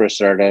aggressive, super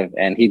assertive,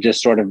 and he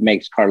just sort of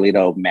makes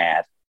Carlito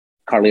mad.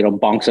 Carlito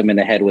bonks him in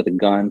the head with a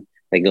gun.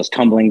 He goes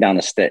tumbling down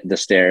the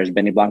stairs.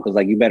 Benny Blanco's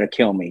like, "You better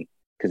kill me,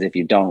 because if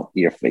you don't,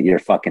 you're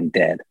fucking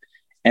dead."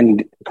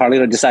 And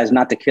Carlito decides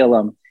not to kill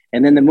him.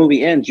 And then the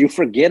movie ends. You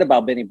forget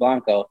about Benny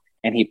Blanco,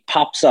 and he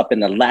pops up in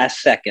the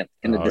last second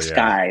in the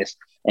disguise,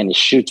 and he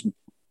shoots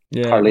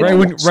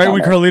Carlito. Right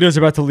when Carlito's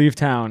about to leave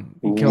town.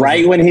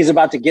 Right when he's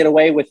about to get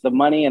away with the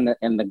money and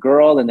the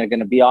girl, and they're going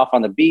to be off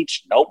on the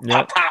beach. Nope.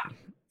 Yep. Pop.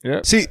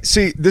 Yep.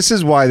 See, this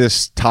is why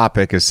this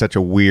topic is such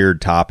a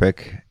weird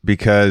topic,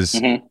 because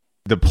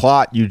the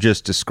plot you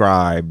just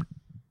described,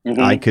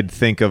 I could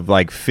think of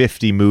like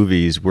 50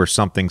 movies where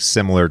something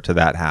similar to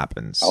that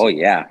happens. Oh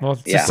yeah. Well,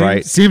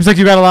 seems like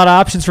you got a lot of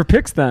options for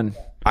picks then.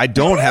 I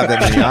don't have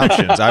that many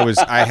options.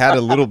 I had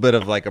a little bit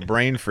of like a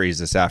brain freeze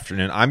this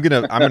afternoon. I'm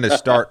gonna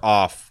start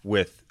off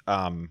with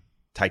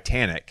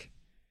Titanic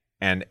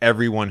and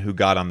everyone who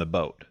got on the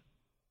boat.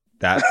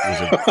 That was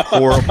a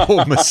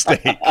horrible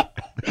mistake.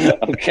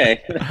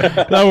 Okay.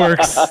 That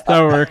works.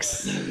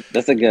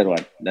 That's a good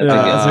one. That's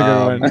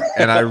a good one.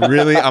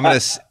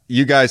 And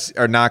you guys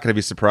are not gonna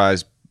be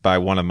surprised by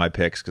one of my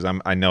picks, because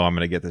I know I'm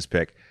gonna get this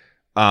pick.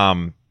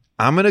 I'm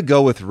gonna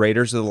go with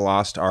Raiders of the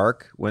Lost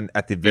Ark, when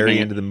at the very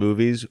end of the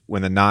movies,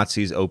 when the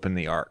Nazis open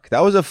the Ark. That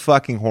was a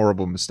fucking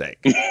horrible mistake.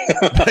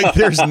 Like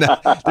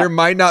there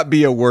might not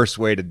be a worse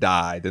way to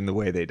die than the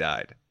way they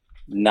died.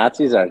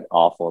 Nazis are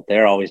awful.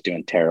 They're always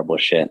doing terrible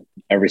shit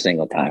every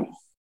single time.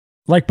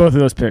 Like both of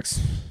those picks.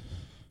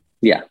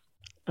 Yeah.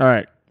 All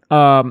right.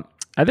 I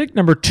think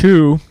number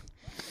 2,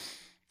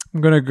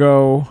 I'm gonna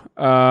go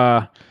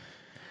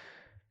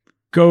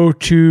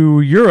to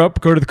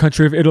Europe, go to the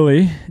country of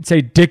Italy, and say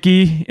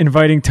Dickie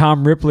inviting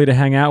Tom Ripley to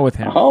hang out with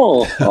him.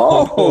 Oh,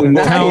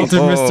 nice. Talented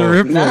Mr.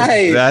 Ripley.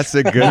 Nice. That's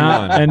a good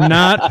one. And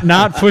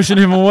not pushing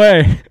him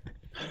away.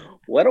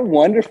 What a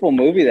wonderful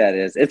movie that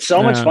is. It's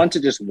so much fun to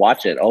just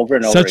watch it over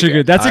and over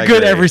again. That's a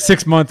good every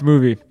 6-month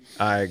movie.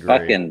 I agree.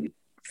 Fucking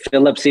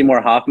Philip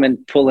Seymour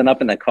Hoffman pulling up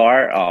in the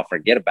car. Oh,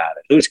 forget about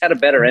it. Who's had a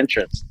better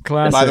entrance?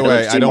 Classic. By the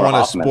way, I don't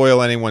want to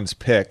spoil anyone's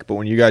pick, but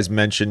when you guys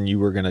mentioned you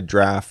were going to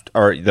draft,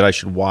 or that I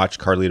should watch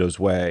Carlito's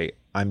Way,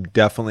 I'm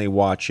definitely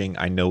watching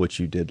I Know What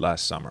You Did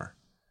Last Summer.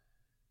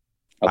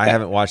 Okay. I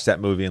haven't watched that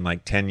movie in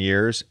like 10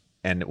 years.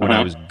 And when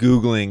I was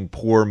Googling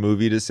poor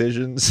movie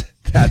decisions,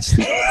 that's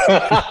the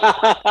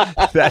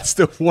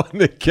one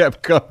that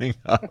kept coming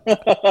up.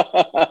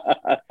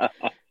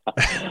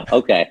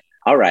 Okay.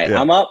 All right. Yeah.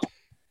 I'm up.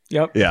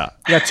 Yep. Yeah.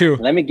 Got 2.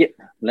 Let me get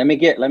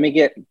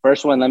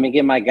first one. Let me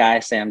get my guy,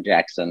 Sam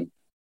Jackson,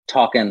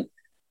 talking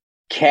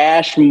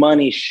cash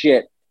money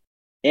shit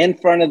in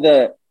front of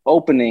the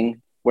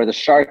opening where the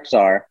sharks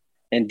are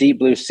in Deep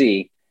Blue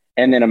Sea,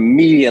 and then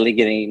immediately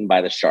getting eaten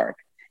by the shark.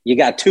 You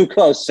got too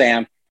close,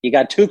 Sam. You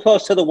got too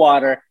close to the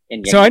water,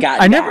 and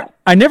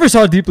I never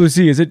saw Deep Blue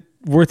Sea. Is it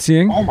worth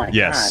seeing? Oh my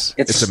God.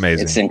 It's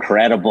amazing. It's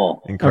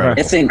incredible. Incredible.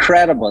 It's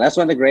incredible. That's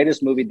one of the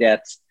greatest movie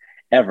deaths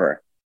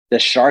ever. The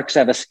sharks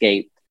have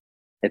escaped.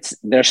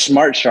 They're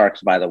smart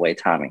sharks, by the way,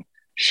 Tommy.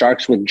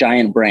 Sharks with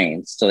giant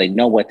brains, so they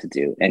know what to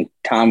do. And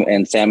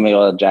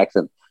Samuel L.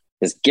 Jackson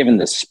is given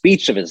the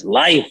speech of his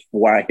life.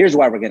 Here's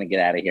why we're going to get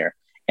out of here.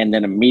 And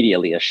then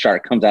immediately a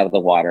shark comes out of the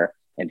water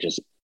and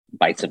just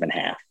bites him in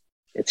half.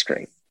 It's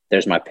great.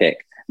 There's my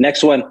pick.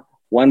 Next one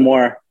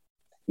more.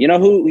 You know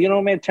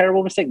who made a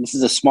terrible mistake? This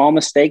is a small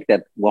mistake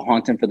that will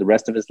haunt him for the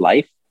rest of his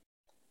life.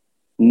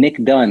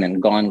 Nick Dunn in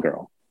Gone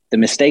Girl. The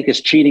mistake is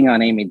cheating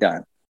on Amy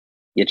Dunn.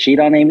 You cheat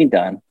on Amy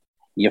Dunn.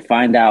 You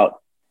find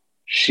out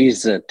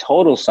she's a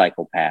total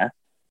psychopath.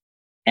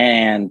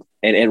 And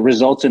it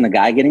results in the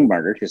guy getting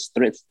murdered, his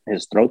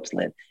throat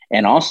slit.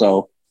 And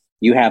also,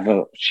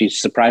 she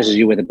surprises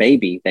you with a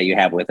baby that you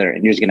have with her,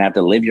 and you're just going to have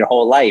to live your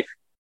whole life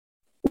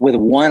with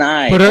one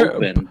eye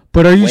open.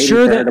 But are you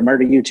sure that to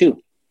murder you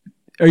too?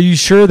 Are you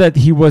sure that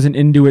he wasn't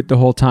into it the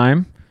whole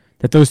time?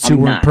 That those two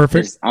weren't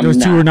perfect. Those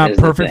two were not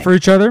perfect for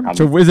each other.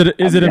 So is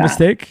it a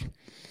mistake?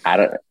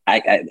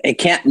 It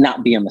can't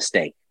not be a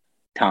mistake,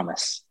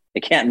 Thomas.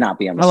 It can't not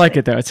be a mistake. I like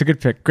it though. It's a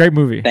good pick. Great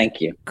movie. Thank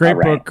you. Great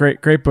book.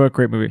 Great book.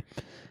 Great movie.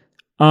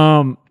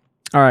 All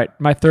right,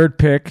 my third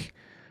pick.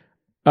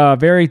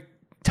 Very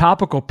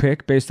topical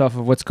pick based off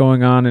of what's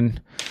going on in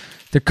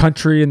the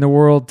country and the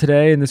world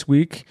today and this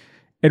week.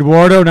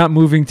 Eduardo not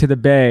moving to the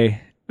Bay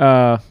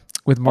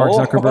with Mark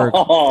Zuckerberg.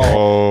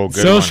 Oh,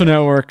 good Social one.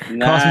 network.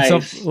 Cost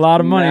himself a lot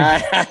of money.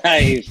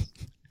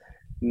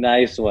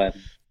 Nice one.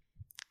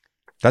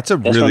 That's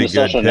really good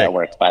Social pick.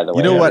 Network, by the way.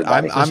 You know what?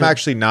 I'm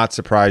actually not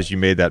surprised you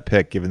made that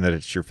pick, given that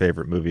it's your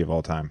favorite movie of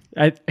all time.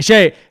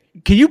 Shay,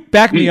 can you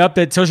back me up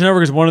that Social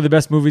Network is one of the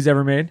best movies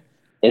ever made?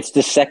 It's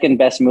the second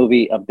best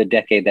movie of the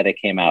decade that it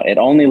came out. It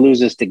only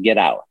loses to Get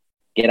Out.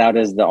 Get Out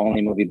is the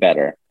only movie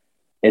better.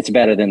 It's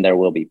better than There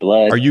Will Be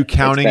Blood. Are you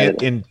counting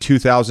it in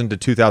 2000 to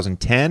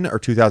 2010 or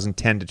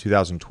 2010 to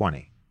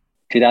 2020?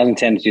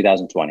 2010 to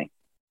 2020.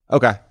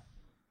 Okay.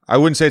 I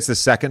wouldn't say it's the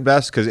second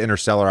best because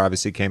Interstellar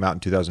obviously came out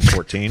in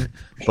 2014,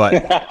 but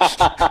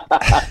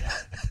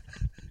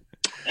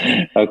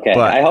okay.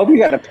 I hope you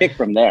got a pick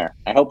from there.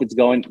 I hope it's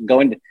going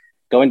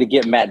to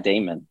get Matt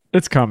Damon.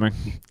 It's coming.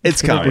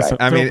 It's coming. Right.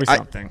 I mean,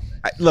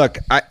 look,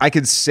 I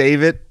could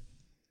save it.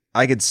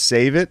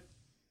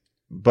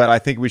 But I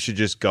think we should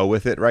just go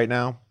with it right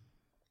now.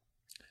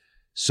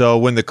 So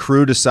when the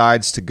crew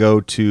decides to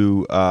go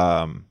to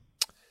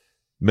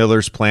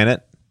Miller's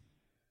planet,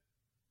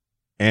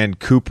 and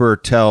Cooper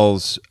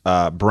tells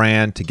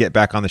Bran to get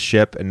back on the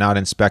ship and not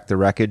inspect the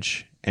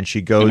wreckage, and she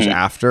goes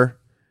after,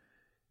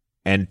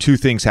 and two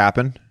things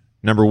happen.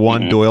 Number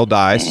one, Doyle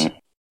dies.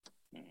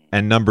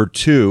 And number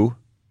two,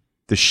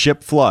 the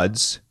ship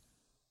floods,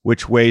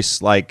 which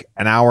wastes like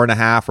an hour and a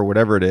half or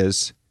whatever it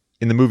is.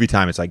 In the movie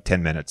time, it's like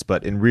 10 minutes,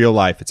 but in real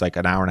life, it's like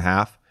an hour and a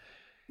half.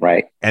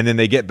 Right. And then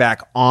they get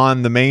back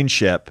on the main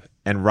ship,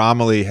 and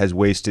Romilly has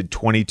wasted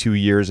 22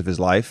 years of his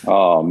life.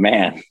 Oh,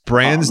 man.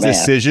 Bran's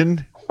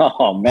decision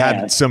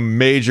had some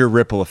major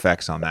ripple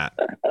effects on that.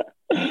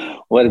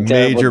 What a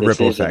major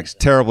ripple decision. Effects.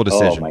 Terrible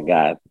decision. Oh, my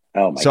God.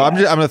 So I'm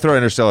going to throw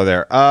Interstellar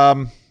there.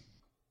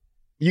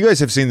 You guys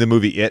have seen the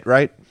movie It,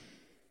 right?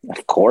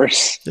 Of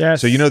course. Yeah.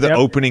 So you know the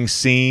opening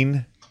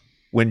scene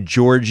when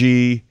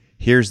Georgie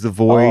hears the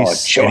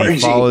voice and he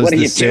follows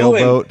the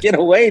sailboat. Get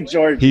away,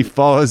 Georgie. He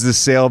follows the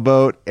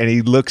sailboat and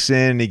he looks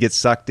in and he gets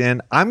sucked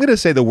in. I'm going to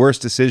say the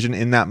worst decision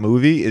in that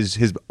movie is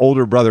his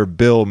older brother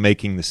Bill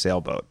making the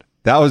sailboat.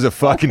 That was a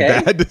fucking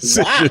bad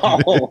decision.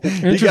 Wow.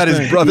 He got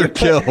his brother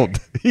killed.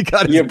 He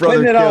got his brother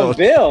putting it killed. on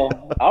Bill.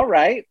 All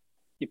right.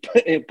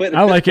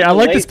 I like it. I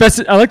like the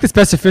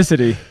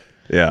specificity.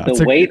 Yeah.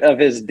 The weight of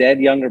his dead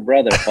younger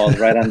brother falls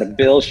right onto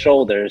Bill's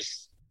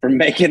shoulders for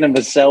making him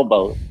a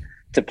sailboat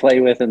to play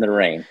with in the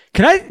rain.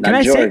 Can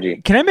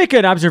I make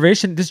an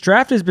observation? This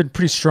draft has been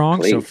pretty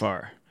strong so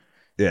far.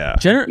 Yeah.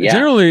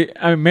 Generally,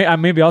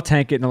 maybe I'll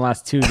tank it in the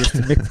last two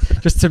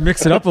just to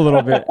mix it up a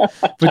little bit.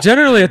 But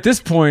generally, at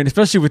this point,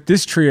 especially with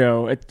this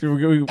trio,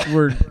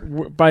 we're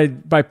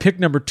by pick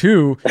number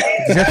two.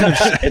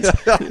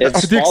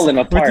 It's falling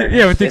apart.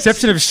 With the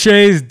exception of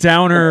Shea's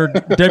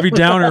Debbie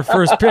Downer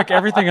first pick,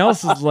 everything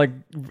else is like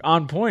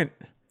on point.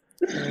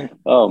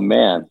 Oh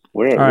man,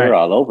 we're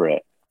all over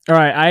it. All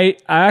right,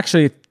 I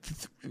actually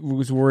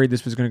was worried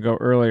this was going to go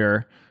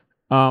earlier.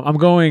 I'm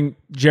going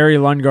Jerry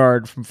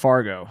Lundgaard from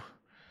Fargo,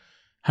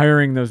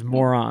 hiring those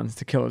morons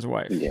to kill his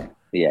wife. Yeah.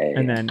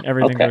 And then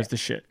everything goes to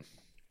shit.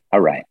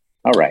 All right.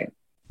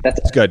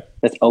 That's good.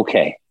 That's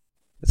okay.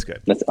 That's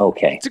good. That's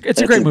okay.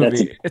 It's a great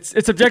movie.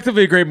 It's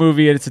objectively a great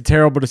movie, and it's a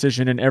terrible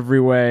decision in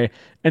every way.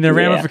 And the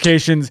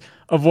ramifications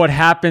of what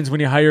happens when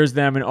he hires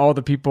them and all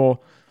the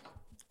people.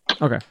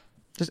 Okay.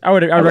 I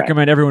would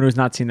recommend everyone who's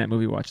not seen that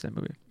movie watch that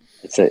movie.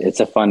 It's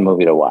a fun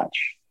movie to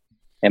watch.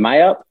 Am I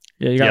up?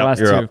 Yeah, you got the last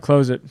two. Up.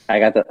 Close it. I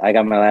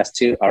got my last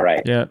two. All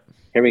right. Yeah.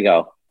 Here we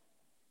go.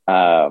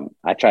 I'm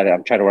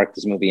trying to work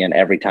this movie in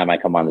every time I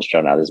come on the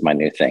show now. This is my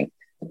new thing.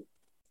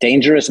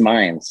 Dangerous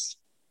Minds.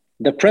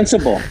 The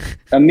principal,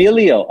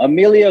 Emilio.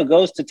 Emilio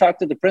goes to talk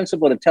to the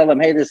principal to tell him,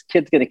 hey, this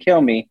kid's going to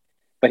kill me,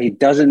 but he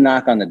doesn't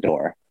knock on the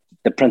door.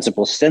 The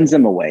principal sends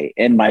him away.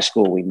 In my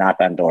school, we knock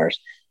on doors.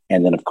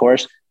 And then, of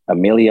course,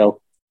 Emilio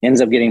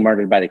ends up getting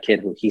murdered by the kid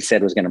who he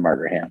said was going to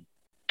murder him.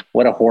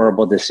 What a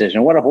horrible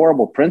decision. What a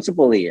horrible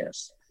principal he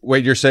is.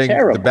 Wait, you're saying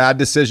the bad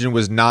decision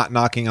was not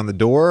knocking on the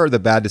door, or the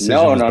bad decision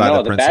was by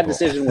the principal? No. The bad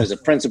decision was the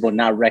principal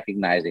not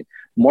recognizing.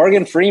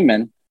 Morgan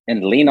Freeman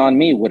and Lean on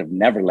Me would have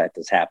never let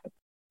this happen.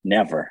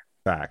 Never.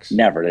 Facts.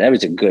 Never. That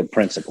was a good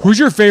principal. Who's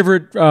your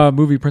favorite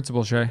movie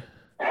principal, Shay?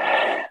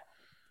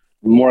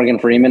 Morgan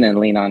Freeman and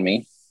Lean on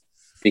Me,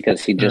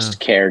 because he just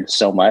cared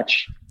so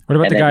much. What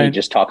about the guy? He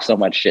just talked so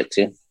much shit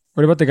too.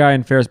 What about the guy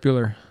in Ferris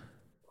Bueller?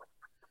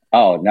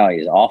 Oh no,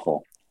 he's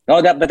awful.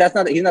 No, but that's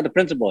not. He's not the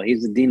principal.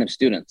 He's the dean of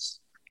students.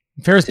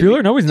 Ferris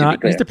Bueller? No, he's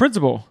not. He's the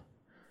principal.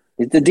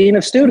 He's the dean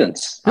of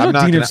students. I'm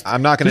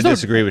not going to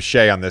disagree with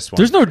Shay on this one.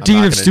 There's no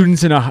dean of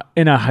students in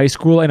a high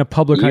school, in a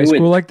public high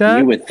school like that.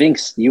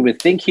 You would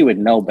think he would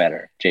know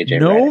better,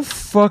 JJ. No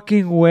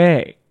fucking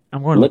way.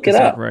 I'm going to look this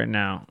up right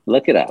now.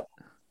 Look it up.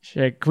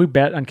 Shay, can we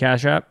bet on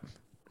Cash App?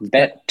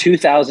 Bet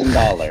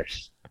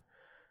 $2,000.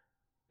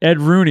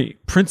 Ed Rooney,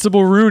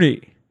 Principal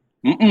Rooney.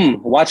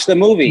 Watch the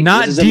movie.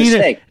 Not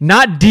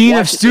dean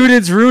of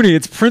students Rooney.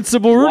 It's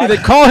Principal Rooney. They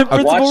call him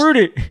Principal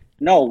Rooney.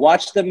 No,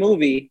 watch the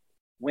movie.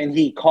 When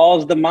he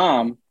calls the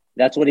mom,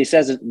 that's what he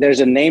says. There's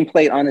a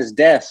nameplate on his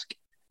desk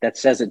that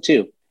says it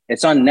too.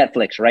 It's on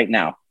Netflix right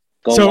now.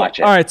 Go watch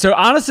it. All right. So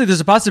honestly,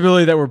 there's a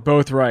possibility that we're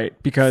both right,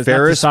 because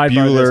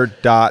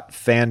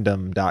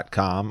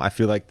FerrisBueller.fandom.com. I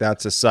feel like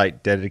that's a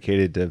site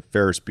dedicated to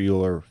Ferris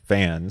Bueller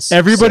fans.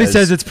 Everybody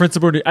says it's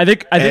Principal Rooney.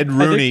 Ed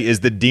Rooney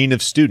is the dean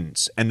of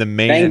students and the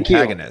main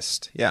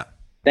antagonist. Yeah.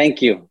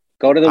 Thank you.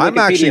 Go to the Wikipedia I'm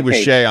actually with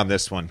page. Shay on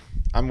this one.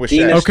 I'm with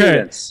Dean Shea. of Okay.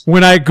 Students.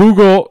 When I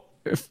Google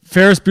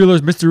Ferris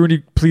Bueller's Mr. Rooney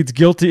pleads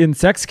guilty in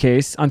sex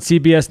case on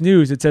CBS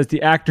News, it says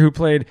the actor who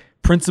played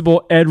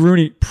Principal Ed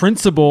Rooney.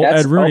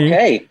 That's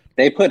okay.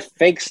 They put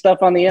fake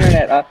stuff on the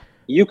internet.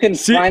 You can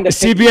find a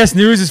CBS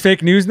News is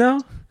fake news now?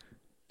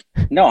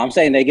 No, I'm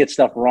saying they get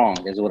stuff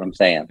wrong. Is what I'm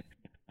saying.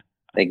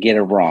 They get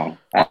it wrong.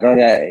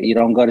 You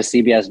don't go to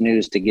CBS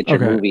News to get your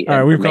movie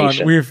All right,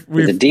 information. we've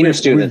the Dean of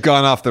Students. We've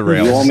gone off the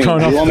rails. You owe me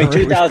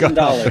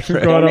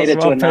 $2,000. Donate it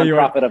to a pay you,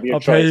 nonprofit of your I'll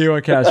choice. pay you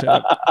a cash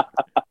app.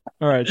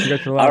 All right, you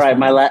got your last All right,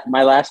 one.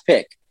 my last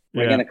pick.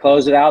 We're Yeah. going to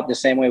close it out the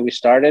same way we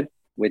started,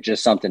 with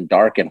just something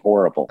dark and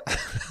horrible.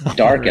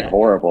 Dark and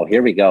horrible.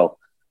 Here we go.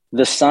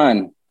 The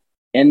son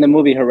in the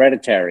movie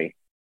Hereditary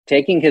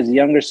taking his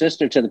younger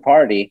sister to the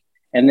party,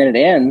 and then it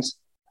ends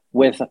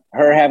with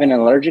her having an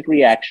allergic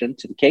reaction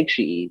to the cake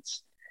she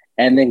eats,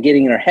 and then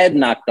getting her head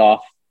knocked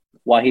off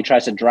while he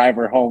tries to drive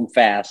her home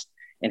fast,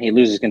 and he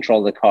loses control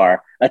of the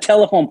car. A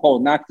telephone pole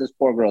knocked this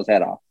poor girl's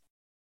head off.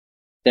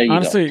 There you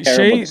Honestly, go.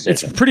 Terrible Shea, decision.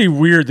 it's pretty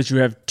weird that you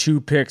have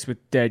 2 picks with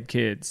dead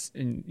kids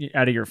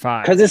out of your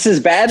 5. Because it's as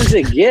bad as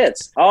it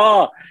gets.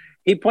 Oh,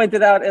 he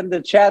pointed out in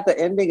the chat the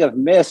ending of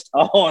Mist.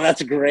 Oh,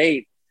 that's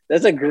great.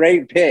 That's a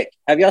great pick.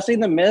 Have y'all seen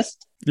the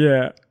Mist?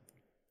 Yeah.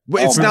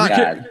 Well, it's Oh my not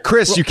God.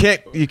 Chris. You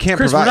can't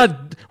Chris,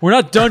 provide. we're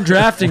not done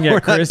drafting yet, We're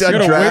not Chris. done You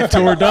gotta wait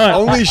till we're done.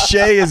 Only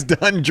Shea is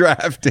done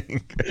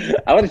drafting.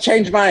 I want to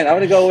change mine. I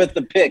want to go with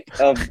the pick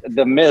of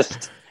the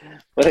Mist.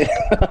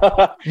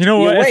 You know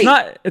what? wait.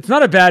 It's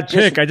not a bad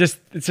pick.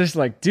 It's just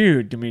like,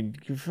 dude, I mean,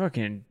 you're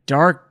fucking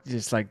dark,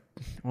 just like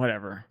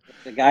whatever.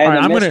 The guy in All right,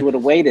 the I'm Mist gonna- would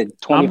have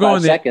waited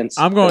 25 seconds.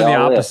 I'm going They the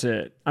all live.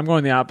 opposite. I'm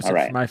going the opposite All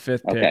right. for my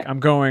 5th pick. Okay. I'm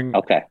going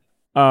Okay.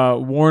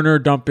 Warner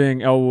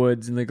dumping Elle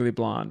Woods and Legally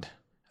Blonde.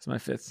 That's my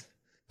 5th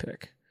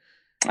pick.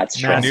 That's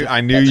true. Massive.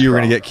 I knew you were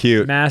gonna get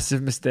cute.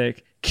 Massive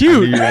mistake.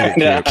 Cute. You were gonna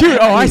get Cute.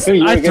 Oh, I You were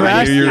thrashed, gonna-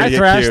 I knew you were I gonna get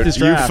thrashed cute. this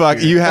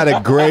draft. You had a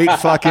great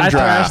fucking I draft.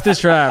 thrashed this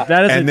draft.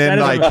 That is And then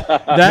you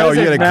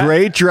you had a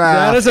great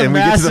draft, that is a and we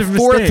get to the massive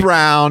 4th mistake.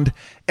 round,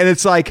 and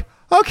it's like,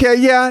 okay,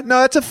 yeah,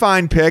 no, that's a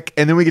fine pick,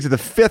 and then we get to the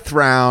 5th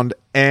round,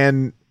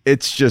 and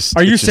it's just.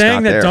 Are you it's just saying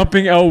not that there.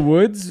 dumping Elle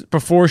Woods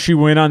before she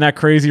went on that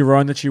crazy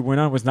run that she went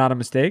on was not a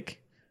mistake?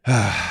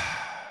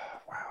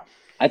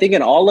 I think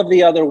in all of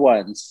the other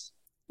ones,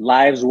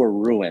 lives were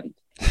ruined.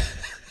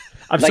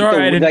 I'm Like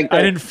sorry, the- I like the-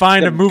 didn't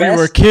find the a movie best-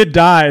 where a kid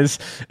dies.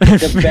 And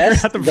The figure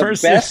best- out the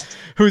person best-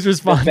 who's The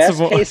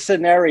responsible. best case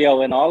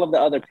scenario in all of the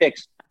other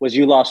picks was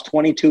you lost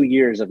 22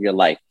 years of your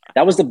life.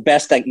 That was the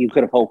best that you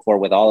could have hoped for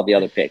with all of the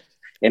other picks.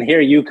 And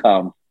here you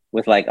come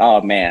with like, oh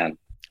man,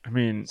 I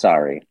mean,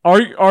 sorry.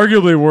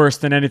 arguably worse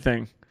than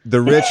anything. The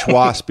rich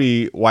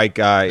waspy white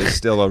guy is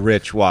still a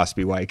rich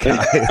waspy white guy.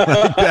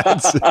 Like,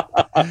 that's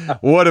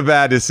what a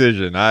bad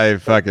decision. I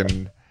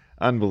fucking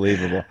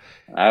unbelievable.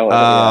 I would,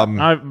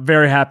 I'm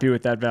very happy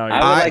with that value. I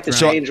would like to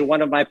so- change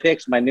one of my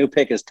picks. My new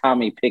pick is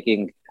Tommy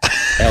picking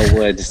Elle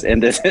Woods in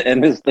this.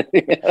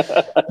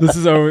 This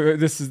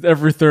is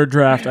every 3rd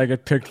draft I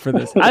get picked for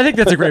this. I think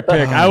that's a great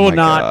pick. I will my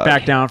not God.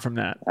 back down from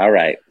that. All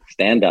right,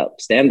 stand up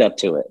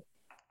to it.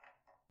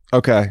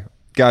 Okay,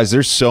 guys,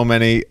 there's so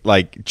many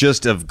like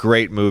just of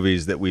great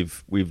movies that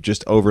we've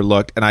just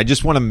overlooked, and I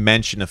just want to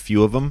mention a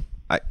few of them.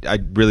 I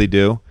really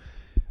do.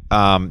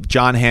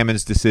 John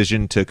Hammond's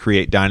decision to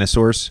create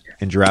dinosaurs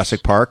in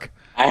Jurassic Park.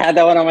 I had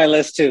that one on my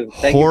list too.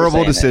 Thank you for Horrible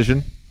saying it.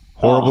 decision.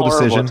 Horrible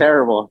decision.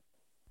 Terrible.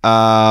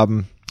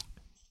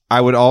 I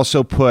would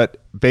also put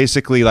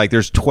basically like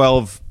there's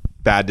 12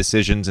 bad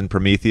decisions in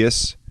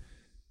Prometheus.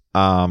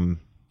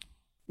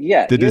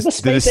 Yeah, The you're dis- the the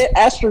space dis-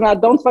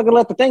 astronaut. Don't fucking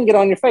let the thing get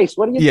on your face.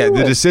 What are you Yeah, doing?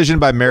 the decision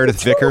by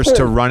Meredith Vickers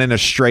to run in a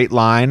straight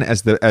line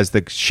as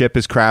the ship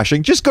is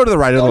crashing. Just go to the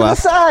right or the Go to the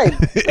left. side. Go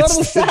to the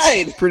It's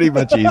side. pretty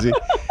much easy.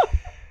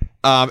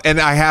 And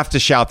I have to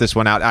shout this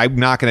one out. I'm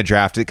not going to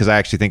draft it because I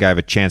actually think I have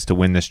a chance to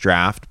win this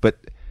draft. But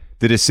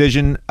the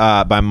decision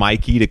by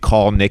Mikey to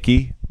call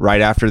Nikki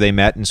right after they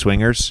met in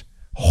Swingers,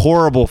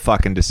 horrible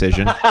fucking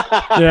decision.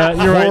 Yeah,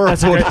 you're right.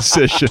 Horrible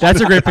decision.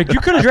 That's a great pick. You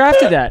could have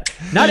drafted that.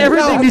 Not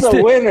everything That's needs a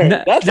to. winner.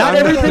 Not, That's not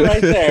a winner everything.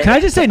 right there. Can I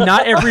just say,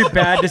 not every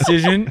bad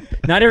decision,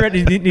 not every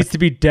needs to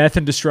be death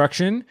and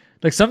destruction.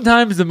 Like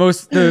sometimes the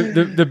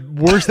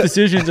worst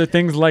decisions are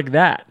things like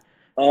that.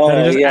 Oh,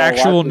 that are just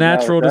actual watch it.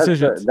 natural That's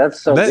decisions.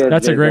 That's so good.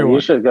 That's a great You one.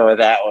 should go with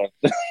that one.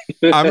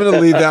 I'm going to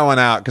leave that one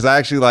out because I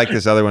actually like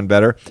this other one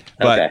better.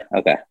 But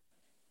Okay.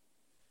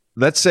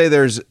 let's say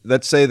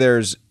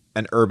there's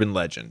an urban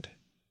legend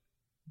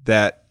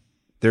that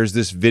there's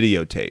this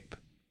videotape.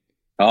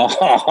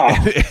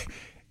 Oh.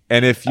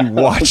 And if you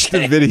watch the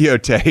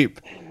videotape,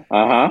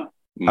 Uh-huh.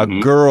 a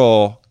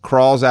girl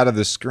crawls out of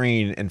the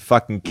screen and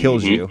fucking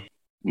kills Mm-hmm.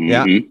 you.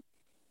 Yeah.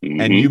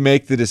 And you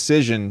make the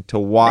decision to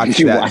watch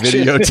You that watch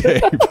it.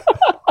 videotape.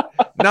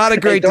 Not a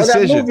great throw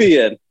decision. that movie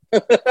in.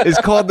 It's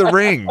called The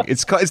Ring.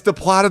 It's the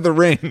plot of The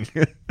Ring.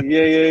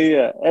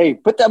 Yeah. Hey,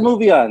 put that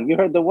movie on. You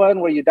heard the one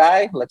where you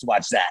die? Let's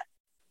watch that.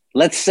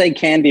 Let's say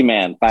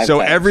Candyman 5 So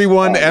times.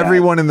 everyone Oh, God.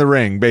 everyone in The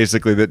Ring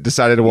basically that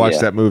decided to watch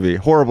Yeah. that movie.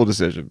 Horrible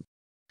decision.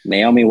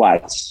 Naomi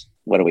Watts.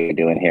 What are we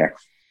doing here?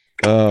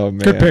 Oh man.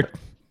 Good pick.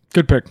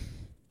 Good pick.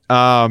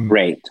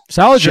 Great.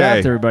 Solid Shea.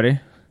 draft, everybody.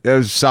 It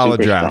was a solid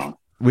Super draft. strong.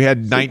 We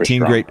had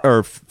 19 great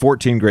or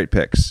 14 great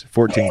picks.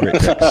 14 great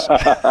picks.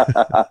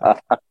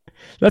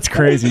 That's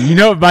crazy. You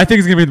know, I think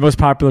it's gonna be the most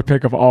popular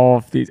pick of all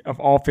of these, of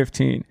all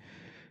 15.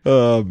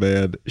 Oh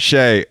man,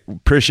 Shea,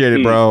 appreciate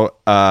it, bro.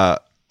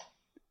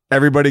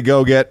 Everybody,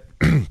 go get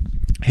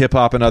Hip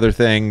Hop and Other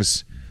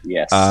Things.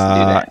 Yes, do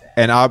that.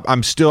 And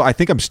I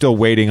think I'm still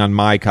waiting on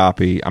my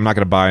copy. I'm not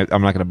gonna buy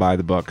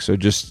the book. So I'm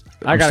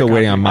got still a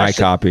waiting copy. on my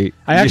copy.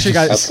 I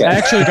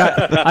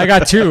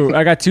got two.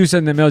 I got two sent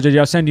in the mail, JJ.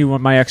 I'll send you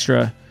one, my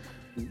extra.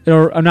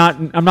 I'm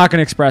not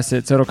gonna express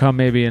it, so it'll come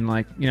maybe in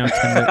 10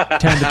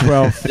 to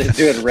 12. Just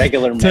do it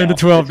regular mail. 10 to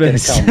 12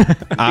 days.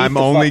 I'm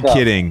only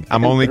kidding.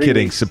 I'm only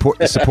kidding.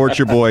 Support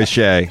your boy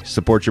Shea.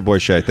 Support your boy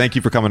Shea. Thank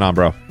you for coming on,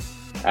 bro. All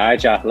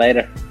right, y'all.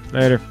 Later.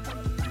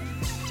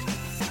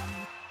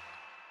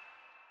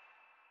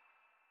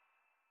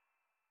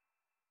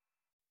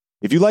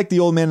 If you like The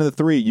Old Man and the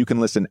Three, you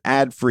can listen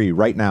ad-free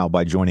right now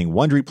by joining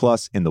Wondery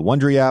Plus in the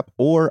Wondery app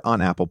or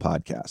on Apple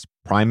Podcasts.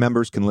 Prime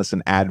members can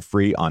listen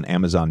ad-free on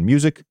Amazon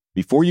Music.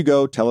 Before you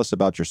go, tell us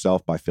about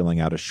yourself by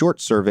filling out a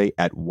short survey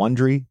at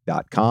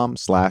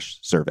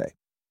Wondery.com/survey.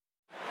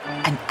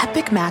 An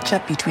epic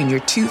matchup between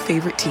your two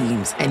favorite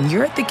teams, and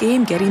you're at the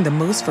game getting the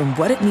most from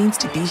what it means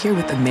to be here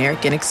with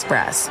American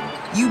Express.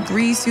 You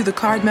breeze through the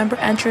card member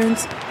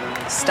entrance,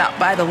 stop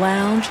by the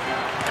lounge.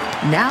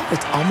 Now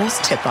it's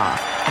almost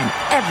tip-off, and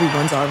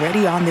everyone's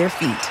already on their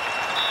feet.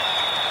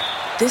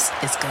 This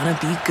is gonna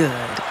be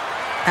good.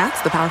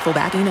 That's the powerful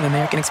backing of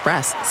American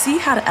Express. See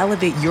how to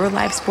elevate your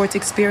live sports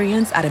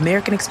experience at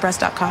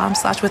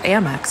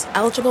americanexpress.com/withAmex.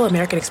 Eligible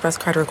American Express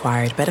card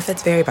required.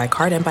 Benefits vary by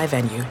card and by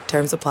venue.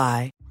 Terms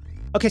apply.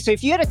 Okay, so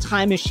if you had a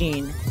time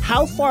machine,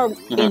 how far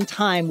in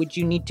time would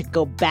you need to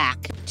go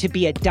back to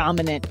be a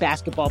dominant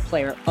basketball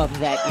player of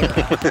that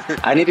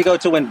era? I need to go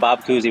to when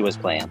Bob Cousy was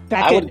playing.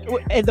 Back in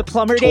the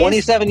plumber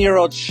days?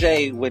 27-year-old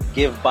Shea would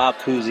give Bob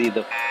Cousy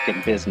the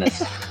fucking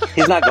business.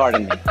 He's not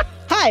guarding me.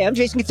 Hi, I'm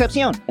Jason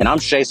Concepcion. And I'm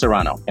Shea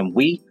Serrano. And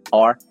we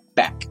are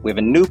back. We have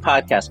a new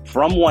podcast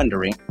from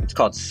Wondery. It's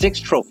called Six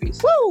Trophies.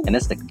 Woo! And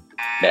it's the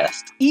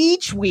best.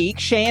 Each week,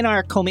 Shea and I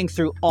are combing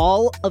through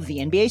all of the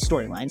NBA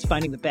storylines,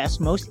 finding the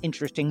best, most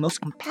interesting, most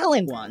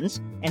compelling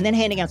ones, and then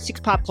handing out 6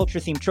 pop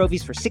culture-themed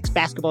trophies for 6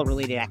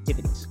 basketball-related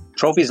activities.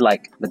 Trophies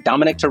like the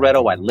Dominic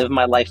Toretto I Live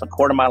My Life a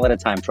Quarter Mile at a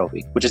Time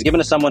trophy, which is given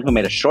to someone who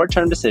made a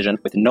short-term decision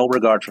with no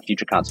regard for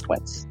future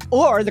consequence.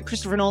 Or the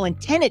Christopher Nolan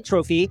Tenet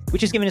trophy,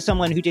 which is given to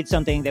someone who did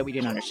something that we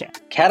didn't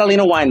understand.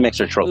 Catalina Wine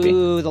Mixer trophy.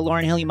 Ooh, the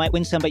Lauryn Hill You Might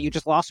Win Some, but You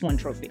Just Lost One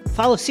trophy.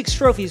 Follow 6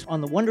 Trophies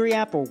on the Wondery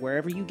app or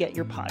wherever you get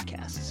your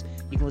podcasts.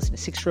 You can listen to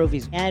 6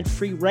 Trophies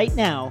ad-free right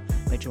now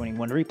by joining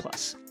Wondery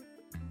Plus.